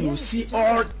Kanyamata, you will see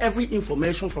every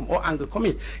information from all angles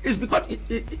coming. It's because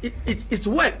it's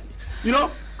work, you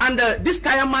know. And this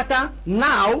Kanyamata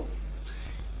now,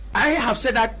 I have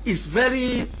said that is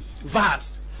very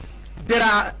vast. There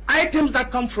are items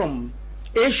that come from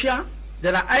Asia.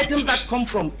 There are items that come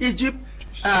from Egypt,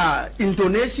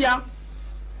 Indonesia,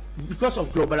 because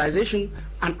of globalization,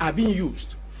 and are being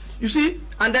used. You see,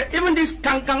 and even this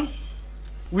kankan.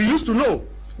 We used to know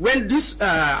when this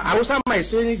Hausa man is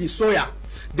selling his soya,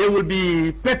 there will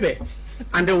be pepper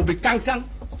and there will be kankan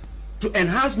to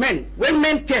enhance men. When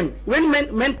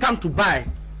men come to buy,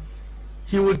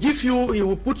 he will give you, he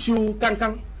will put you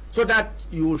kankan so that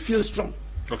you will feel strong.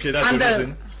 Okay, that's the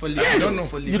reason. Yes,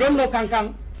 you don't know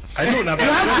kankan. I know now.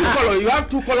 You have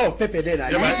two colors of pepper there.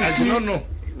 Yeah, but I do not know.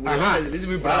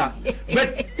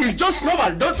 But it's just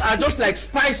normal. Those are just like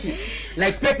spices,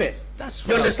 like pepper. That's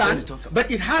you understand? But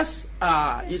it has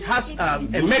a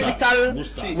medical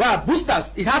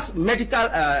boosters. It has medical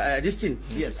this thing.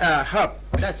 Yes. Herb.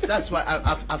 That's why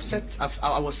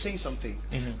I was saying something,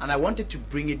 and I wanted to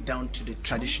bring it down to the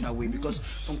traditional way, because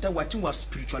sometimes we have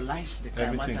spiritualized the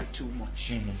Kanyamata too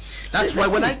much. That's why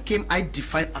when I came, I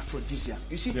defined aphrodisiac.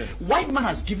 You see, white man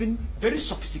has given very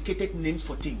sophisticated names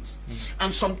for things,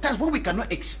 and sometimes when we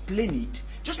cannot explain it,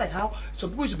 just like how some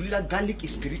people used to believe that garlic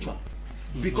is spiritual,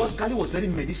 because garlic was very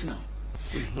medicinal.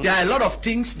 There are a lot of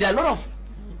things, there are a lot of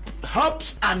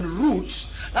herbs and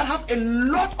roots that have a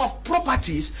lot of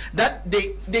properties that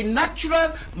the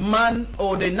natural man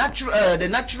or the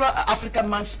natural African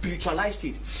man spiritualized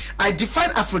it. I define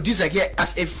aphrodisiac here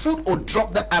as a food or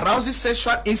drug that arouses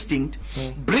sexual instinct,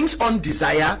 brings on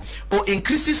desire, or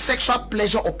increases sexual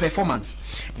pleasure or performance.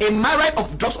 A myriad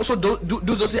of drugs also do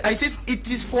those things. I says it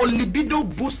is for libido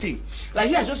boosting. Like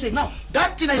here I just said, now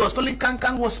that thing that you was calling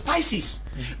kankan was spices,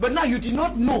 but now you did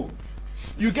not know.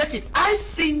 You get it? I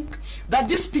think that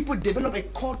these people develop a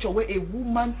culture where a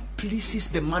woman pleases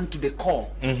the man to the core,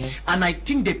 and I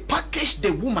think they package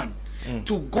the woman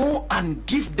to go and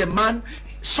give the man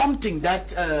something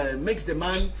that makes the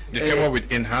man. They came up with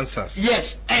enhancers.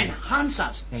 Yes,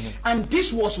 enhancers, and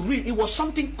this was real. It was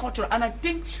something cultural, and I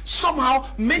think somehow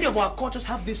many of our cultures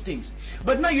have these things.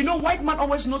 But now you know, white man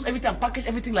always knows everything and package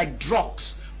everything like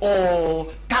drugs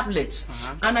or tablets,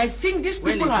 and I think these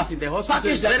people have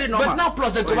packaged that. But now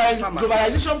plus the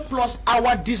globalization plus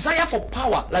our desire for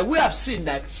power, like we have seen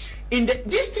that in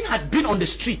this thing had been on the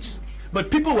streets, but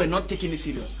people were not taking it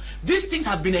serious. These things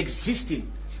have been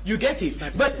existing. You get it?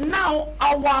 But now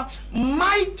our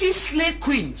mighty slave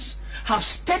queens have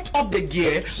stepped up the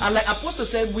gear, and like Apostle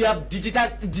said, we have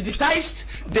digitized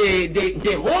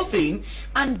the whole thing,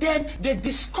 and then they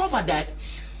discover that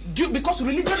because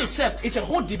religion itself, it's a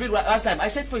whole debate. Last time I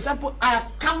said, for example, I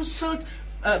have counseled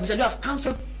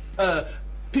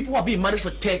people who have been married for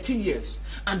 13 years,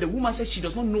 and the woman says she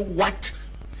does not know what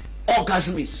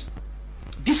orgasm is.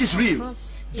 This is real.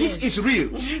 This is real.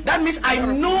 That means I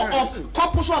know of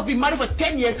couples who have been married for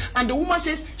 10 years, and the woman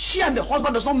says she and the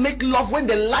husband does not make love when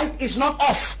the light is not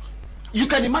off. You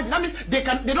can imagine. That means they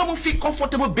don't even feel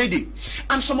comfortable bathing.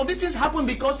 And some of these things happen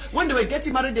because when they were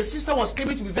getting married, the sister was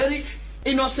claiming to be very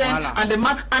innocent, and the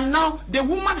man, and now the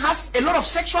woman has a lot of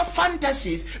sexual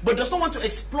fantasies but does not want to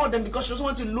explore them because she doesn't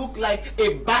want to look like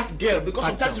a bad girl, because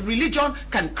sometimes religion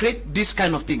can create these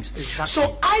kind of things.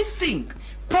 So I think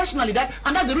personally that,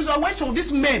 and that's the reason why some of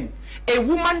these men, a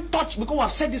woman touched, because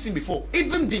I've said this in before,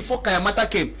 even before Kanyamata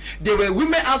came, there were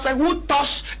women outside who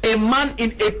touched a man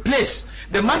in a place.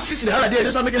 The man sits in the holiday,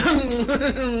 just making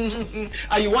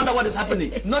and you wonder what is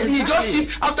happening. Not he just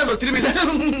sits after some 3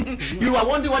 minutes. You are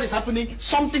wondering what is happening.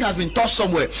 Something has been touched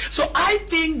somewhere. So I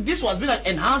think this was being an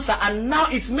enhancer, and now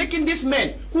it's making these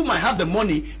men who might have the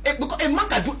money, because a man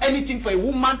can do anything for a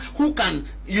woman who can,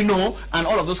 you know, and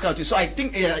all of those kind of things. So I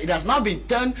think it has now been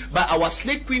turned by our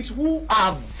slave queens who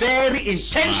are very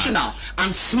intentional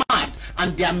and smart,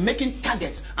 and they are making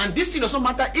targets. And this thing does not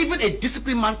matter. Even a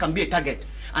disciplined man can be a target.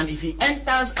 And if he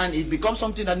enters and it becomes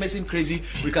something that makes him crazy,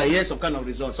 we can hear some kind of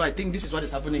result. So I think this is what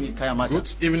is happening in Kanyamata.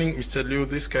 Good evening, Mr. Leo.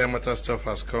 This Kanyamata stuff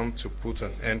has come to put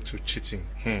an end to cheating.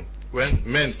 When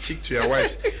men stick to your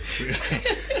wives,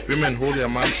 women hold their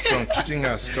man strong. Cheating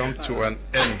has come to an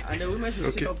end. And the women should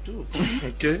sit up too.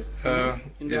 Okay.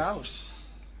 In the house.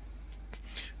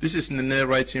 This is Nene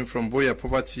writing from Boya.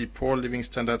 Poverty, poor living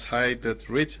standards, high debt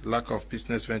rate, lack of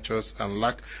business ventures, and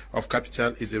lack of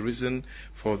capital is a reason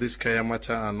for this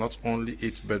Kanyamata, and not only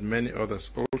it, but many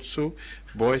others. Also,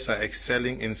 boys are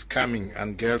excelling in scamming,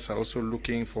 and girls are also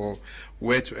looking for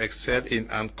where to excel in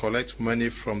and collect money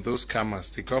from those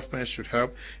scammers. The government should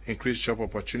help increase job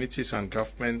opportunities, and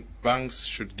government banks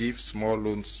should give small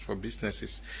loans for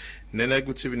businesses. Nene,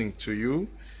 good evening to you.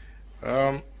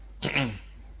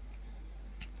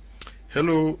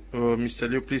 Hello, Mr.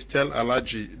 Leo, please tell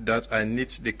Alaji that I need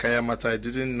the Kanyamata. I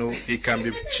didn't know it can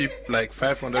be cheap, like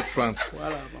 500 francs.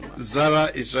 Zara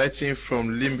is writing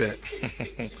from Limbe.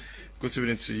 Good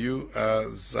evening to you,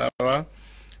 Zara.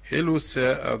 Hello,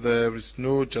 sir. There is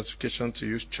no justification to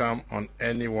use charm on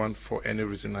anyone for any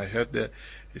reason. I heard there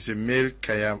is a male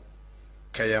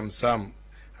Kayamsam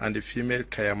and a female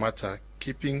Kanyamata.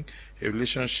 Keeping a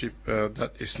relationship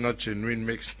that is not genuine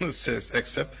makes no sense,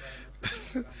 except...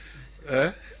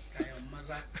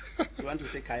 Kayamaza. You want to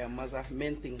say Kayamaza,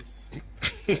 men things.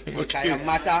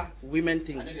 Kayamata, women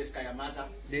things. And this is Kayamaza.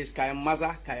 There's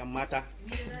Kayamaza, Kayamata.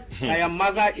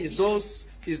 Kayamaza is those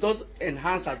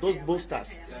enhancers, those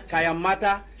boosters.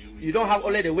 Kayamata, you don't have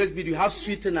only the waist bead, you have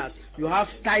sweeteners, you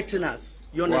have tighteners.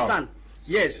 You understand?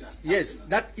 Yes,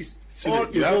 that is all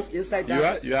involved inside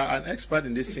that. You are an expert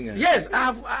in this thing. Yes,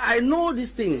 I know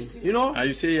this thing, you know. And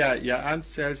you say your aunt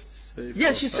sells...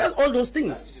 yes, she sells all those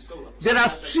things. There are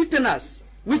sweeteners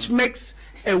which makes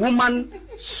a woman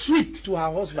sweet to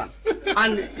her husband.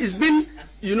 And it's been,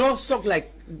 you know, sort of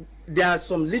like, there are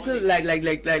some little, like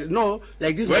these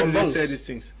bonbons. When they sell these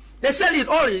things? They sell it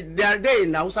all. They are there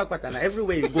in Hausa Kwatana.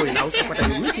 Everywhere you go in Hausa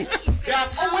Kwatana, you meet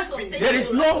it. There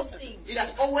is no... It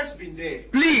has always been there.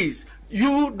 Please,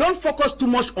 you don't focus too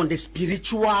much on the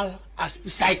spiritual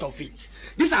side of it.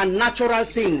 These are natural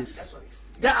things.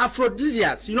 They're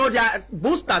aphrodisiacs. You know, they are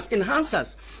boosters,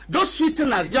 enhancers. Those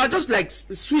sweeteners, they are just like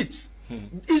sweets.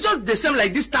 It's just the same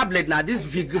like this tablet now, this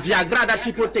Viagra that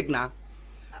people take now.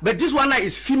 But this one now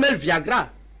is female Viagra.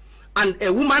 And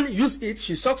a woman use it,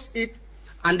 she sucks it,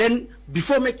 and then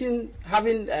before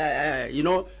having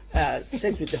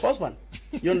sex with the husband.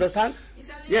 You understand?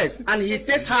 Yes, and he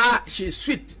tells her she's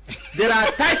sweet. There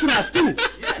are tighteners too.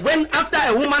 When after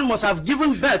a woman must have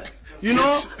given birth, you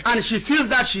know, and she feels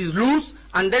that she's loose,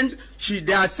 and then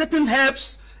there are certain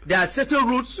herbs, there are certain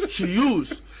roots she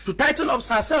uses to tighten up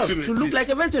herself, Sule, to look like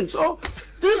a virgin. So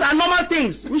these are normal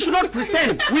things. We should not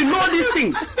pretend. We know these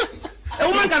things. A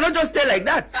woman cannot just stay like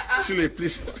that. Sule,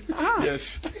 please.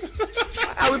 Yes.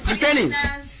 Are we pretending?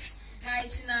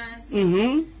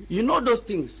 Tighteners. You know those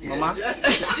things, Mama.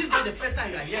 This is not the first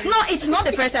time you are hearing. No, it's not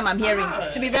the first time I'm hearing.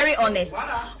 To be very honest,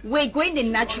 we're going the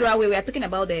natural way. We are talking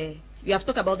about you have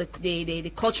talked about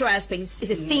the cultural aspect. It's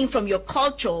a thing from your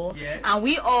culture, and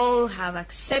we all have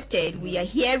accepted. We are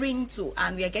hearing to,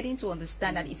 and we are getting to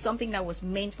understand that it's something that was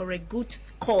meant for a good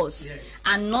cause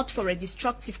and not for a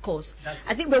destructive cause.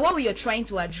 I think, but what we are trying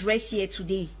to address here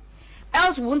today,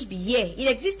 else we won't be here. It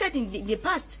existed in the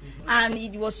past and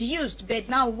it was used, but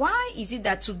now why is it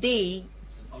that today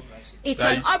it's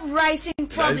an uprising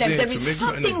problem? There is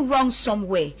something wrong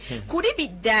somewhere. Could it be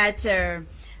that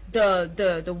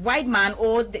the white man,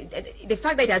 or the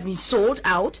fact that it has been sold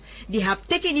out, they have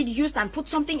taken it, used, and put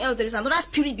something else? There is another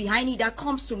spirit behind it that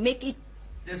comes to make it,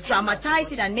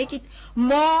 dramatize it and make it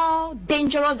more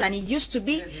dangerous than it used to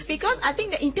be, because I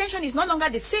think the intention is no longer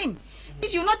the same.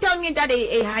 You not tell me that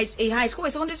a high school,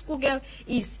 a secondary school girl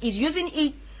is using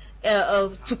it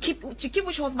to keep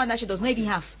which husband that she does not even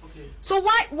have. So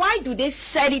why do they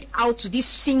sell it out to these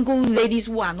single ladies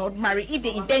who are not married if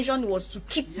the intention was to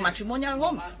keep matrimonial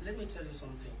homes? Let me tell you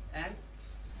something.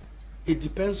 It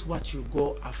depends what you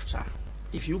go after.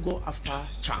 If you go after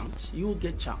charms, you will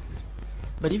get charms.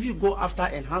 But if you go after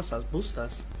enhancers,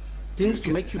 boosters, things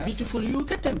to make you beautiful, you will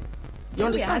get them. You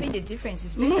understand? We are having the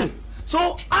differences.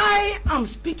 So I am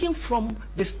speaking from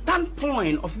the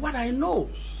standpoint of what I know.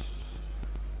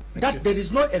 That there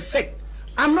is no effect.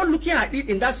 I'm not looking at it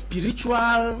in that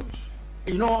spiritual,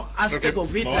 you know, aspect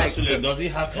of it. Like, does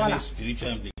it have any spiritual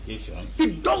implications?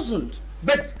 It doesn't.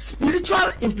 But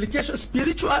spiritual implications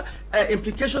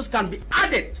can be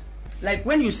added. Like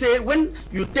when you say, when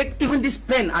you take even this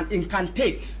pen and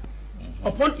incantate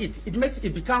upon it,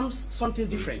 it becomes something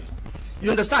different. You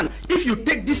understand? If you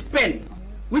take this pen,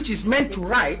 which is meant to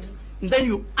write, and then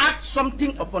you add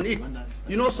something upon it,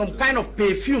 you know, some kind of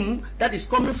perfume that is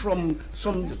coming from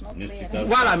some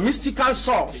mystical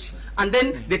source, and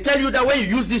then they tell you that when you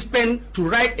use this pen to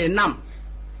write a name,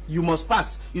 you must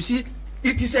pass. You see,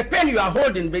 it is a pen you are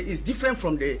holding, but it's different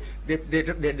from the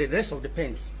rest of the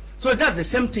pens. So that's the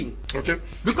same thing. Okay.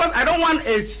 Because I don't want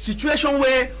a situation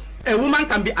where a woman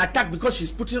can be attacked because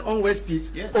she's putting on waist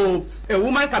beads, or a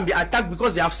woman can be attacked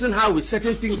because they have seen her with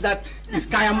certain things that is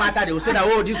Kanyamata. They will say that,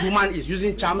 oh, this woman is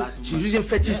using charm, she's using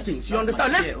fetish things. You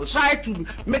understand? Let's try to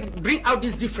bring out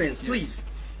this difference, please.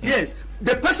 Yes,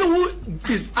 the person who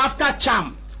is after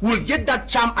charm will get that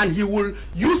charm, and he will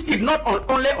use it not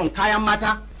only on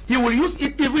Kanyamata. He will use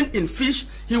it even in fish.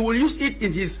 He will use it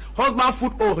in his husband's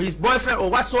food or his boyfriend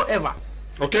or whatsoever.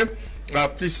 Okay,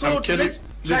 please, so Kelly.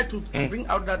 Try to bring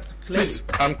out that claim. Please,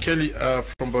 I'm Kelly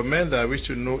from Bamenda. I wish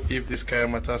to know if this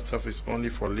Kanyamata stuff is only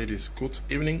for ladies. Good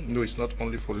evening. No, it's not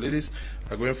only for ladies.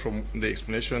 Going from the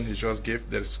explanation he just gave,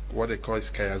 there's what they call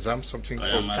is Kayazam, something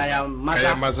called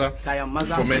Kayamaza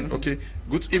for men. Okay.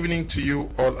 Good evening to you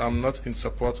all. I'm not in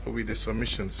support with the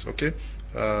submissions. Okay.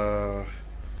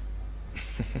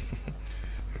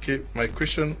 Okay. My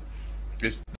question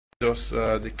is: does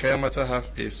the Kanyamata have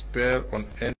a spell on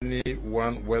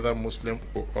anyone, whether Muslim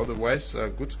or otherwise?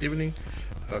 Good evening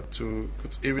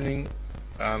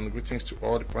and greetings to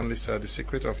all the panelists. The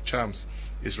secret of charms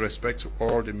is respect to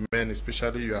all the men,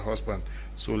 especially your husband.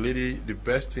 So lady, the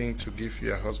best thing to give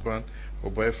your husband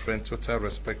or boyfriend total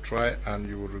respect. Try and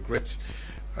you will regret.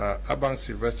 Abang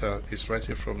Sylvester is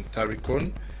writing from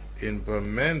Tarikon in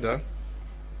Bamenda.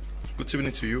 Good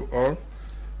evening to you all.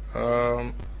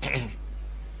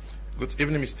 Good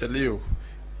evening, Mr. Leo,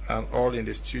 and all in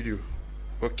the studio.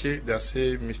 Okay, they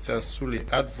say Mr. Sule,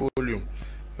 add volume.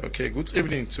 Okay, good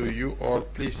evening to you all.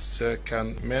 Please,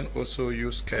 can men also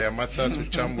use Kanyamata to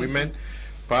charm women?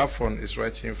 Parfon is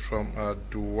writing from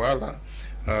Douala.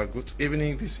 Good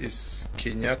evening, this is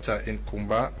Kenyatta in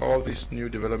Kumba. All these new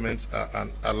developments are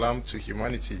an alarm to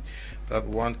humanity that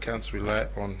one can't rely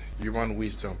on human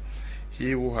wisdom.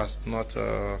 He who has not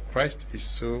Christ is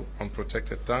so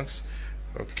unprotected. Thanks.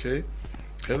 Okay.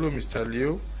 Hello, Mr.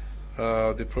 Leo.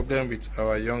 The problem with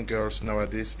our young girls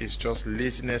nowadays is just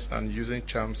laziness and using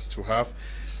charms to have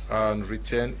and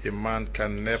retain a man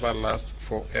can never last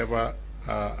forever.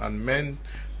 And men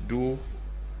do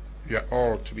your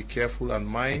all to be careful and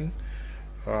mind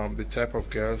the type of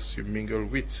girls you mingle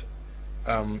with.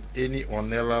 Any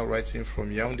Ornella writing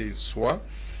from Yaoundé Swa.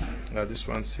 This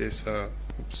one says,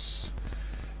 oops.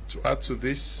 To add to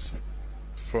this,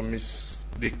 from Miss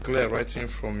Declare writing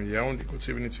from Yaoundé, good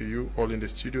evening to you all in the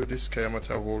studio. This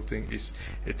Kanyamata whole thing is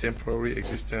a temporary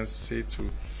existence.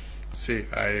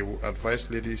 I would advise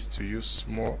ladies to use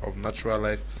more of natural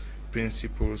life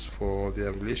principles for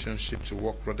their relationship to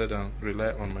work rather than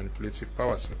rely on manipulative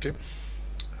powers. Okay,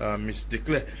 Miss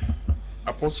Declare,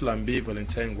 Apostle Ambe,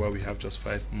 Valentine, Ngwa, we have just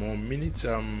 5 more minutes.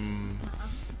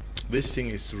 This thing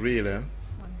is real, eh?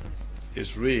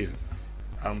 It's real.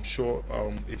 I'm sure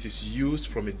it is used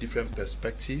from a different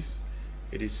perspective.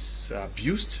 It is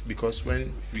abused because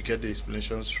when we get the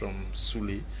explanations from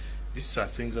Sule, these are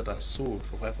things that are sold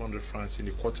for 500 francs in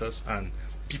the quarters and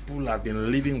people have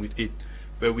been living with it.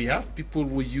 But we have people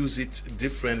who use it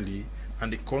differently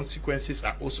and the consequences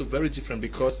are also very different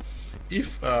because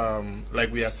if,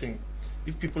 like we are saying,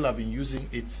 if people have been using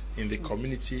it in the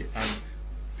community and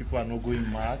people are not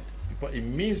going mad, it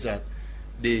means that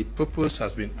the purpose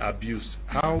has been abused.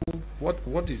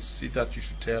 What is it that you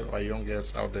should tell our young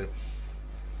girls out there?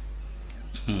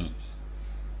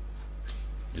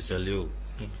 Mr. Leo.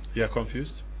 You are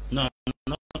confused? No, I'm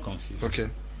not confused. Okay.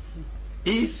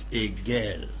 If a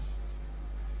girl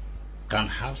can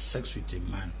have sex with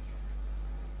a man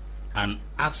and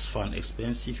asks for an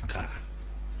expensive car,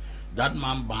 that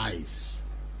man buys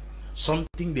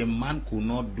something the man could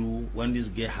not do when this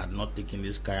girl had not taken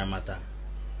this Kanyamata.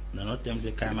 No, not them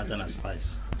say Kanyamata and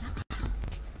spice.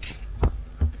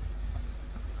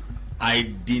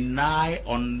 I deny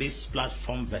on this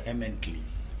platform vehemently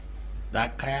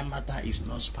that Kanyamata is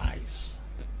not spice.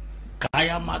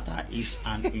 Kanyamata is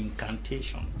an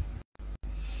incantation.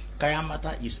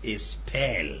 Kanyamata is a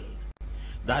spell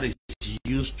that is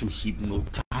used to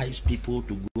hypnotize people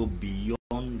to go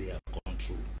beyond their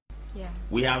control. Yeah.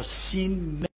 We have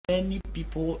seen many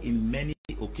people in many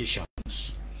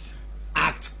occasions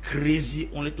act crazy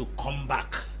only to come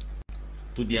back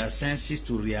to their senses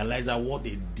to realize that what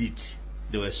they did,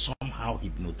 they were somehow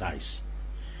hypnotized.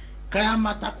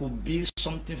 Kanyamata could be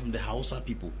something from the Hausa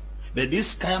people, but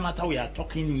this Kanyamata we are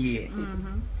talking here,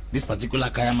 this particular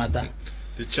Kanyamata,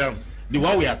 the charm, the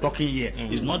one we are talking here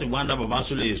is not the one that Baba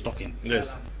Sule is talking.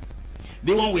 Yes.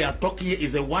 The one we are talking here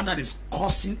is the one that is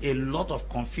causing a lot of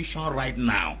confusion right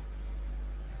now.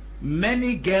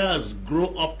 Many girls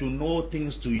grow up to know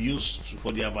things to use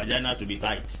for their vagina to be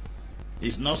tight.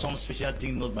 It's not some special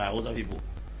thing known by other people.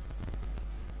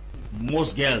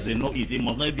 Most girls, they know it. It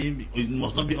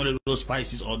must not be only those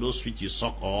spices or those sweets you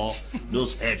suck or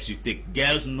those herbs you take.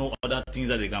 Girls know other things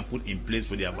that they can put in place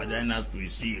for their vaginas to be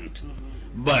sealed.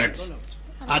 But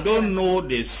I don't know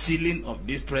the sealing of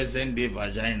this present day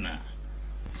vagina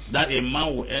that a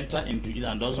man will enter into it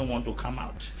and doesn't want to come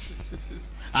out.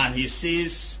 And he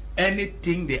says,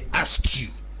 anything they ask you,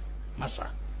 Massa,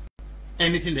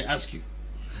 anything they ask you,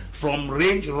 from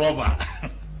Range Rover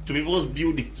to people's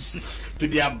buildings to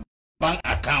their bank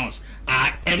accounts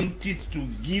are empty to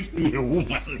give to a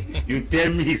woman. You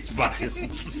tell me it's spice.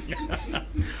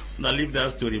 Now leave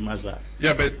that story, Massa.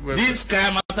 Yeah, but this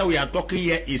Kanyamata we are talking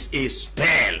here is a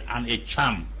spell and a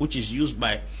charm which is used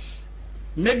by,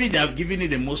 maybe they have given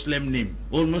it a Muslim name,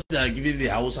 or most they have given it the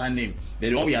Hausa name.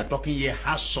 The one we are talking here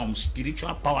has some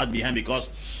spiritual power behind,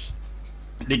 because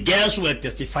the girls who were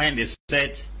testifying, they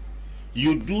said,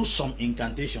 you do some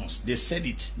incantations. They said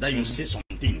it, that you say some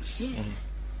things.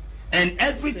 And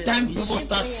every time people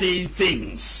start saying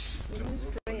things,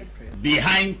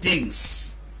 behind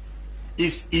things,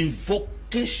 is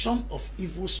invocation of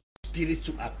evil spirits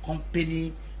to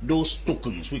accompany those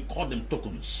tokens. We call them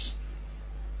tokens.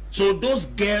 So those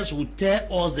girls will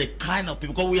tell us the kind of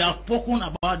people, because we have spoken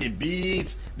about the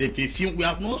beads, the perfume. We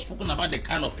have not spoken about the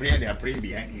kind of prayer they are praying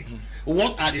behind it.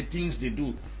 What are the things they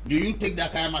do? Do you take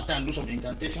that Kanyamata and do some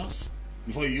incantations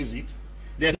before you use it?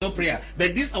 there's no prayer.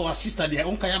 But this our sister, their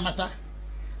own Kanyamata,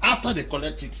 after they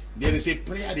collect it, there is a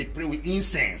prayer they pray with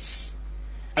incense.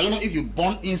 I don't know if you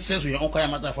burn incense with your own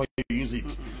Kanyamata before you use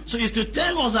it. So it's to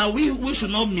tell us that we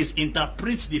should not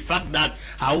misinterpret the fact that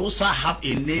Hausa have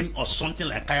a name or something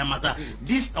like Kanyamata.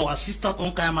 This our sister's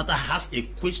own Kanyamata has a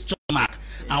question mark,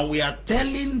 and we are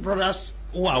telling brothers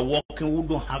who are walking who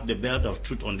don't have the belt of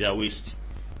truth on their waist.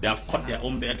 They have cut their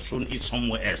own belt, thrown it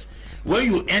somewhere else. When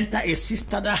you enter a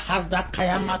sister that has that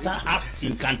Kanyamata has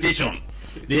incantation,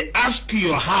 they ask you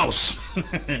your house,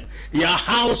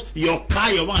 your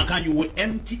car, your bank account, you will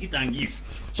empty it and give.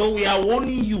 So we are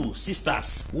warning you,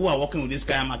 sisters who are working with this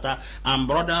Kanyamata, and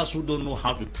brothers who don't know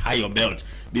how to tie your belt.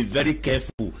 Be very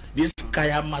careful. This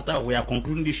Kanyamata, we are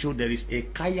concluding the show, there is a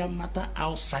Kanyamata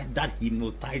outside that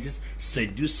hypnotizes,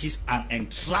 seduces, and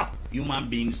entraps human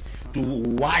beings to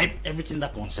wipe everything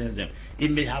that concerns them.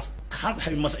 It may have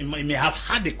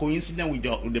had a coincidence with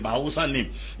the Bahausa name,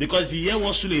 because if you hear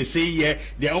what Sule is saying here,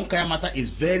 their own Kanyamata is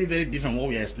very, very different from what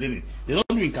we are explaining. They don't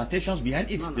do incantations behind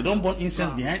it. They don't burn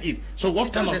incense behind it. So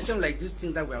what kind of... the same like this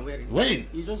thing that we are wearing. Wearing?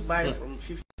 You just buy it from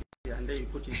 50 and then you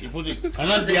put it. You put it. And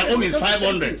then their own is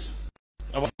 500.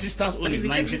 Our sister's own is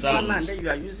 90,000. And then you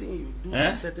are using, you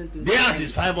do certain things. Theirs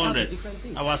is 500.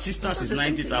 Our sister's is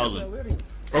 90,000.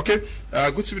 Okay,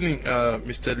 good evening,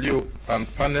 Mr. Leo and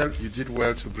panel. You did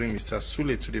well to bring Mr.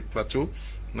 Sule to the plateau.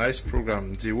 Nice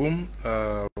program. The womb,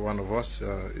 one of us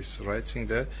is writing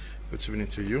there. Good evening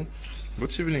to you.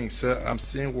 Good evening, sir. I'm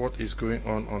seeing what is going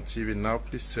on TV now.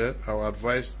 Please, sir, I will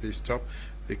advise they stop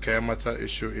the Kanyamata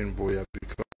issue in Boya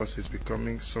because it's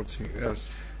becoming something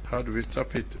else. How do we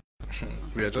stop it?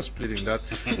 We are just pleading that.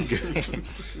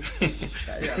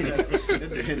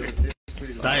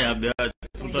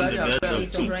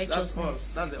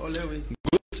 That's the only way.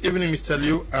 Good evening, Mr.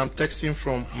 Liu. I'm texting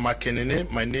from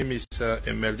Makenene. My name is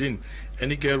Emeldine.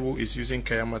 Any girl who is using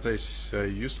Kanyamata is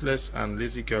useless and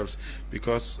lazy girls,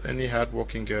 because any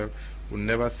hard-working girl will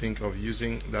never think of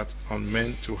using that on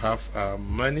men to have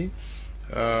money.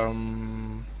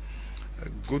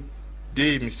 Good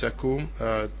day, Mr. KUM.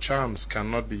 Charms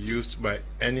cannot be used by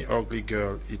any ugly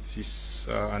girl. It is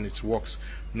and it works.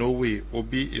 No way.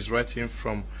 Obi is writing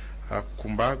from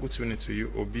Kumba. Good evening to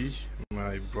you, Obi,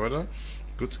 my brother.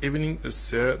 Good evening,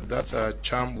 sir. That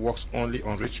charm works only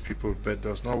on rich people, but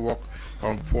does not work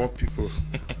on poor people.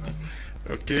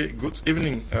 Okay. Good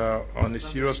evening. On a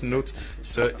serious note,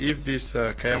 sir, if this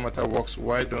Kanyamata works,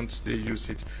 why don't they use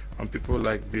it on people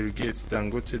like Bill Gates,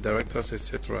 Dangote, directors,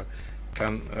 etc.?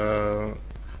 Can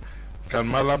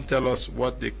Malam tell us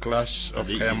what the clash of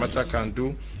Kanyamata can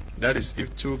do? That is,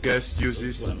 if two guys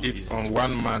uses it on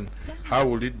one man, how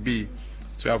will it be?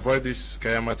 To avoid this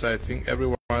Kanyamata, I think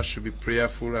everyone should be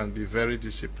prayerful and be very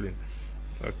disciplined.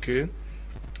 Okay.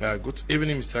 Good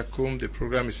evening, Mr. KUM. The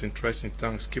program is interesting.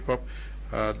 Thanks. Keep up.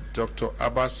 Dr.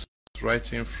 Abbas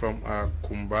writing from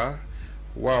Kumba.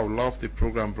 Wow, love the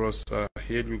program, bros.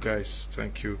 Hail you guys.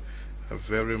 Thank you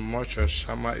very much.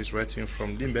 Shama is writing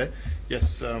from Limbe.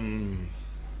 Yes.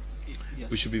 Yes.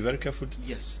 We should be very careful.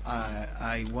 Yes,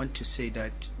 I want to say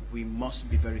that we must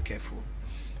be very careful.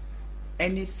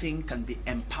 Anything can be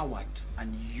empowered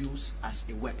and used as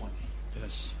a weapon.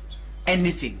 Yes.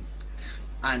 Anything.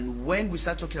 And when we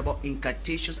start talking about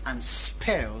incantations and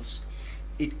spells,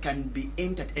 it can be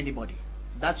aimed at anybody.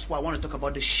 That's why I want to talk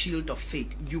about the shield of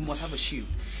faith. You must have a shield.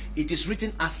 It is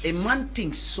written, as a man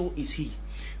thinks, so is he.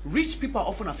 Rich people are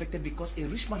often affected because a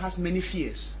rich man has many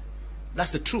fears. That's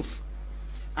the truth.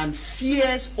 And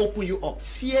fears open you up.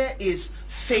 Fear is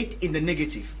faith in the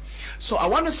negative. So I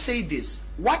want to say this.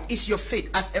 What is your faith?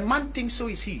 As a man thinks, so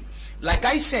is he. Like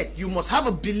I said, you must have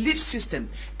a belief system.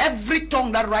 Every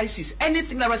tongue that rises,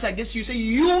 anything that rises against you, say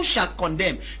you shall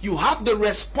condemn. You have the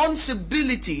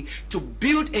responsibility to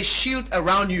build a shield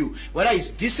around you. Whether it's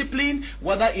discipline,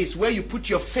 whether it's where you put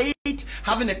your faith,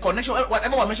 having a connection,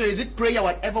 whatever I mentioned, is it prayer,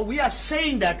 whatever. We are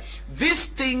saying that these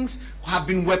things have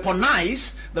been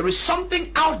weaponized. There is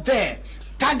something out there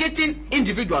targeting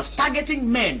individuals,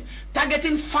 targeting men,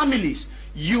 targeting families.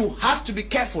 You have to be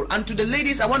careful. And to the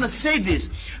ladies, I want to say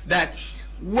this, that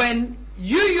when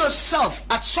you yourself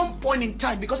at some point in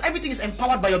time, because everything is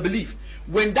empowered by your belief,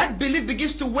 when that belief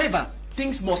begins to waver,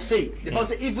 things must fade.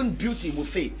 Because even beauty will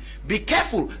fade. Be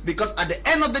careful, because at the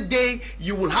end of the day,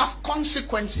 you will have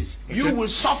consequences. Okay. You will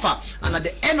suffer. And at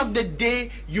the end of the day,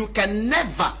 you can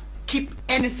never keep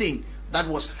anything that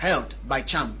was held by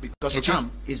charm, because charm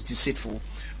is deceitful.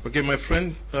 Okay, my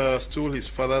friend stole his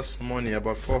father's money,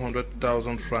 about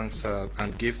 400,000 francs,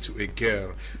 and gave to a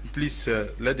girl. Please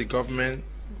let the government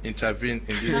intervene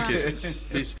in this case.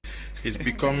 Please, it's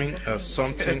becoming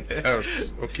something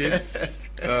else. Okay.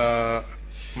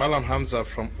 Malam Hamza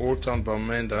from Old Town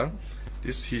Bamenda.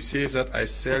 He says that I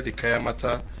sell the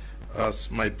Kanyamata as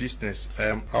my business. I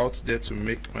am out there to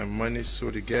make my money, so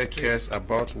the guy cares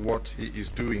about what he is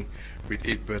doing with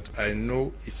it, but I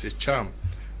know it's a charm.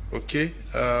 Okay,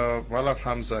 Malam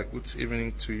Hamza, good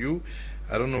evening to you.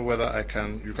 I don't know whether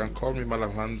you can call me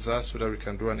Malam Hamza so that we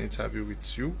can do an interview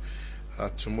with you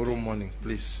tomorrow morning,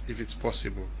 please, if it's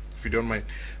possible, if you don't mind.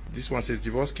 This one says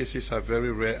divorce cases are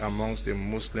very rare amongst the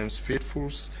Muslims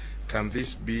faithfuls. Can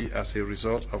this be as a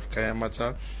result of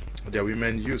Kanyamata their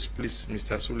women use? Please,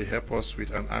 Mr. Sule, help us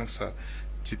with an answer.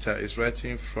 Tita is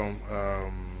writing from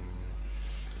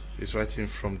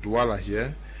Douala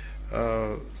here.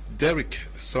 Derek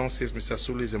Song says Mr.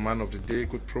 Sule is a man of the day.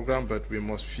 Good program, but we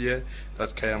must fear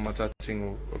that Kanyamata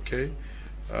thing. Okay.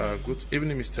 Good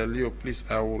evening, Mr. Leo. Please,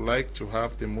 I would like to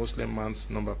have the Muslim man's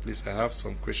number, please. I have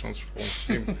some questions from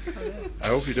him. I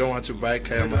hope you don't want to buy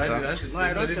Kanyamata. No,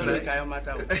 I don't sell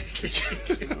Kanyamata.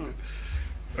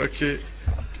 Okay.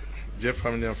 Dear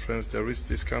family and friends, there is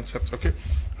this concept. Okay.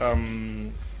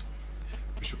 We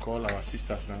should call our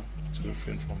sisters now to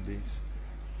refrain from this.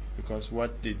 Because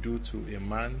what they do to a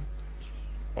man,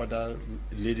 other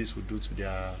ladies would do to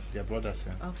their brothers.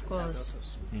 Of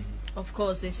course. Of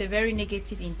course, there's a very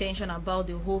negative intention about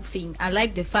the whole thing. I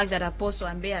like the fact that Apostle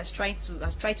Ambe has tried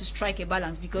to strike a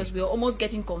balance, because we're almost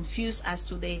getting confused as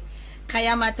to the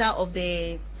Kanyamata of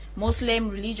the Muslim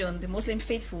religion, the Muslim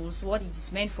faithfuls, what it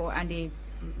is meant for, and the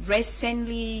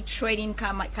recently trading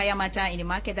Kanyamata in a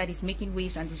market that is making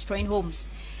waves and destroying homes.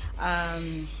 I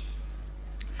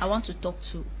want to talk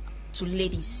to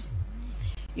ladies.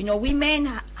 You know, women,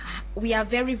 we are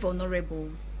very vulnerable.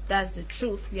 That's the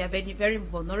truth. We are very, very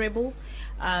vulnerable.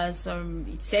 As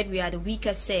it said, we are the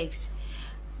weaker sex.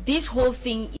 This whole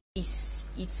thing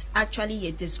it's actually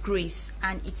a disgrace,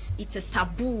 and it's a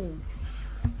taboo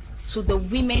to the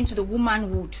women, to the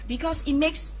womanhood, because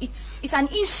it's an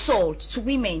insult to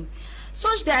women,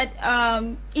 such that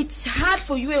it's hard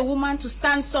for you, a woman, to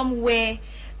stand somewhere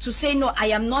to say, no, I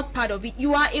am not part of it.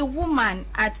 You are a woman,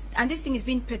 and this thing is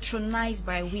being patronized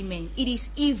by women. It is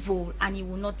evil, and it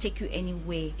will not take you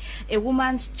anywhere. A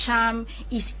woman's charm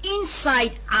is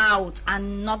inside out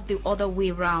and not the other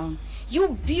way around.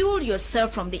 You build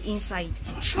yourself from the inside.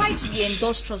 Try to be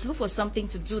industrious. Look for something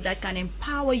to do that can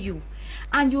empower you,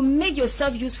 and you make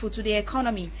yourself useful to the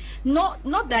economy. Not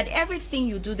that everything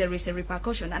you do there is a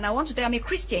repercussion. And I want to tell you, I'm a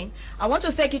Christian. I want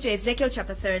to take you to Ezekiel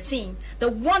chapter 13, the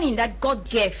warning that God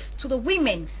gave to the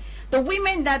women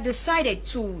that decided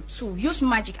to use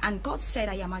magic. And God said,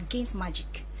 I am against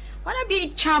magic. Whether be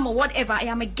it charm or whatever, I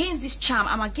am against this charm.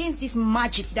 I'm against this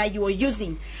magic that you are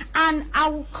using. And I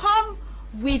will come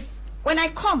with, when I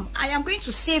come, I am going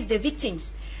to save the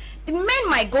victims. The men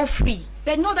might go free,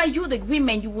 but know that you, the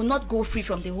women, you will not go free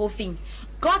from the whole thing.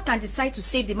 God can decide to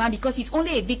save the man because he's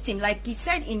only a victim. Like he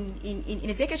said in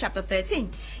Ezekiel chapter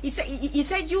 13, he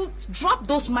said, you drop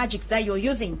those magics that you're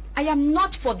using. I am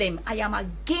not for them. I am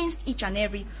against each and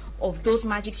every of those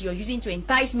magics you're using to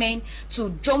entice men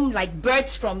to jump like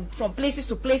birds from places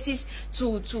to places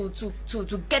to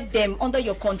get them under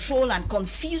your control and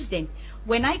confuse them.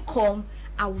 When I come,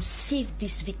 I will save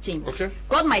these victims. Okay.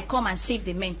 God might come and save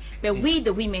the men, but we,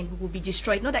 the women, will be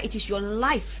destroyed. Not that it is your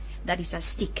life that is at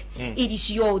stake. It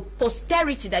is your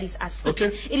posterity that is at stake.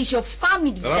 Okay. It is your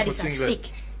family that is at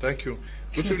stake. Thank you.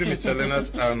 Good evening, Mr.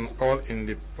 Leonard, and all in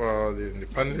the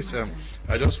panelists.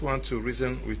 I just want to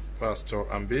reason with Pastor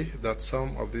Ambe that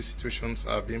some of these situations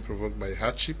are being provoked by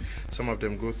hardship. Some of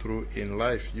them go through in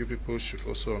life. You people should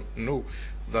also know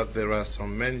that there are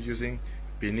some men using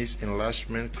penis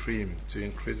enlargement cream to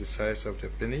increase the size of the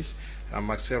penis.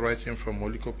 Maxell writing from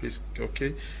Moliko, please.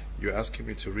 Okay, you're asking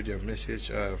me to read your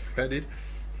message. I've read it.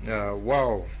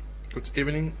 Wow. Good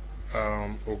evening,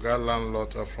 Oga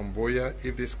landlord from Boya.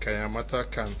 If this Kanyamata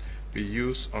can be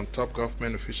used on top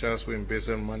government officials who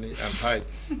embezzle money and hide,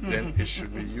 then it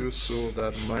should be used so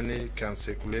that money can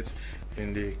circulate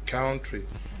in the country.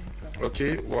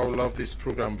 Okay, wow, love this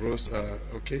program, bros.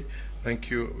 Okay.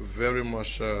 Thank you very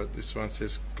much. This one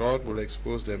says, God will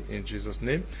expose them in Jesus'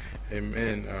 name.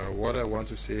 Amen. What I want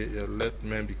to say, let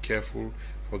men be careful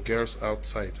for girls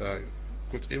outside.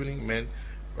 Good evening, men.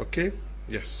 Okay?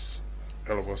 Yes.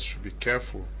 All of us should be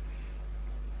careful.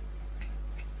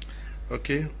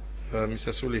 Okay.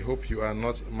 Mr. Sule, hope you are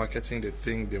not marketing the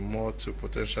thing the more to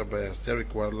potential buyers.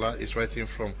 Derek Wala is writing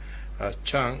from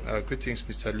Chang. Greetings,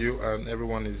 Mr. Liu, and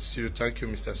everyone in the studio. Thank you,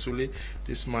 Mr. Sule.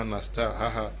 This man a star.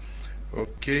 Haha.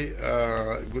 Okay,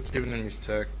 good evening,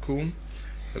 Mr. KUM.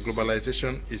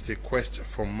 Globalization is the quest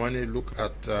for money. Look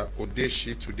at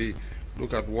Odeshi today.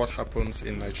 Look at what happens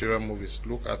in Nigerian movies.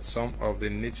 Look at some of the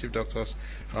native doctors,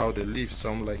 how they live,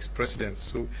 some like presidents.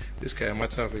 So this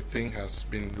Kanyamata of a thing has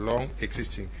been long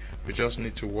existing. We just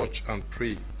need to watch and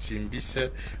pray. Timbise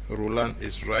Roland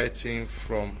is writing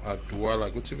from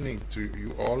Douala. Good evening to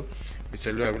you all.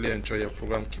 Mr. Leo, I really enjoy your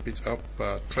program. Keep it up.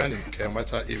 Trending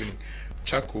Kanyamata evening.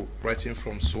 Chaco writing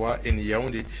from Soa in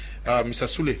Yaoundé. Mr.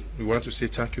 Sule, we want to say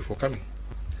thank you for coming.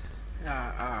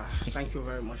 Thank you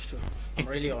very much too. I'm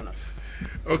really honored.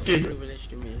 Okay. It's a privilege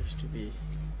to me to be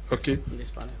in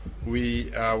this panel.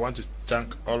 We want to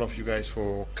thank all of you guys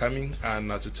for coming, and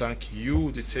to thank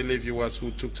you, the televiewers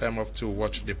who took time off to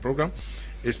watch the program,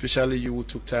 especially you who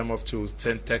took time off to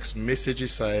send text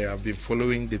messages. I have been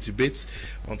following the debates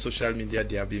on social media.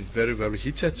 They have been very, very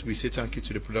heated. We say thank you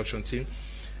to the production team.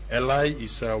 Eli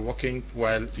is working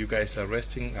while you guys are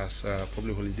resting as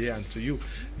public holiday, and to you,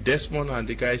 Desmond and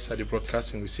the guys at the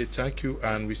broadcasting, we say thank you,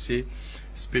 and we say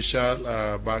special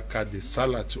Barka de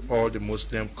Salah to all the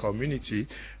Muslim community,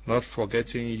 not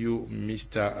forgetting you,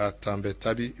 Mr.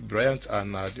 Tambetabi Bryant,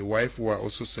 and the wife who are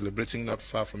also celebrating not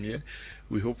far from here.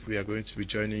 We hope we are going to be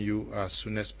joining you as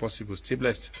soon as possible. Stay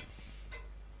blessed.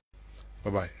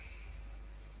 Bye-bye.